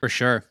live. For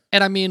sure.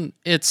 And I mean,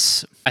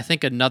 I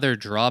think another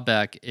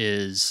drawback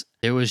is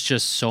there was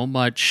so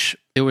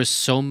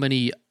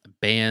many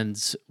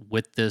bands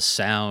with this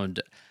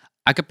sound.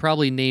 I could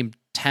probably name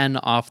 10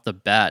 off the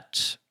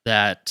bat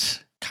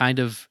that kind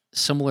of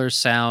similar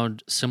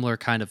sound, similar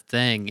kind of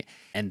thing,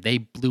 and they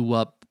blew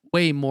up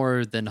way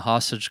more than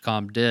Hostage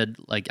Calm did.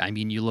 Like, I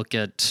mean, you look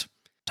at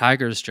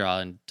Tiger's Jaw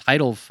and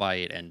Title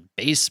Fight and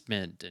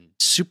Basement and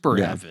Super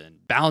Heaven,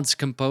 Balance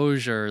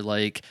Composure,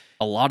 like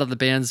a lot of the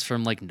bands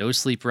from like No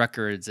Sleep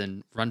Records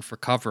and Run for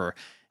Cover.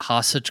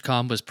 Hostage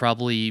Calm was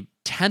probably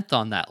 10th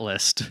on that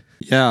list.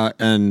 Yeah,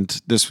 and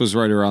this was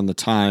right around the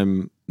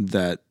time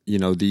that, you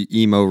know, the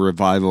emo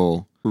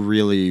revival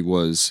really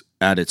was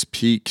at its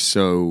peak.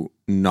 So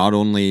not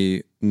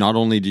only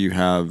do you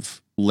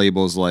have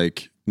labels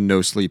like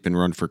No Sleep and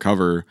Run for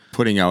Cover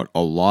putting out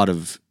a lot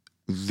of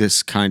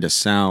this kind of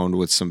sound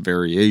with some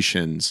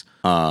variations,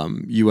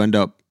 you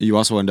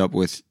also end up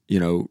with, you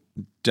know,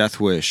 Death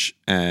Wish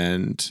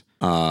and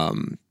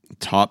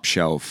Top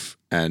Shelf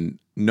and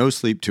No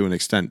Sleep to an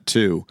extent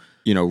too,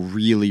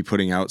 really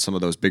putting out some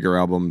of those bigger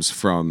albums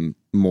from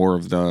more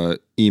of the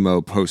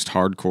emo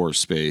post-hardcore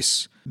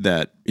space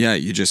that,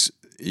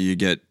 you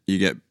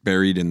get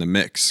buried in the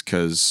mix,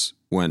 because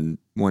when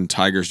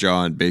Tiger's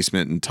Jaw and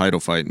Basement and Title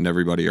Fight and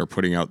everybody are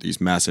putting out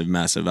these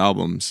massive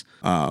albums,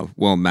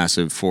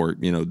 massive for,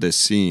 this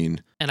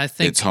scene. And I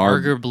think it's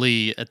hard.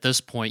 Arguably at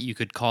this point you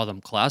could call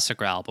them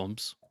classic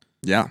albums.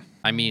 Yeah.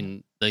 I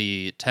mean,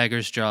 the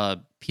Tiger's Jaw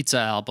Pizza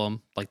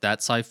album, like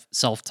that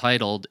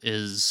self-titled,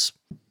 is,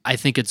 I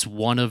think it's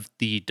one of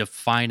the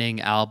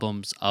defining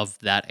albums of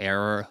that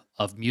era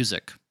of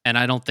music. And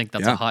I don't think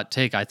that's a hot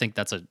take. I think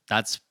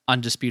that's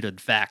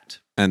undisputed fact.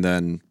 And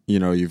then,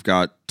 you've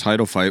got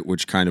Title Fight,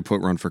 which kind of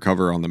put Run for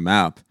Cover on the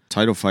map.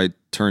 Title Fight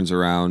turns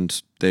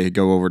around, they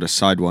go over to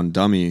Side One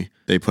Dummy.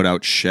 They put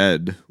out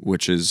Shed,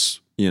 which is,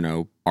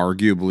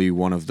 arguably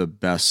one of the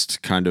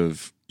best kind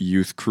of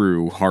youth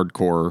crew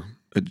hardcore,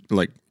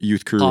 like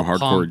youth crew Pop hardcore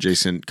punk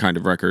adjacent kind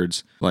of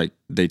records. Like,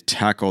 they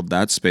tackled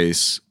that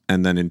space.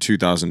 And then in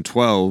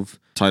 2012,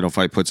 Title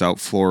Fight puts out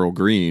Floral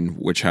Green,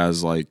 which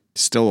has like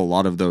still a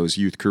lot of those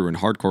youth crew and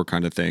hardcore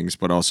kind of things,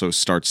 but also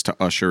starts to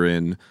usher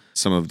in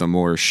some of the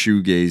more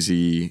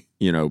shoegazy,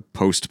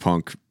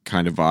 post-punk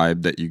kind of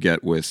vibe that you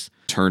get with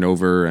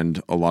Turnover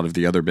and a lot of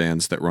the other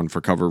bands that Run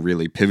for Cover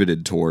really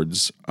pivoted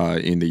towards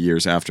in the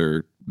years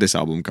after this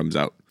album comes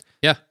out.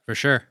 Yeah, for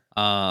sure.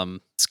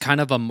 It's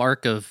kind of a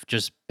mark of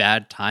just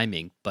bad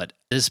timing, but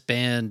this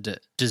band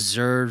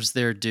deserves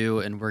their due,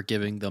 and we're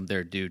giving them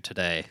their due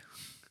today.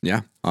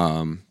 Yeah.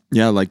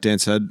 Like Dan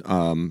said,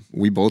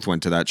 we both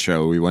went to that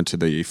show. We went to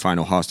the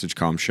final Hostage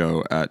Calm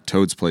show at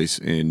Toad's Place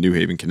in New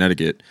Haven,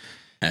 Connecticut,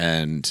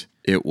 and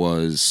it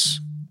was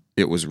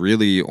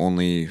really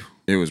only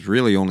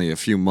a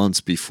few months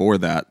before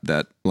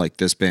that like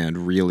this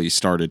band really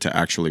started to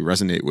actually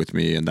resonate with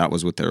me, and that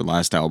was with their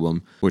last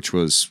album, which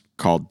was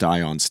called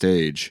Die on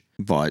Stage.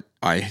 But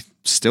I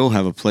still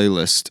have a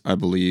playlist, I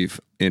believe,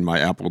 in my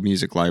Apple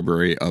Music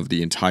library of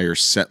the entire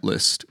set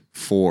list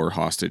for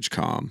Hostage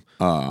Calm,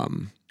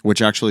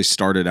 which actually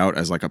started out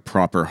as like a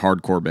proper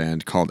hardcore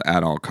band called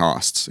At All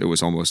Costs. It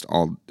was almost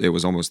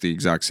the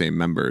exact same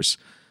members.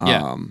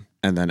 Yeah.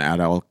 And then At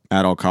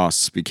All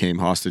Costs became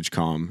Hostage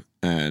Calm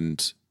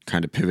and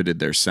kind of pivoted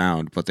their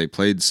sound, but they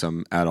played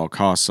some At All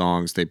Costs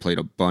songs. They played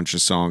a bunch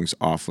of songs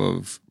off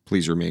of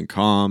Please Remain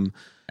Calm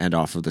and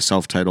off of the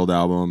self-titled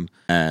album.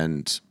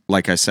 And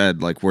like I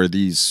said, like where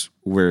these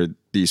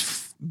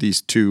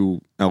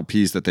two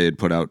LPs that they had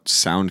put out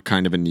sound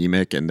kind of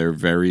anemic, and they're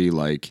very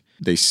like,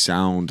 they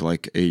sound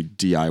like a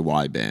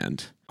DIY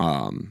band.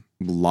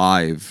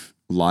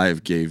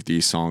 Live gave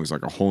these songs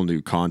like a whole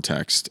new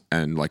context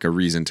and like a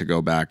reason to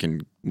go back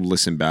and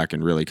listen back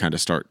and really kind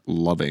of start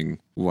loving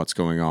what's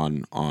going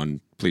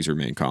on Please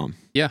Remain Calm.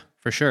 Yeah,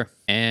 for sure.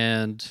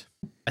 And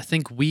I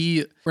think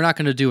we're not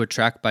going to do a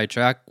track by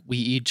track. We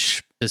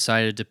each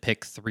decided to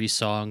pick 3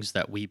 songs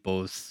that we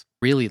both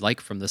really like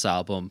from this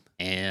album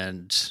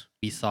and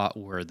we thought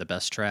were the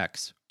best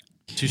tracks.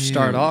 To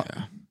start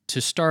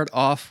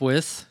off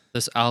with,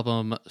 this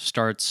album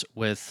starts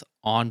with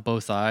On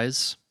Both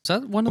Eyes. Is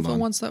that one of the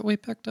ones that we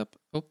picked up?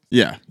 Oh.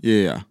 Yeah.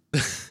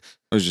 I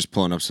was just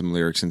pulling up some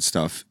lyrics and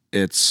stuff.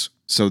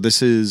 So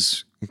this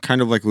is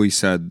kind of like we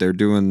said, they're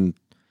doing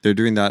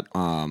that.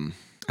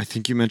 I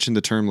think you mentioned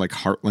the term like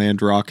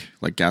heartland rock,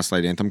 like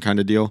Gaslight Anthem kind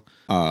of deal.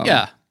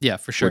 Yeah,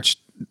 for sure. Which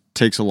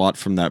takes a lot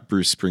from that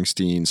Bruce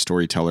Springsteen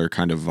storyteller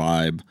kind of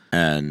vibe,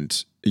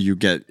 and you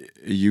get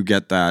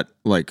that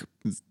like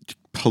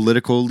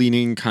political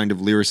leaning kind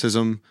of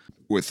lyricism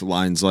with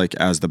lines like,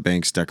 as the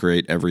banks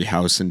decorate every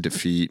house in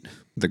defeat,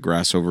 the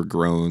grass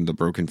overgrown, the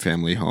broken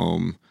family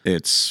home.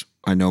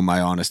 I know my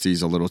honesty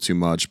is a little too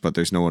much, but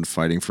there's no one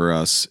fighting for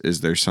us.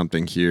 Is there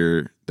something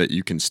here that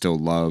you can still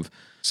love?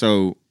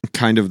 So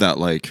kind of that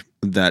like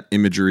that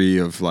imagery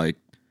of like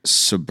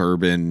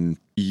suburban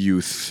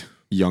youth,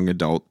 young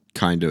adult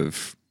kind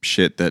of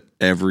shit that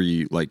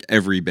every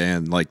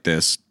band like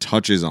this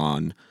touches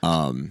on.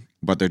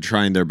 But they're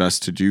trying their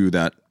best to do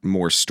that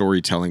more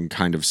storytelling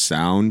kind of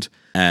sound.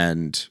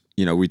 And,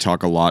 we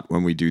talk a lot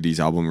when we do these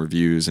album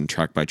reviews and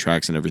track by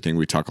tracks and everything.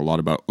 We talk a lot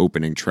about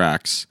opening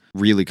tracks,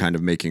 really kind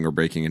of making or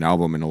breaking an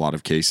album in a lot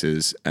of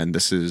cases. And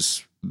this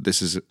is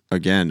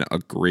again, a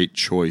great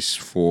choice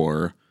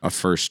for a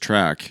first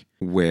track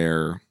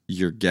where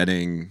you're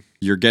getting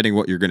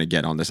what you're going to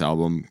get on this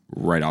album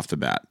right off the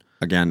bat.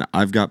 Again,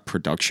 I've got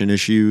production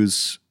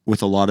issues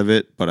with a lot of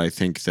it, but I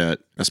think that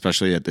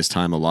especially at this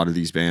time, a lot of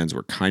these bands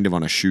were kind of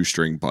on a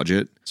shoestring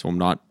budget. So I'm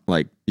not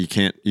like, you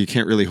can't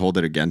really hold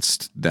it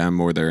against them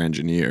or their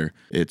engineer.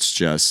 It's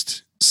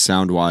just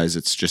sound wise,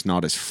 it's just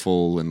not as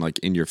full and like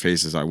in your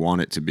face as I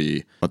want it to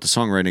be. But the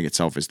songwriting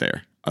itself is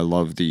there. I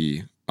love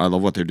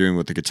what they're doing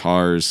with the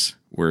guitars,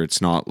 where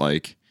it's not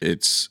like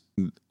this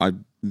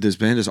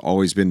band has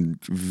always been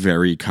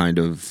very kind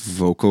of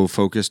vocal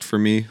focused for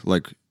me.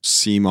 Like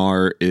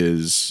Seymour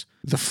is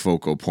the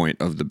focal point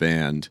of the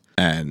band,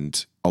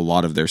 and a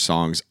lot of their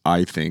songs,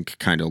 I think,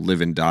 kind of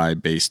live and die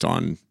based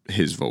on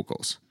his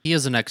vocals. He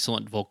is an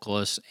excellent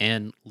vocalist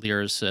and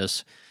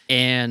lyricist,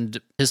 and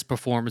his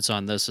performance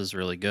on this is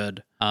really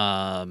good.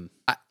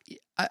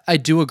 I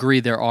do agree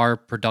there are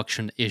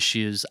production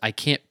issues. I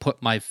can't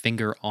put my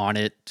finger on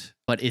it,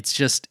 but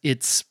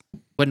it's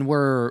when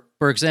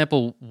for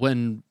example,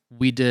 when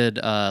we did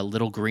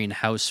Little Green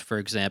House, for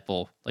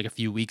example, like a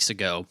few weeks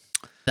ago,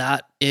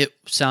 that it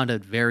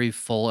sounded very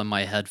full in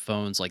my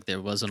headphones. Like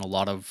there wasn't a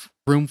lot of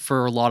room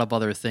for a lot of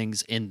other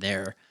things in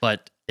there,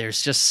 but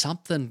there's just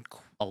something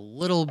a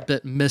little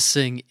bit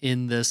missing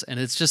in this, and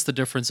it's just the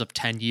difference of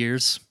 10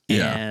 years.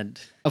 Yeah. And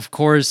of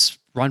course,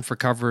 Run for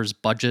Cover's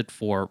budget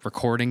for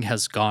recording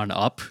has gone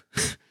up.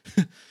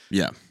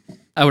 Yeah.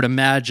 I would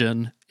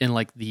imagine in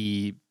like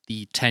the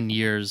 10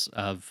 years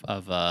of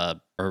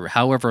or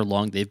however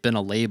long they've been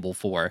a label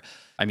for.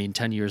 I mean,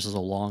 10 years is a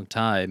long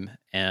time,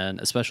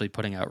 and especially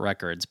putting out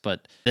records.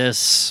 But the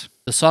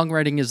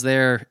songwriting is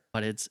there,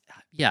 but it's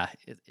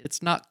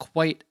not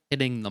quite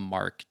hitting the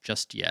mark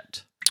just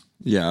yet.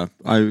 Yeah,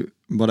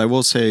 but I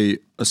will say,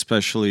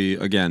 especially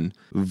again,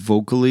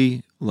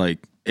 vocally, like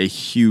a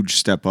huge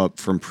step up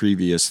from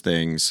previous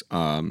things.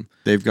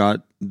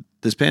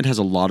 This band has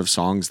a lot of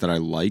songs that I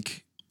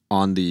like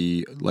on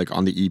the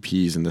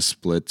EPs and the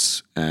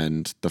splits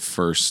and the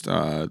first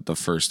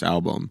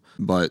album.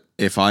 But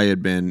if I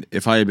had been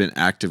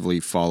actively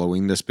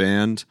following this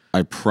band,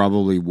 I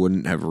probably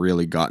wouldn't have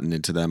really gotten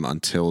into them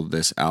until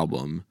this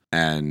album,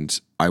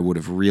 and I would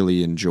have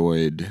really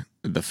enjoyed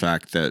the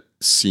fact that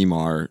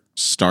Seymour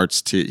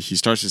starts to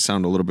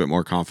sound a little bit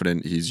more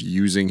confident. He's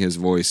using his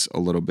voice a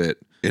little bit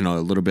in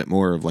a little bit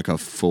more of like a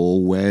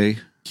full way.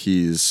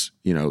 He's,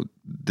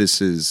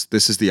 this is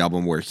the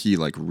album where he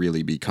like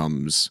really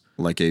becomes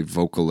like a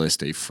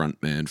vocalist, a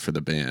frontman for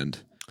the band.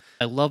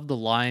 I love the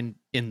line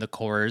in the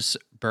chorus,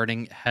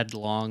 "Burning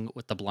headlong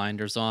with the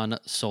blinders on,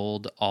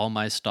 sold all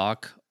my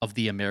stock of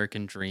the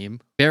American dream."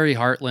 Very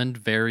Heartland,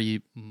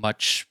 very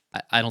much.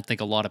 I don't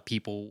think a lot of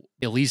people,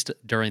 at least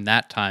during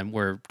that time,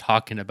 were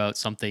talking about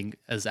something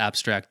as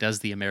abstract as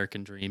the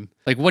American dream.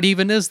 Like, what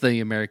even is the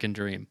American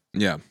dream?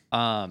 Yeah.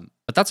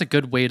 But that's a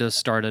good way to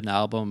start an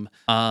album.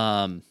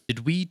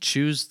 Did we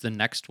choose the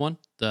next one,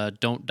 the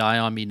 "Don't Die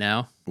on Me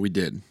Now"? We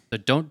did. The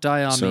 "Don't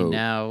Die on Me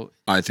Now."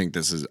 I think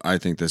this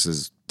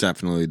is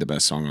definitely the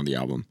best song on the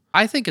album.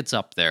 I think it's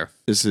up there.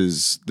 This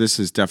is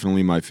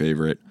definitely my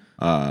favorite.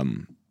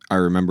 I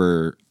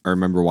remember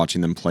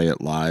watching them play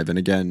it live, and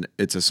again,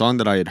 it's a song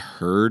that I had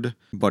heard,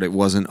 but it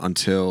wasn't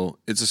until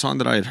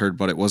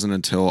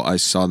I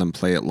saw them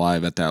play it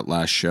live at that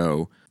last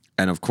show.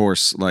 And of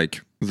course,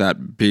 like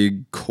that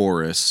big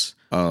chorus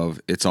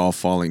of "It's all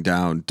falling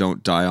down,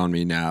 don't die on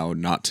me now,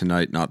 not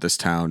tonight, not this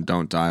town,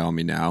 don't die on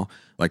me now."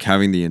 Like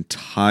having the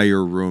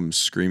entire room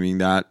screaming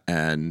that,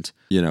 and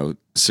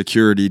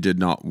security did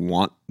not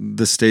want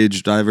the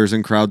stage divers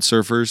and crowd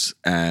surfers,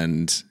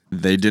 and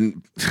they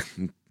didn't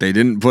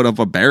put up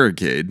a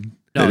barricade.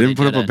 No, they didn't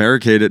put up a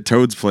barricade at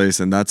Toad's place,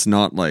 and that's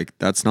not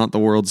the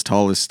world's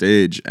tallest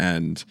stage.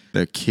 And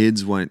the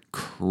kids went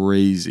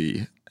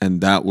crazy,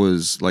 and that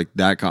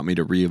got me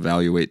to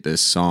reevaluate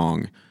this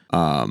song.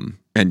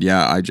 And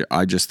yeah,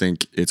 I just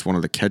think it's one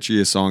of the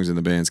catchiest songs in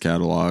the band's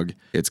catalog.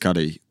 It's got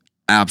a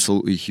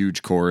absolutely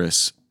huge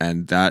chorus,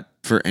 and that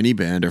for any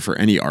band or for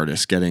any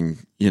artist, getting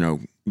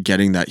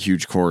that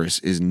huge chorus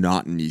is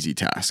not an easy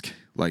task.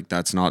 Like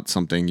that's not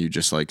something you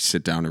just like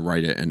sit down and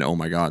write it and, oh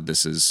my God,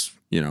 this is,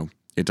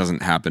 it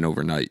doesn't happen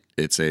overnight.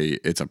 It's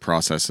a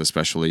process,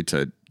 especially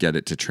to get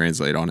it to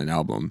translate on an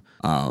album.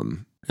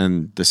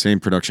 And the same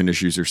production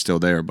issues are still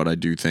there, but I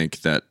do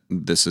think that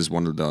this is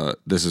one of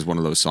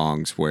those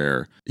songs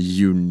where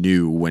you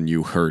knew when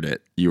you heard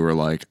it, you were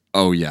like,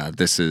 oh yeah,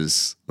 this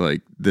is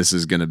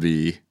gonna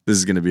be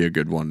a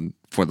good one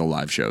for the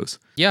live shows.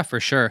 Yeah, for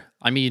sure.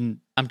 I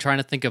mean, I'm trying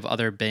to think of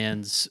other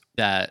bands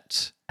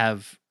that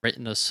have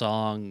written a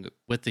song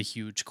with a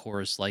huge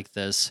chorus like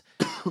this.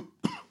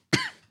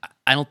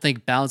 I don't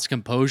think Balanced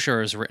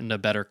Composure has written a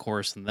better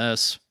chorus than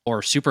this,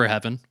 or Super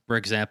Heaven, for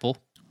example.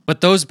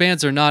 But those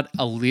bands are not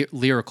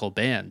lyrical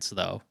bands,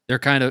 though. They're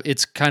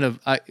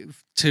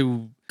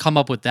to come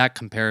up with that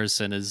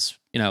comparison is,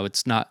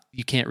 it's not,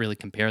 you can't really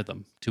compare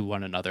them to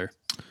one another.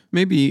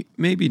 Maybe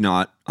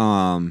not.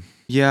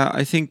 Yeah,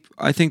 I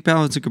think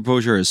Balance and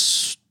Composure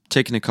has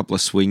taken a couple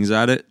of swings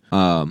at it.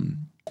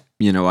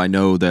 I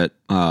know that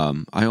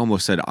I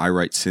almost said I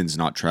Write Sins,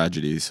 Not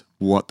Tragedies.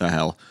 What the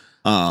hell?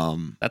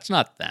 That's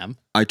not them.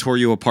 I Tore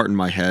You Apart in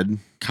My Head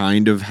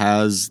kind of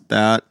has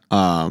that.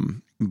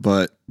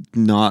 But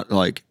not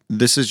like,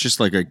 this is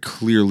just like a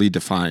clearly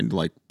defined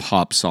like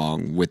pop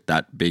song with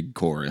that big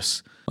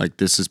chorus. Like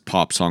this is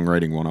pop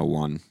songwriting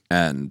 101.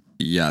 And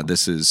yeah,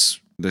 this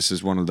is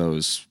one of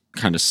those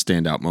kind of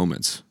standout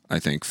moments, I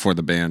think, for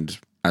the band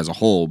as a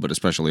whole, but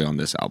especially on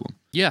this album.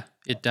 Yeah,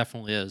 it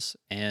definitely is.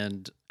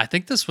 And I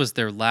think this was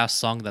their last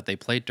song that they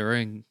played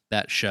during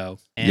that show.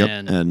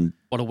 And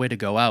what a way to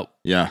go out.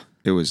 Yeah,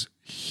 it was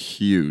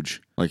huge.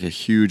 Like a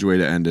huge way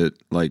to end it,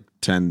 like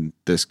 10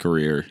 this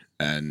career.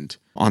 And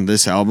on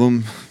this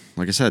album,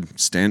 like I said,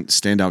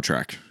 standout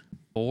track.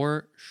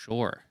 For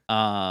sure.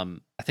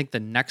 I think the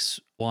next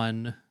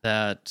one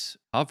that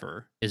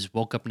cover is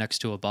 "Woke Up Next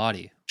to a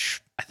Body."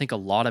 I think a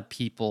lot of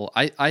people,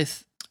 I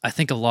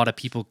think a lot of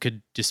people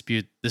could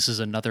dispute this is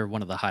another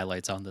one of the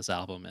highlights on this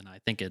album, and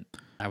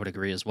I would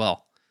agree as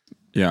well.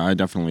 Yeah, I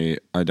definitely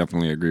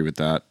agree with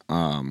that.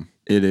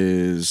 It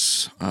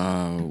is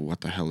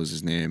what the hell is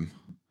his name?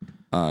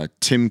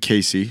 Tim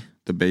Casey,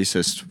 the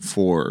bassist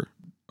for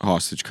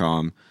Hostage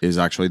Calm, is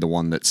actually the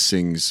one that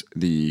sings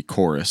the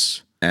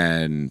chorus.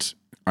 And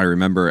I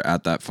remember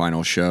at that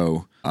final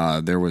show,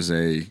 there was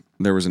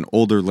an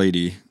older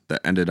lady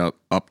that ended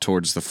up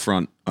towards the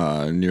front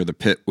near the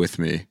pit with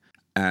me,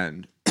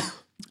 and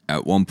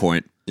at one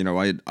point,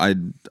 I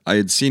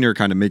had seen her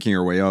kind of making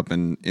her way up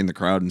and in the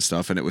crowd and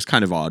stuff, and it was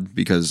kind of odd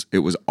because it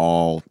was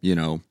all,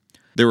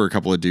 there were a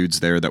couple of dudes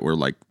there that were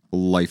like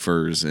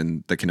lifers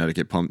in the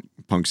Connecticut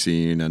punk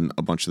scene, and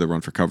a bunch of the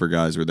Run for Cover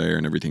guys were there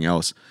and everything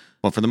else.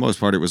 But for the most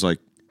part, it was like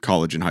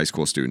college and high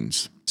school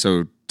students.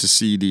 So to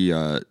see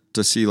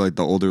like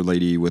the older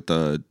lady with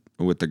the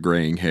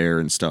graying hair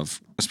and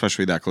stuff,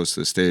 especially that close to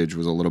the stage,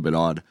 was a little bit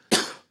odd.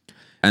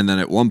 And then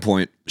at one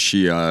point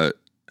we're,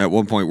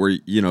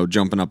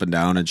 jumping up and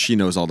down, and she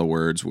knows all the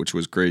words, which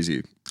was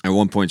crazy. At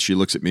one point she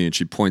looks at me and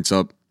she points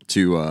up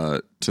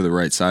to the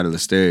right side of the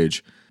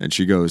stage, and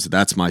she goes,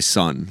 "That's my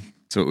son."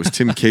 So it was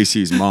Tim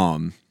Casey's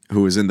mom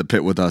who was in the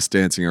pit with us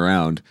dancing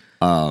around.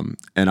 And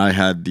I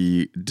had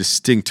the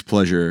distinct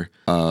pleasure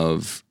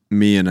of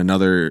me and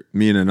another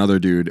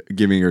dude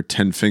giving her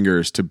 10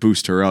 fingers to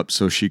boost her up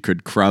so she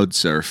could crowd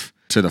surf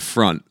to the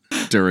front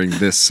during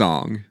this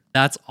song.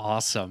 That's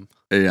awesome.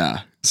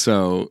 Yeah.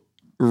 So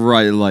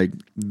right, like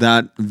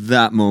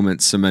that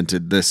moment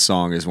cemented this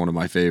song as one of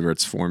my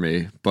favorites for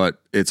me,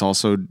 but it's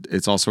also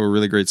a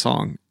really great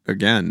song.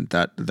 Again,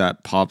 that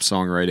pop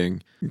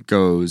songwriting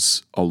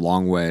goes a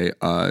long way.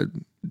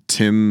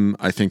 Tim,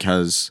 I think,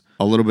 has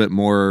a little bit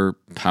more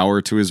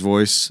power to his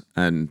voice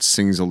and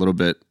sings a little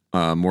bit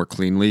more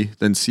cleanly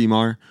than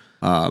Seymour,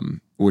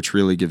 which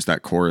really gives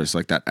that chorus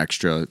like that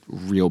extra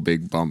real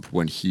big bump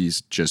when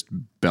he's just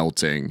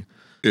belting.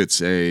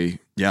 It's 100%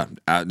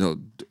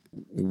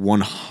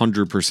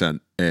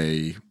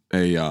 a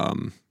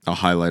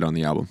highlight on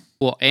the album.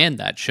 Well, and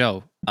that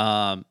show.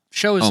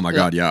 Shows. Oh my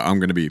god, yeah, I'm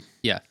gonna be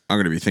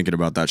thinking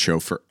about that show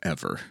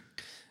forever.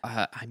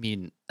 I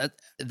mean,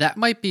 that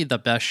might be the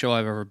best show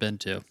I've ever been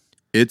to.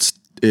 It's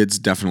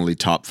definitely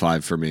top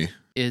 5 for me.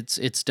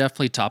 It's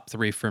definitely top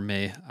 3 for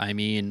me. I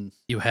mean,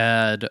 you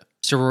had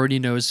Sorority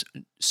Noise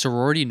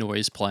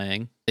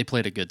playing. They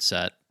played a good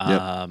set.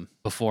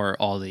 Before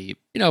all the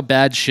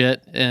bad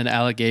shit and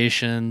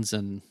allegations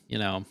and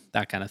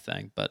that kind of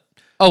thing. But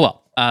oh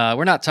well,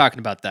 we're not talking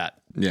about that.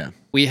 Yeah,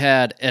 we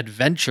had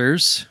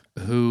Adventures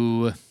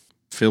who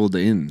filled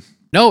in.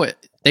 No,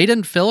 they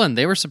didn't fill in.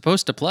 They were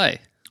supposed to play.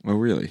 Oh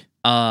really?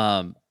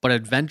 But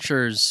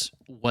Adventures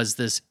was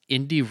this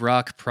indie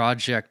rock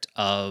project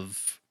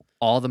of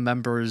all the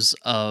members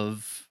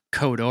of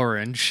Code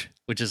Orange,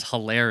 which is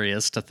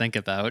hilarious to think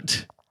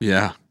about.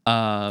 Yeah.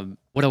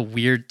 What a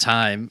weird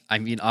time. I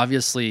mean,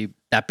 obviously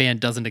that band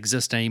doesn't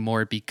exist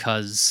anymore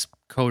because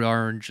Code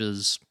Orange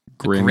is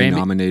Grammy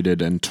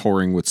nominated and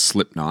touring with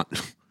Slipknot.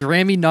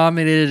 Grammy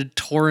nominated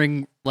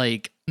touring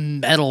like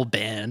metal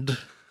band.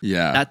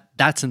 Yeah.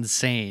 That's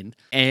insane.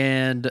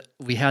 And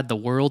we had The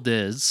World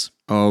Is.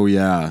 Oh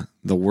yeah.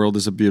 The World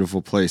Is a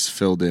Beautiful Place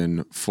filled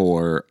in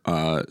for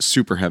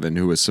Super Heaven,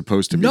 who was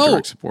supposed to be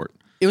direct support.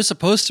 It was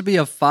supposed to be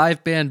a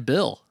 5-band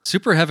bill.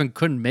 Super Heaven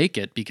couldn't make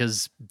it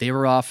because they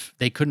were off.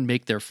 They couldn't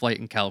make their flight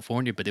in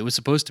California, but it was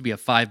supposed to be a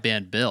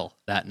 5-band bill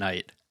that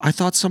night. I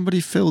thought somebody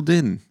filled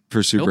in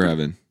for Super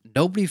Heaven.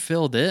 Nobody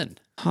filled in.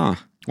 Huh.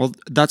 Well,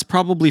 that's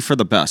probably for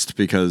the best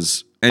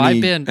because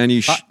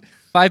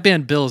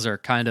 5-band bills are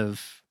kind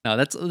of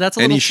that's a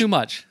little too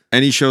much.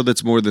 Any show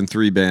that's more than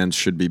 3 bands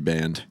should be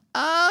banned.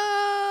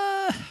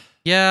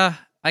 Yeah,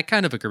 I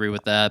kind of agree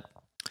with that.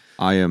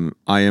 I am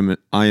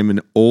an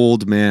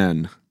old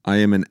man. I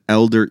am an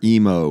elder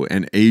emo,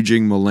 an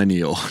aging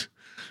millennial.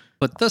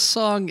 But this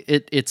song,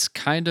 it's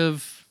kind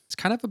of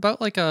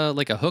about like a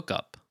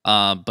hookup.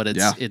 But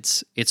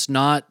it's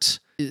not.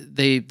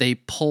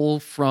 They pull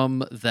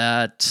from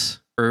that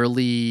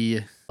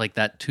early, like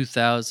that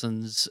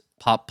 2000s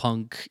pop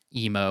punk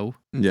emo.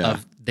 Yeah.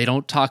 They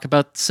don't talk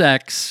about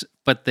sex,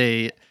 but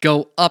they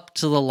go up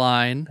to the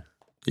line.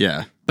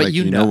 Yeah. But like,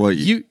 you know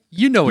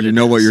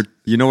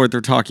what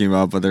they're talking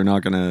about, but they're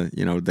not gonna,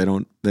 they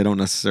don't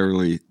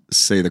necessarily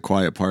say the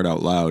quiet part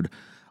out loud.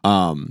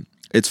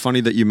 It's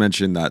funny that you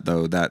mentioned that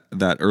though,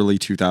 that early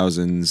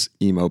 2000s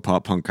emo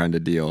pop punk kind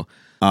of deal.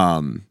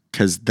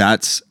 Cause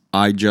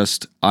I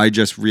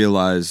just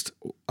realized,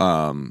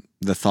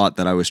 the thought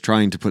that I was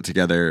trying to put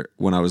together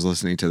when I was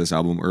listening to this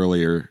album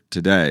earlier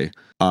today.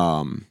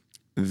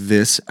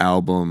 This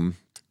album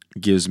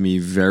gives me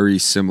very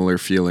similar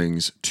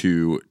feelings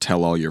to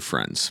Tell All Your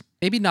Friends.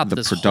 Maybe not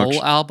this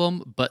whole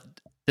album, but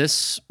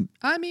this,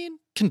 I mean,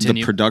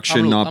 Continue. the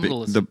production I'm not gonna be,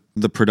 listen.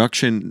 the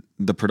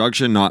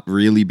production not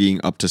really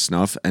being up to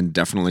snuff and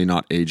definitely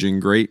not aging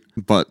great,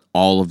 but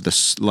all of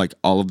the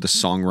all of the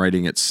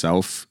songwriting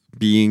itself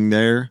being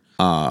there.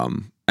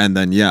 And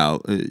then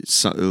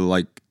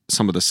like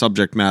some of the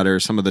subject matter,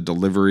 some of the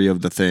delivery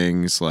of the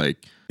things, like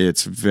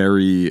it's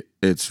very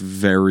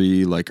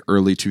like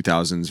early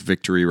 2000s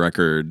Victory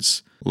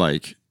Records,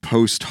 like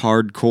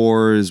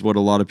post-hardcore is what a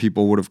lot of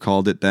people would have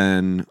called it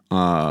then.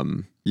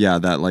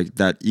 That like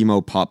that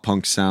emo pop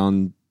punk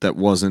sound that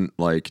wasn't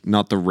like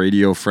not the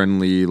radio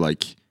friendly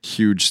like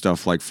huge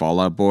stuff like Fall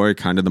Out Boy,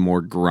 kind of the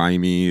more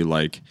grimy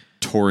like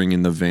touring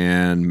in the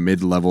van,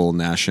 mid-level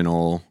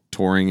national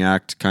touring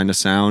act kind of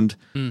sound.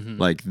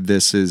 Like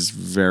this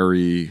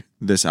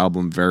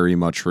album very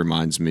much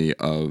reminds me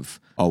of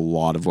a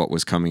lot of what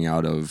was coming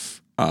out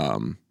of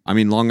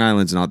Long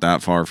Island's not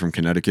that far from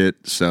Connecticut,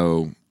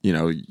 so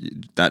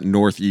that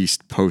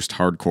northeast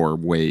post-hardcore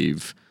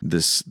wave,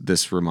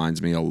 this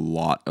reminds me a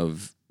lot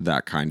of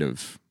that kind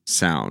of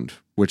sound,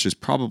 which is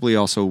probably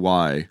also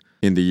why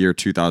in the year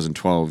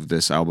 2012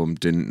 this album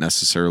didn't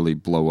necessarily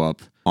blow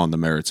up on the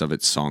merits of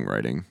its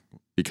songwriting,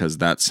 because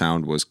that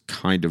sound was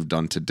kind of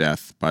done to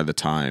death by the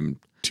time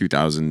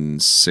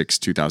 2006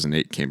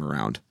 2008 came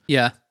around.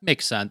 Yeah,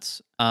 makes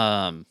sense.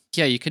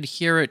 You could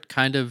hear it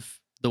kind of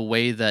the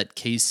way that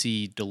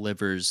Casey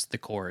delivers the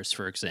chorus,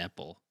 for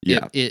example.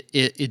 Yeah.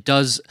 It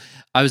does.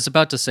 I was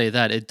about to say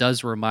that it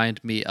does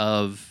remind me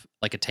of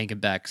like a Taken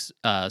Back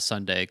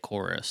Sunday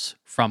chorus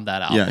from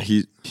that album.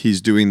 Yeah,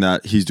 he's doing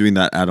that. He's doing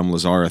that Adam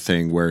Lazzara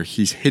thing where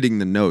he's hitting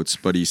the notes,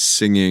 but he's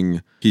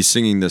singing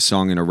this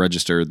song in a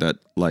register that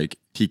like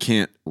he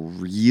can't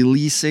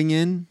really sing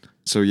in.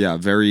 So yeah,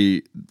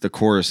 the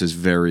chorus is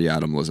very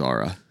Adam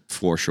Lazzara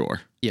for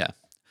sure. Yeah,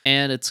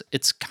 and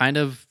it's kind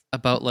of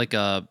about like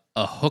a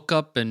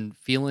hookup and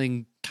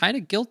feeling kind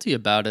of guilty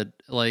about it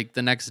like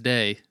the next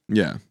day.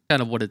 Yeah.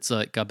 Kind of what it's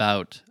like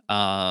about.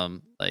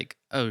 Like,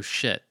 oh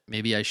shit,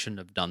 maybe I shouldn't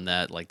have done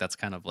that. Like that's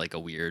kind of like a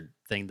weird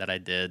thing that I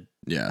did.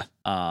 Yeah.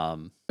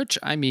 Which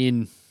I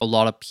mean a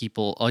lot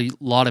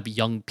of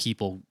young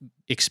people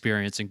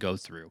experience and go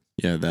through.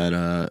 Yeah,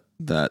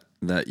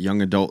 that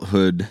young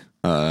adulthood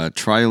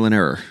trial and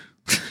error,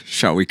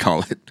 shall we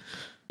call it.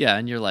 Yeah,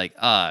 and you're like,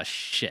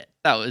 shit.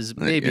 That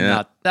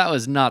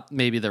was not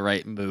maybe the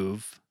right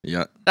move.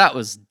 Yeah. That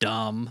was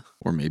dumb.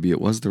 Or maybe it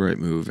was the right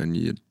move and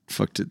you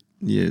fucked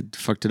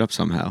it up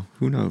somehow.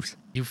 Who knows?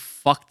 You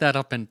fucked that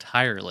up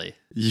entirely.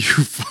 You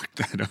fucked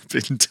that up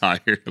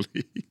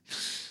entirely.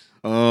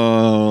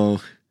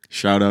 Oh,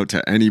 shout out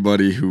to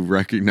anybody who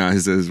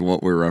recognizes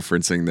what we're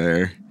referencing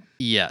there.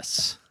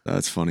 Yes.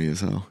 That's funny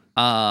as hell.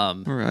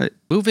 All right.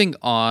 Moving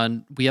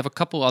on, we have a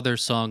couple other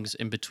songs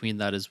in between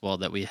that as well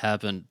that we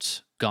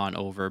haven't gone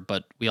over,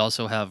 but we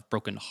also have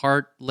Broken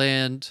Heart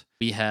Land.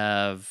 We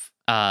have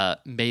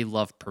May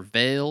Love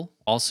Prevail,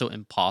 also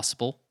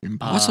Impossible.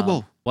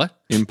 Impossible. What?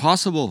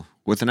 Impossible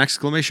with an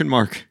exclamation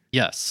mark.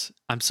 Yes.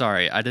 I'm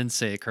sorry. I didn't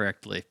say it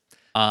correctly.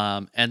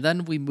 And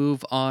then we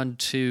move on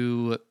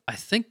to, I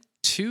think,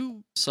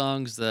 two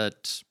songs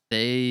that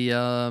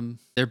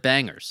they're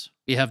bangers.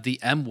 We have the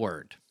M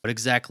Word. What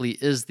exactly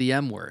is the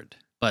M Word?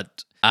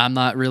 But I'm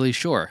not really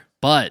sure.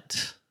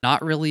 But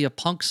not really a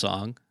punk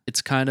song.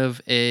 It's kind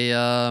of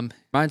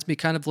reminds me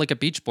kind of like a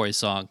Beach Boys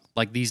song.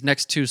 Like these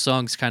next two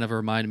songs kind of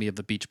remind me of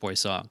the Beach Boys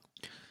song.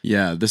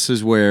 Yeah, this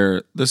is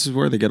where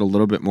they get a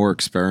little bit more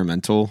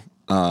experimental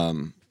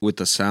with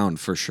the sound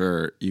for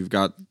sure. You've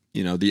got,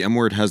 the M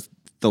Word has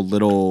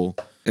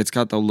it's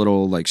got the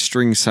little like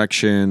string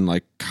section,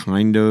 like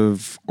kind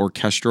of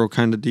orchestral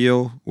kind of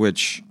deal,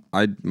 which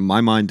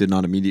my mind did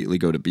not immediately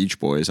go to Beach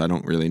Boys. I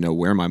don't really know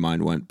where my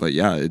mind went, but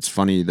yeah, it's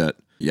funny that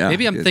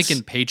maybe I'm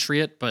thinking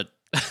Patriot, but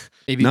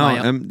maybe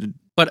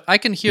but I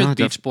can hear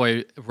Beach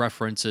Boy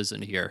references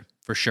in here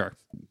for sure.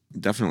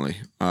 Definitely.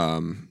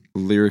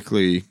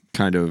 Lyrically,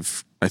 kind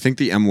of, I think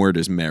the M Word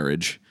is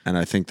marriage, and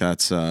I think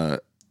that's I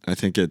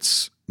think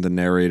it's the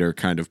narrator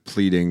kind of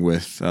pleading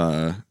with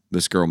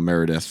this girl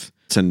Meredith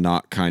to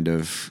not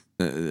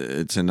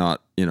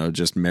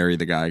just marry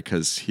the guy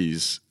because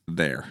he's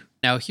there.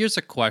 Now, here's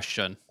a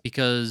question,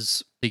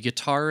 because the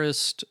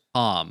guitarist,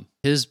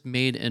 his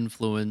main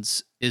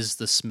influence is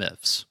the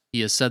Smiths.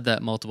 He has said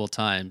that multiple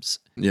times.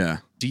 Yeah.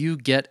 Do you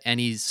get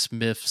any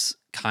Smiths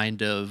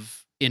kind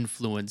of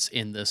influence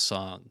in this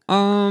song?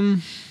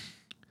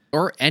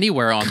 Or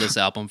anywhere on this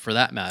album, for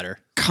that matter?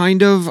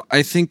 Kind of.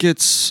 I think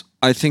there's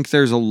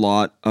a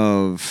lot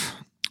of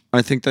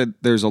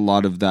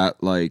that,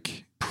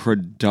 like,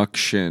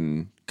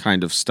 production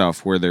kind of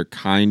stuff where they're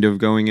kind of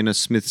going in a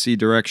Smithsy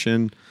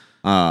direction.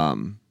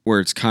 Where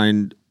it's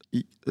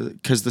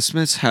because the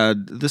Smiths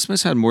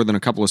had more than a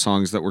couple of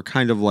songs that were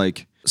kind of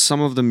like some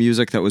of the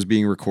music that was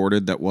being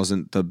recorded that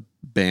wasn't the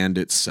band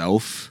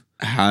itself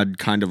had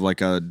kind of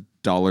like a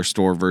dollar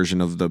store version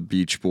of the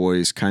Beach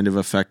Boys kind of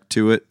effect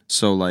to it.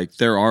 So like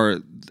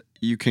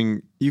you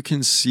can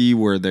see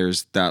where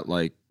there's that,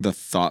 like, the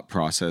thought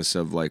process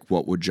of like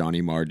what would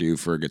Johnny Marr do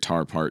for a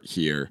guitar part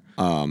here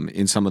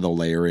in some of the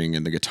layering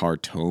and the guitar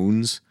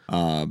tones.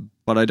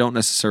 But I don't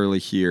necessarily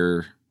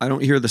hear I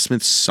don't hear the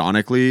Smiths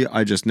sonically.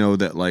 I just know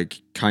that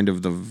like kind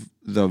of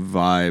the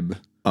vibe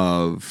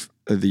of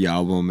the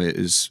album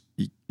is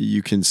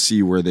you can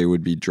see where they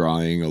would be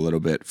drawing a little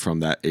bit from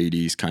that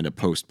 80s kind of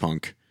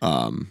post-punk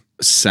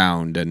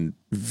sound and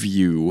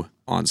view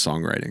on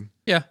songwriting.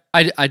 Yeah,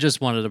 I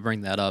just wanted to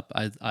bring that up.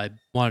 I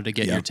wanted to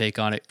get your take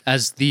on it.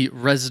 As the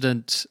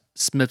resident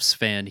Smiths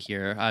fan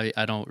here,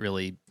 I don't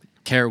really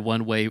care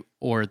one way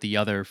or the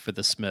other for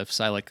the Smiths.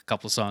 I like a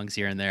couple songs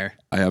here and there.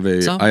 I have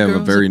a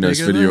very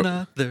nice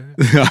video.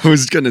 I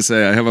was gonna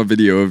say I have a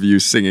video of you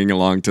singing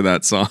along to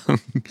that song.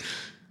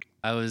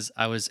 I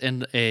was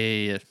in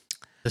the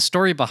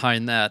story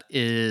behind that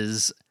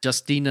is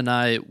Justine and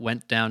I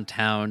went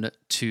downtown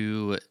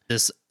to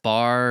this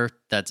bar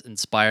that's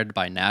inspired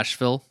by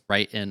Nashville,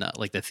 right in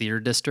like the theater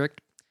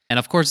district. And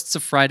of course it's a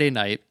Friday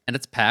night and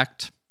it's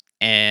packed,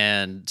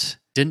 and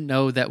didn't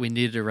know that we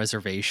needed a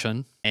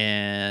reservation,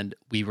 and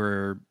we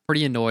were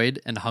pretty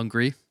annoyed and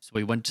hungry. So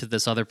we went to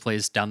this other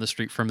place down the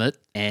street from it,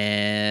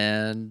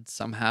 and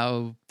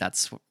somehow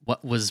that's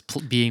what was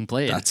being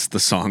played. That's the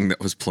song that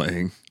was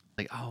playing.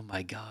 Like, oh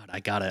my God, I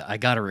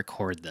gotta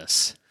record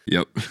this.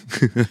 Yep.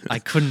 I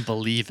couldn't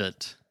believe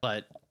it.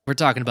 But we're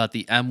talking about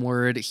the M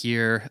word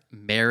here,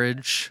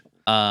 marriage.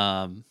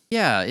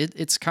 Yeah,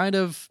 it's kind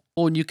of,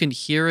 well, and you can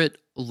hear it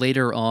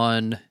later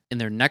on in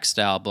their next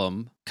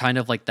album, kind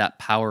of like that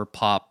power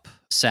pop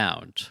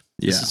sound.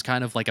 This is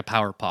kind of like a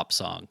power pop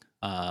song.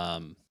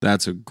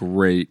 That's a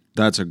great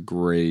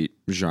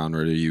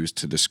genre to use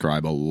to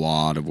describe a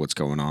lot of what's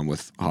going on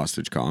with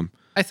Hostage Calm.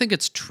 I think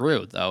it's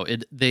true though.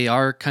 They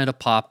are kind of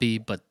poppy,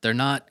 but they're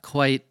not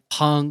quite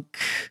punk,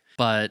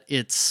 but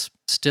it's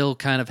still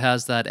kind of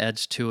has that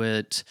edge to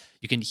it.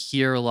 You can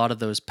hear a lot of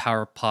those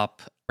power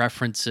pop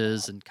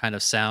references and kind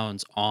of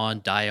sounds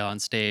on Die On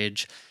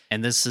Stage,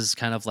 and this is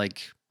kind of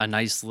like a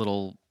nice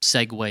little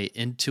segue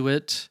into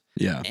it.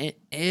 Yeah.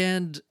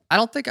 And I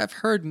don't think I've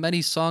heard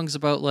many songs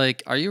about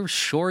like, are you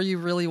sure you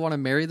really want to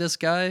marry this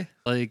guy?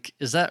 Like,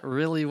 is that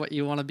really what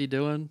you want to be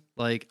doing?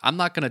 Like, I'm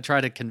not going to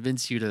try to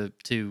convince you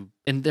to,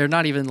 and they're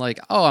not even like,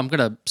 oh, I'm going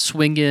to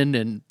swing in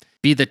and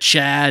be the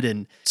Chad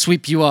and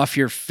sweep you off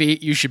your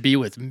feet. You should be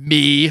with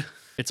me.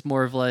 It's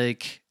more of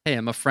like, hey,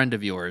 I'm a friend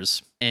of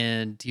yours,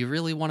 and do you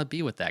really want to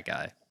be with that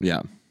guy?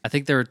 Yeah. I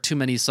think there are too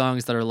many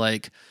songs that are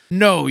like,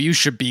 no, you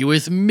should be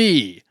with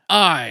me.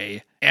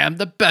 I am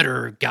the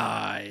better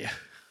guy.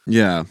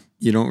 Yeah.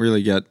 You don't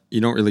really get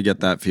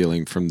that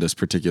feeling from this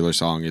particular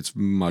song.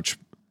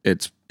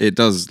 It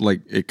does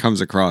like, it comes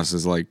across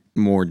as like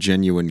more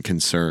genuine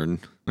concern.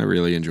 I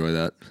really enjoy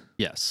that.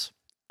 Yes.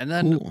 And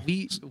then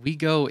we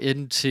go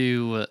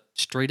into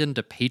straight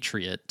into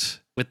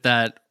Patriot with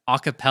that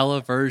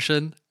acapella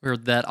version, or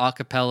that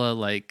acapella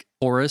like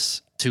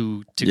chorus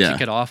to kick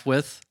it off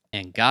with.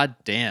 And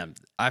goddamn,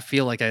 I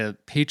feel like a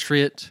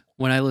patriot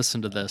when I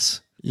listen to this.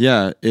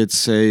 Yeah,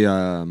 it's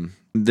a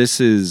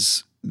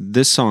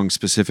this song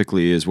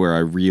specifically is where I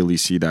really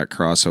see that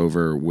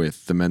crossover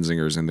with the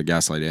Menzingers and the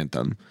Gaslight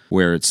Anthem,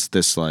 where it's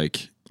this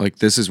like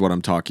this is what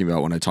I'm talking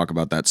about when I talk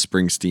about that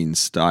Springsteen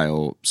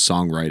style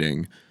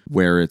songwriting,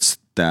 where it's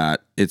that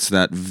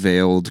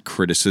veiled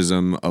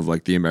criticism of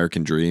like the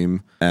American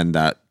dream, and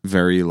that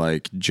very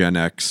like Gen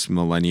X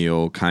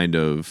millennial kind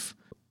of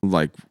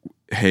like,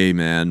 hey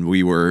man,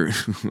 we were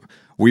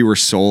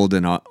sold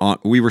and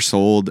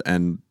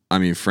I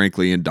mean,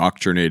 frankly,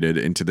 indoctrinated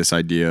into this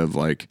idea of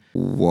like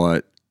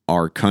what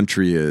our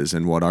country is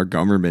and what our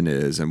government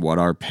is and what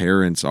our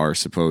parents are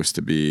supposed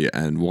to be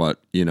and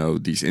what, you know,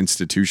 these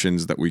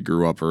institutions that we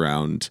grew up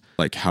around,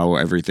 like how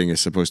everything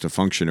is supposed to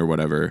function or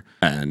whatever.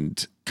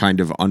 And kind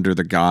of under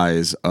the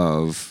guise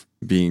of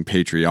being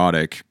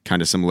patriotic,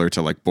 kind of similar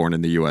to like Born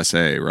in the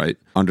USA, right?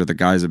 Under the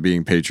guise of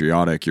being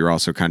patriotic, you're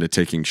also kind of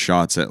taking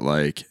shots at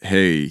like,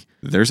 hey,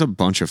 there's a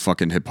bunch of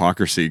fucking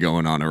hypocrisy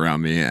going on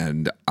around me,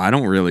 and I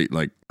don't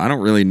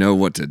really know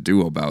what to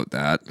do about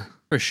that.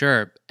 For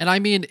sure. And I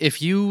mean,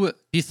 if you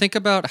think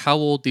about how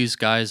old these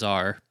guys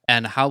are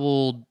and how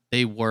old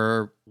they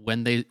were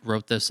when they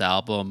wrote this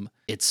album,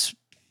 it's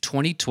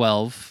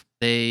 2012.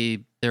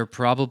 They're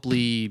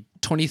probably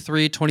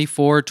 23,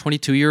 24,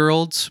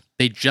 22-year-olds.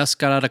 They just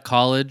got out of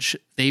college.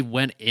 They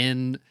went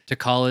in to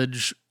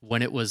college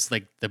when it was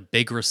like the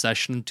big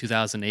recession in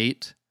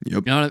 2008.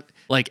 Yep. You know,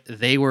 like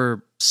they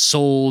were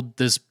sold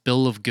this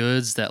bill of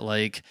goods that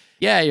like,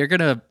 yeah, you're going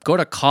to go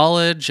to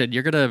college and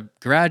you're going to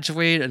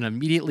graduate and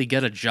immediately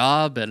get a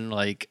job, and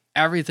like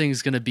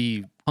everything's going to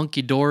be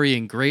hunky dory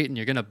and great, and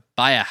you're going to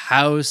buy a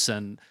house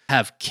and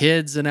have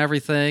kids and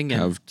everything,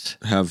 and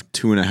have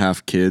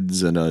 2.5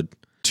 kids and a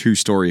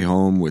 2-story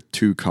home with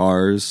 2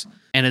 cars.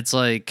 And it's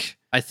like,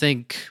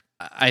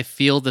 I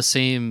feel the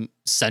same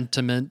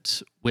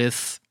sentiment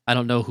with, I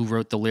don't know who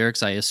wrote the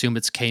lyrics. I assume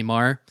it's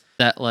Kmar,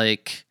 that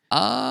like,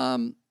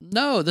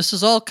 no, this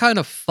is all kind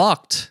of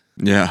fucked.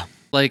 Yeah.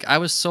 Like I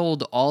was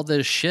sold all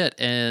this shit,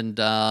 and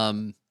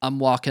I'm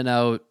walking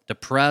out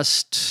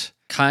depressed,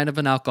 kind of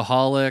an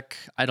alcoholic.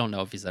 I don't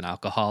know if he's an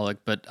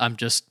alcoholic, but I'm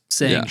just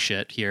saying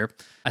shit here.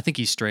 I think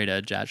he's straight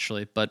edge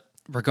actually, but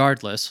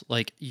regardless,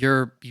 like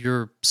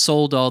you're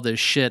sold all this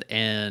shit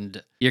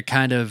and you're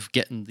kind of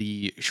getting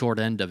the short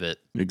end of it.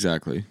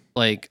 Exactly.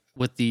 Like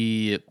with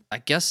the, I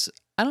guess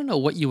I don't know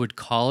what you would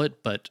call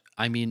it, but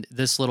I mean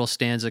this little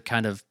stanza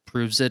kind of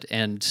proves it.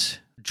 And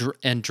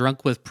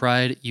drunk with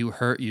pride, you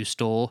hurt, you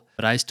stole,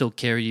 but I still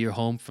carry you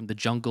home from the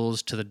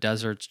jungles to the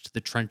deserts to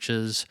the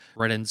trenches,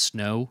 red in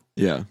snow.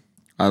 Yeah.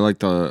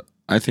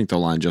 I think the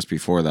line just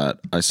before that,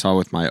 I saw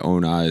with my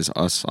own eyes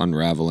us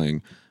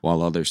unraveling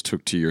while others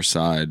took to your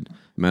side.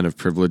 Men of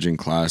privilege and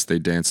class, they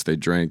danced, they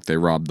drank, they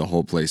robbed the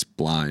whole place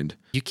blind.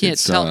 You can't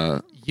It's,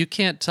 tell. You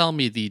can't tell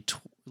me the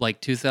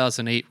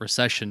 2008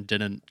 recession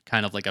didn't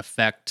kind of like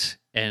affect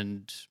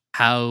and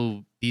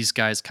how these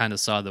guys kind of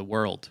saw the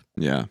world.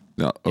 Yeah.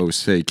 Oh,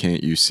 say,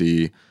 can't you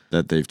see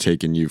that they've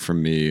taken you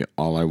from me?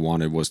 All I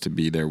wanted was to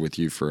be there with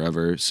you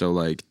forever. So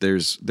like,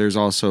 there's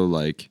also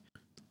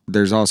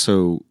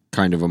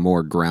kind of a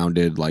more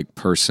grounded, like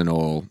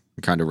personal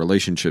kind of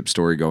relationship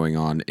story going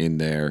on in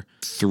there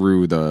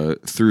through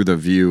the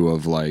view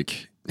of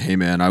like, hey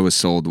man, I was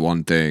sold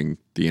one thing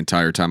the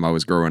entire time I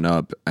was growing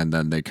up, and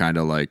then they kind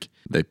of like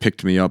they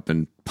picked me up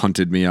and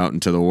punted me out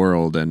into the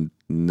world, and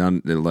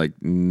none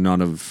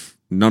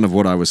of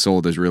what I was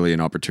sold is really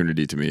an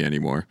opportunity to me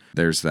anymore.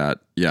 There's that.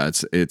 Yeah,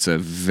 it's a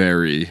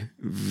very,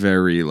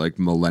 very like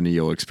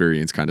millennial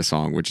experience kind of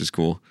song, which is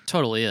cool.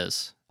 Totally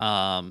is.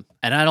 And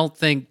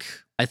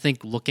I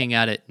think looking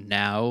at it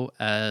now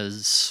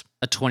as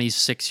a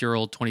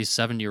 26-year-old,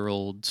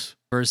 27-year-old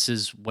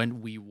versus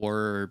when we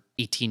were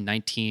 18,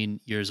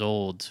 19 years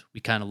old, we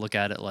kind of look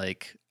at it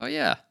like, oh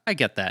yeah, I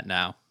get that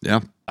now.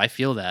 Yeah. I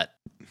feel that.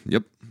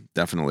 Yep,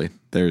 definitely.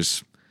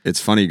 It's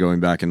funny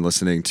going back and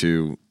listening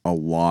to a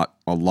lot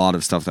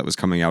of stuff that was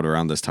coming out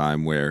around this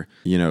time where,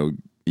 you know,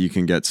 you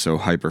can get so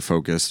hyper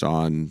focused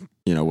on,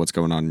 you know, what's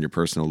going on in your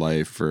personal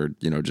life or,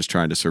 you know, just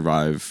trying to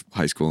survive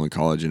high school and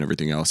college and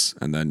everything else.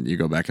 And then you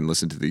go back and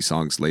listen to these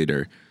songs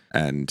later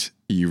and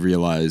you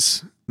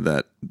realize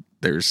that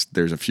there's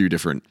a few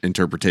different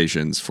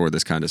interpretations for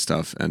this kind of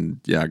stuff. And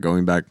yeah,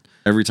 going back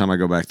every time I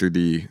go back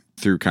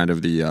through kind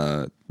of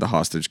the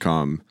Hostage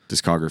Calm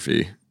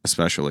discography,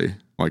 especially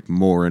like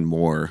more and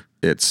more,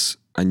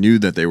 I knew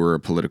that they were a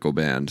political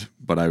band,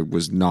 but I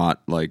was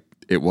not like,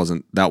 that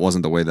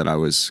wasn't the way that I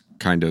was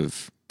kind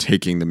of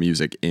taking the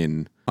music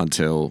in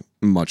until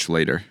much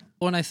later.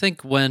 Well, and I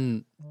think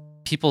when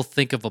people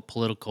think of a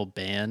political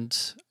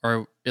band,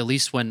 or at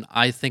least when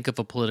I think of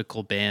a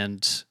political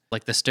band,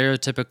 like the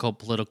stereotypical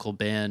political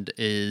band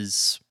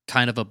is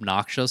kind of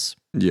obnoxious.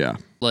 Yeah.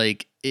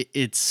 Like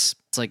it's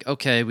like,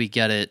 okay, we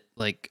get it.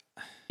 Like,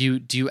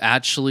 do you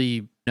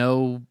actually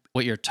know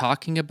what you're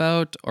talking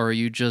about, or are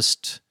you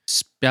just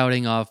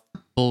spouting off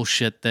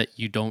bullshit that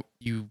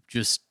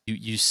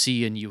you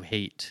see and you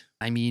hate?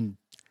 I mean,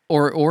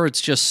 or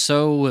it's just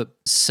so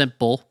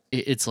simple.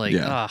 It's like,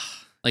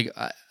 like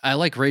I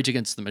like Rage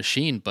Against the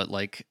Machine, but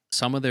like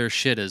some of their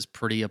shit is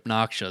pretty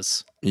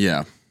obnoxious.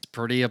 Yeah. It's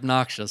pretty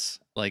obnoxious.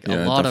 Like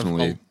Yeah,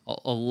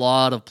 a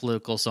lot of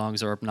political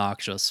songs are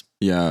obnoxious.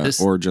 Yeah,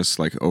 or just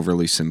like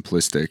overly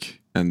simplistic,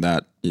 and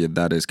that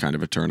is kind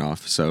of a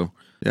turnoff. So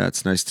yeah,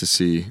 it's nice to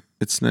see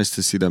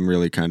them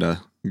really kind of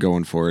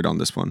going for it on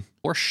this one.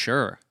 For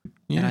sure.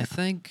 Yeah. And I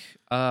think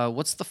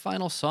what's the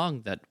final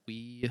song that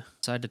we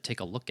decided to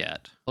take a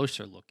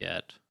closer look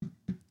at?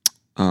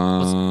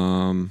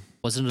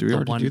 Wasn't it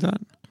the one? Do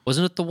that?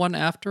 Wasn't it the one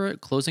after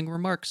it? Closing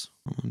remarks.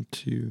 1,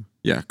 2.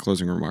 Yeah,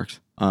 closing remarks.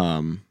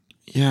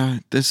 Yeah,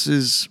 this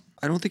is.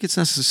 I don't think it's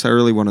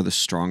necessarily one of the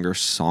stronger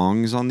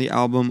songs on the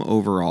album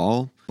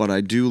overall, but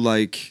I do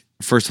like.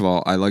 First of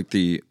all, I like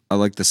the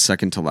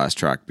second to last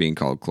track being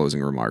called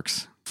Closing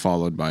Remarks,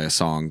 followed by a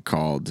song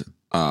called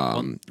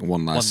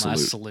One Last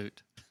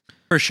Salute.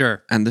 For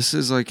sure. And this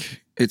is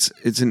like it's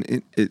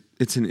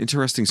an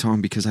interesting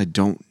song because I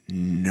don't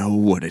know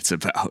what it's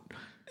about.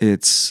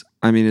 It's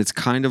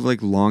kind of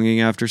like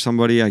longing after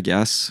somebody, I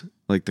guess.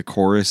 Like the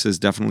chorus is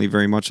definitely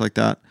very much like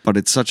that, but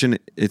it's such an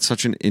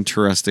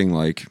interesting,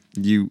 like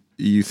you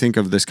think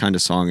of this kind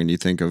of song and you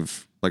think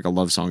of like a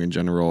love song in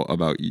general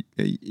about,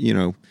 you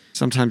know,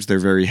 sometimes they're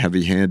very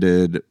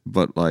heavy-handed,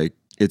 but like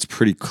it's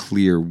pretty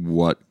clear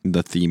what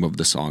the theme of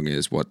the song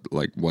is, what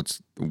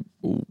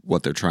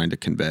they're trying to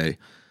convey.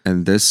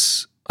 And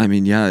this, I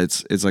mean, yeah,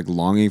 it's like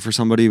longing for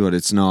somebody, but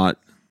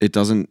it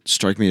doesn't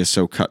strike me as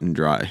so cut and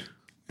dry.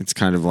 It's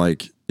kind of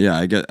like, yeah,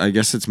 I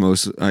guess it's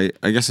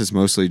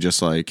mostly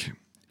just like,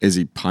 is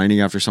he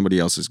pining after somebody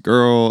else's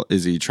girl?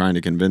 Is he trying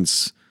to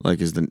convince, like,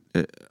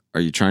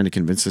 are you trying to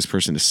convince this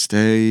person to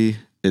stay?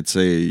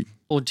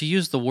 Well, to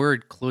use the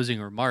word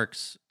closing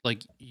remarks,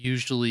 like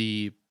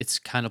usually it's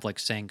kind of like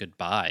saying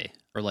goodbye,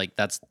 or like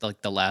that's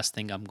like the last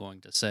thing I'm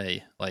going to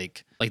say.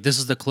 Like this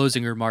is the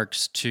closing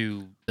remarks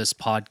to this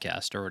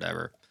podcast or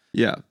whatever.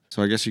 Yeah.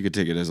 So I guess you could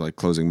take it as like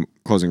closing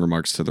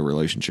remarks to the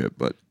relationship,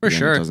 but for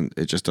sure,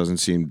 it just doesn't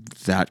seem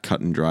that cut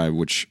and dry,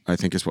 which I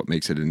think is what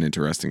makes it an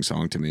interesting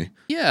song to me.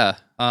 Yeah.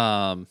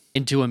 And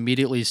to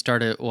immediately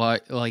start it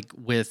like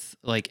with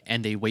like,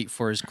 and they wait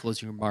for his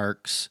closing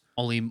remarks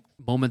only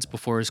moments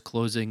before his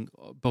closing,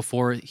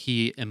 before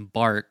he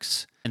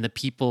embarks, and the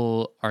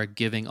people are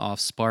giving off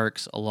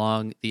sparks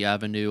along the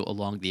avenue,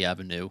 along the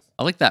avenue.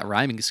 I like that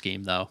rhyming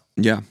scheme, though.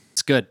 Yeah.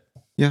 It's good.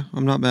 Yeah,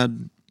 I'm not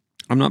mad.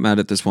 I'm not mad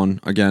at this one.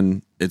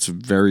 Again, it's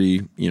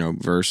very,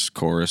 verse,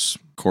 chorus,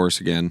 chorus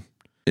again.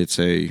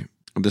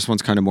 This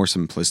one's kind of more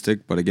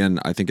simplistic, but again,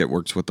 I think it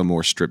works with the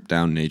more stripped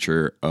down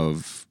nature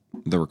of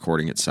the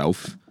recording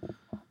itself.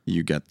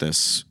 You get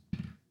this,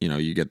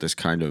 you get this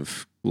kind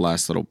of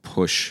last little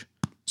push.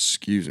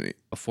 Excuse me.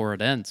 Before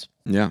it ends.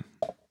 Yeah.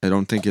 I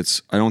don't think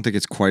it's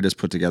quite as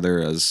put together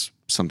as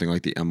something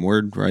like the M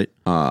Word, right?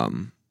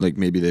 Like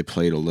maybe they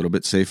played a little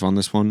bit safe on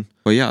this one.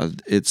 But yeah,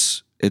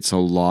 it's a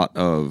lot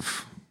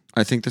of,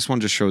 I think this one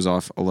just shows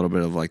off a little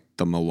bit of like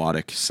the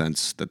melodic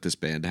sense that this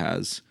band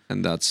has.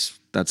 And that's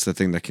the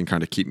thing that can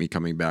kind of keep me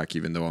coming back,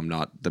 even though I'm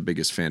not the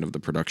biggest fan of the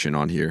production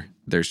on here.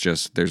 There's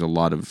a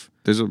lot of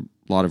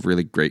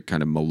really great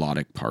kind of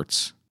melodic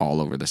parts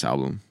all over this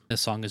album.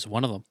 This song is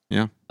one of them.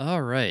 Yeah.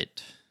 All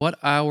right. What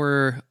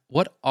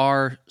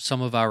are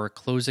some of our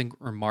closing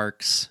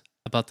remarks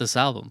about this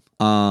album?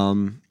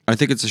 I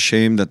think it's a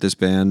shame that this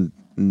band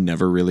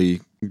never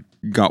really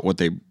got what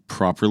they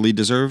properly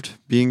deserved,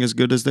 being as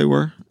good as they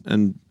were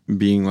and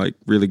being like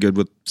really good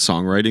with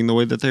songwriting the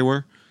way that they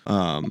were.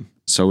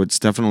 So it's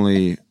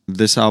definitely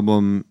this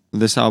album,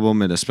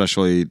 and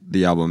especially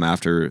the album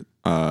after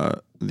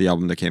the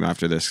album that came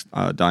after this,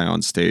 Die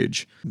on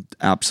Stage,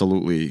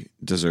 absolutely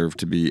deserve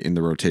to be in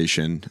the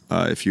rotation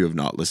if you have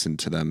not listened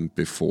to them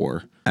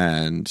before.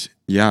 And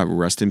yeah,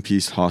 rest in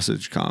peace,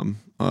 Hostage Calm.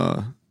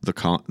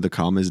 The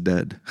calm is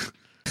dead.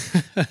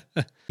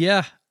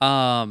 Yeah.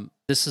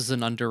 This is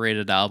an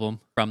underrated album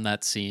from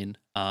that scene.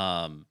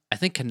 I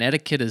think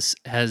Connecticut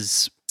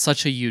has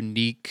such a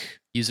unique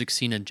music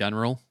scene in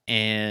general,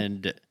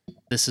 and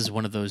this is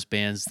one of those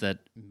bands that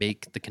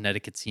make the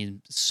Connecticut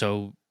scene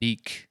so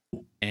unique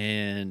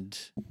and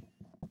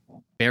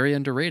very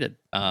underrated.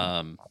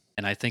 And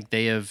I think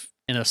they have,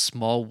 in a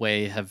small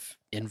way, have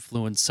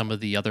influenced some of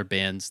the other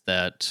bands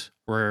that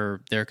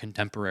were their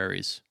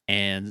contemporaries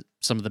and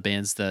some of the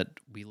bands that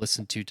we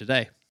listen to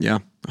today. Yeah.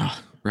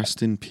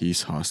 Rest in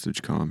peace,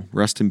 Hostage Calm.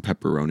 Rest in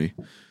pepperoni.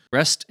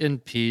 Rest in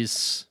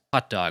peace,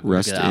 Hot Dog.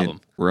 What a good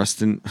album.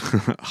 Rest in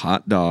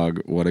Hot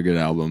Dog. What a good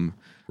album.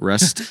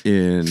 Rest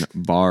in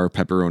bar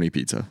pepperoni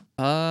pizza.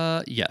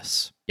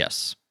 Yes.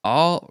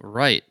 All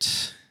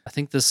right. I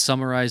think this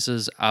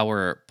summarizes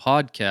our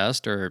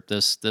podcast, or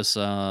this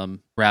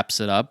wraps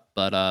it up.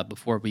 But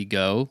before we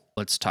go,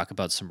 let's talk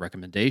about some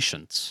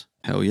recommendations.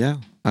 Hell yeah.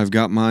 I've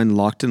got mine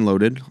locked and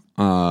loaded.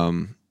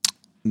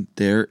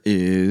 There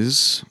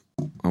is,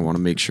 I want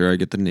to make sure I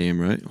get the name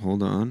right.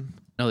 Hold on.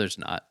 No, there's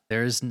not.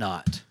 There is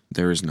not.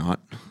 There is not.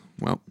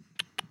 Well,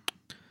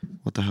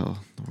 what the hell?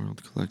 The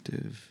World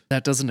Collective.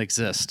 That doesn't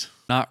exist.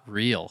 Not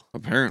real.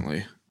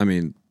 Apparently. I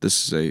mean,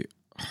 this is a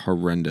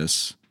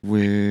horrendous.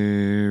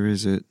 Where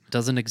is it?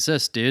 Doesn't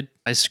exist, dude.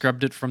 I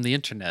scrubbed it from the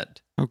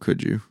internet. How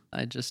could you?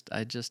 I just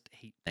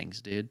hate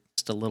things, dude.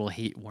 Just a little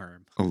hate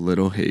worm. A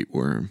little hate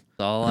worm.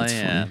 That's all That's I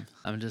am. funny.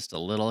 I'm just a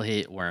little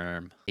hate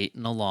worm,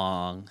 hating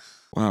along.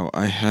 Wow,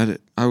 I had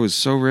it. I was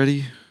so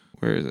ready.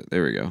 Where is it?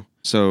 There we go.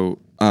 So,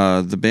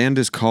 the band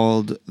is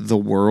called The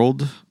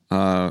World,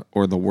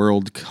 or The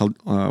World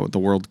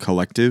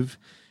Collective.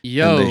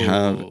 Yo.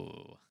 And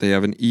they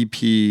have an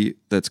EP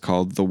that's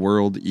called The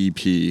World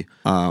EP.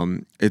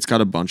 It's got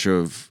a bunch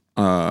of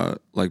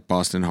like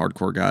Boston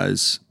hardcore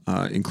guys,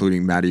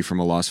 including Maddie from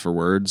A Loss for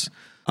Words.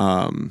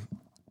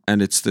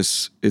 And it's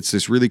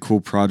this really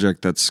cool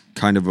project that's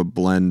kind of a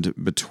blend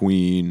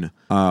between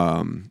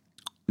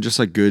just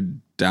like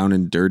good down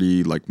and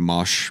dirty like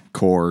mosh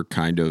core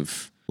kind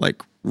of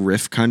like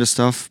riff kind of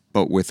stuff,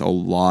 but with a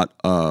lot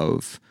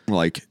of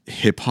like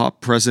hip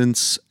hop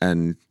presence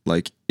and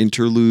like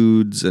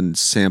interludes and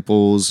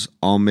samples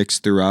all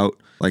mixed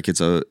throughout. Like it's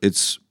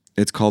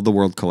called The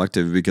World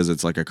Collective because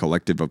it's like a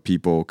collective of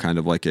people, kind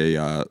of like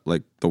a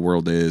like The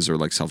World Is or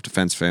like Self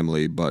Defense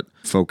Family, but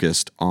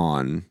focused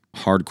on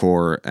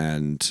hardcore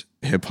and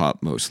hip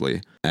hop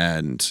mostly.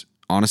 And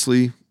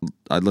honestly,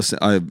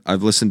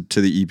 I've listened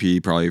to the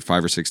EP probably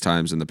 5 or 6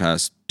 times in the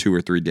past 2 or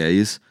 3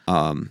 days.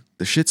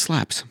 The shit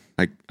slaps.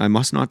 Like, I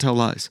must not tell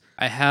lies.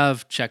 I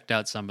have checked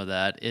out some of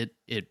that.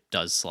 It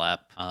does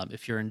slap.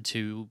 If you're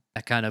into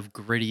that kind of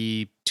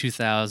gritty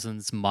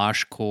 2000s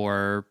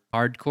moshcore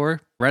hardcore,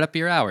 right up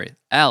your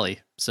alley.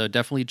 So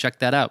definitely check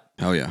that out.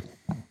 Hell yeah.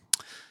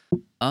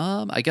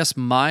 I guess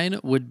mine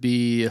would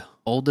be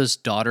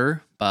Oldest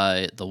Daughter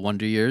by The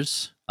Wonder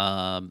Years.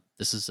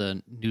 This is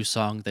a new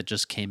song that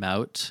just came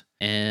out,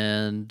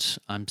 and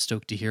I'm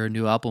stoked to hear a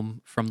new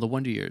album from The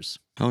Wonder Years.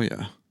 Hell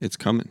yeah. It's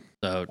coming.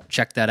 So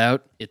check that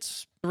out.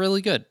 It's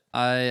really good.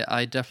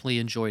 I definitely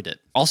enjoyed it.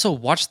 Also,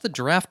 watch the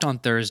draft on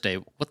Thursday.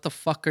 What the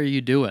fuck are you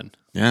doing?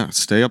 Yeah,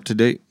 stay up to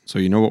date so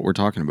you know what we're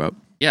talking about.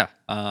 Yeah,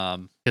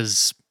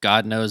 because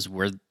God knows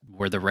we're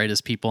the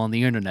rightest people on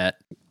the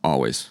internet.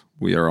 Always.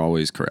 We are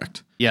always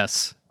correct.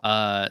 Yes,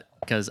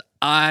 because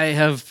I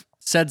have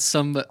said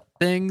some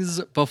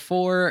things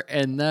before,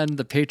 and then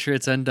the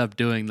Patriots end up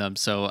doing them.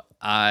 So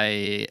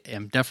I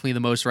am definitely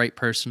the most right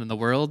person in the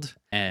world,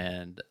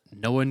 and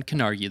no one can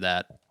argue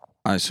that.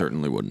 I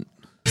certainly wouldn't.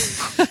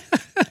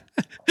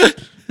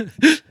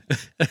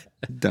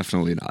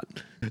 Definitely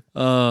not.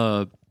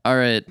 All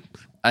right.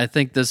 I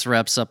think this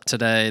wraps up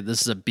today.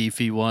 This is a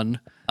beefy one.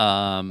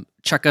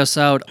 Check us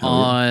out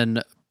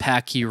on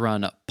Packy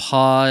Run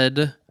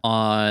Pod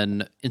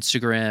on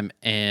Instagram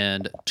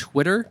and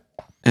Twitter.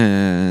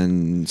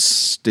 And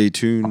stay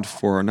tuned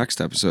for our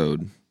next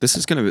episode. This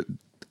is gonna be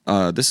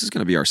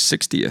our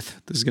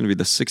 60th. This is gonna be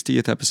the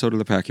 60th episode of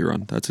the Packy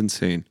Run. That's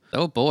insane.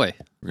 Oh boy.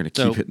 We're gonna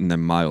keep hitting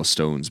them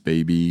milestones,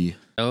 baby.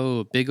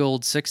 Oh, big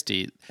old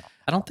 60.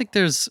 I don't think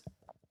there's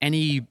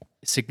any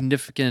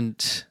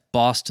significant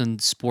Boston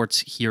sports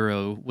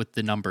hero with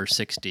the number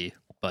 60,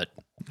 but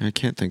I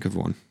can't think of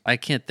one. I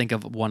can't think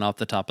of one off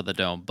the top of the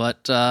dome.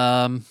 But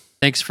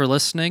thanks for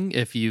listening.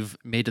 If you've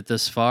made it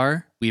this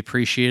far, we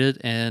appreciate it.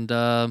 And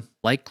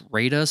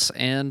rate us,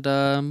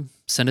 and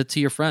send it to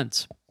your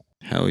friends.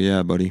 Hell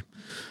yeah, buddy.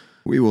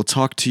 We will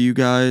talk to you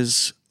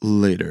guys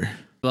later.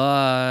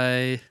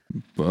 Bye.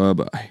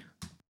 Bye-bye.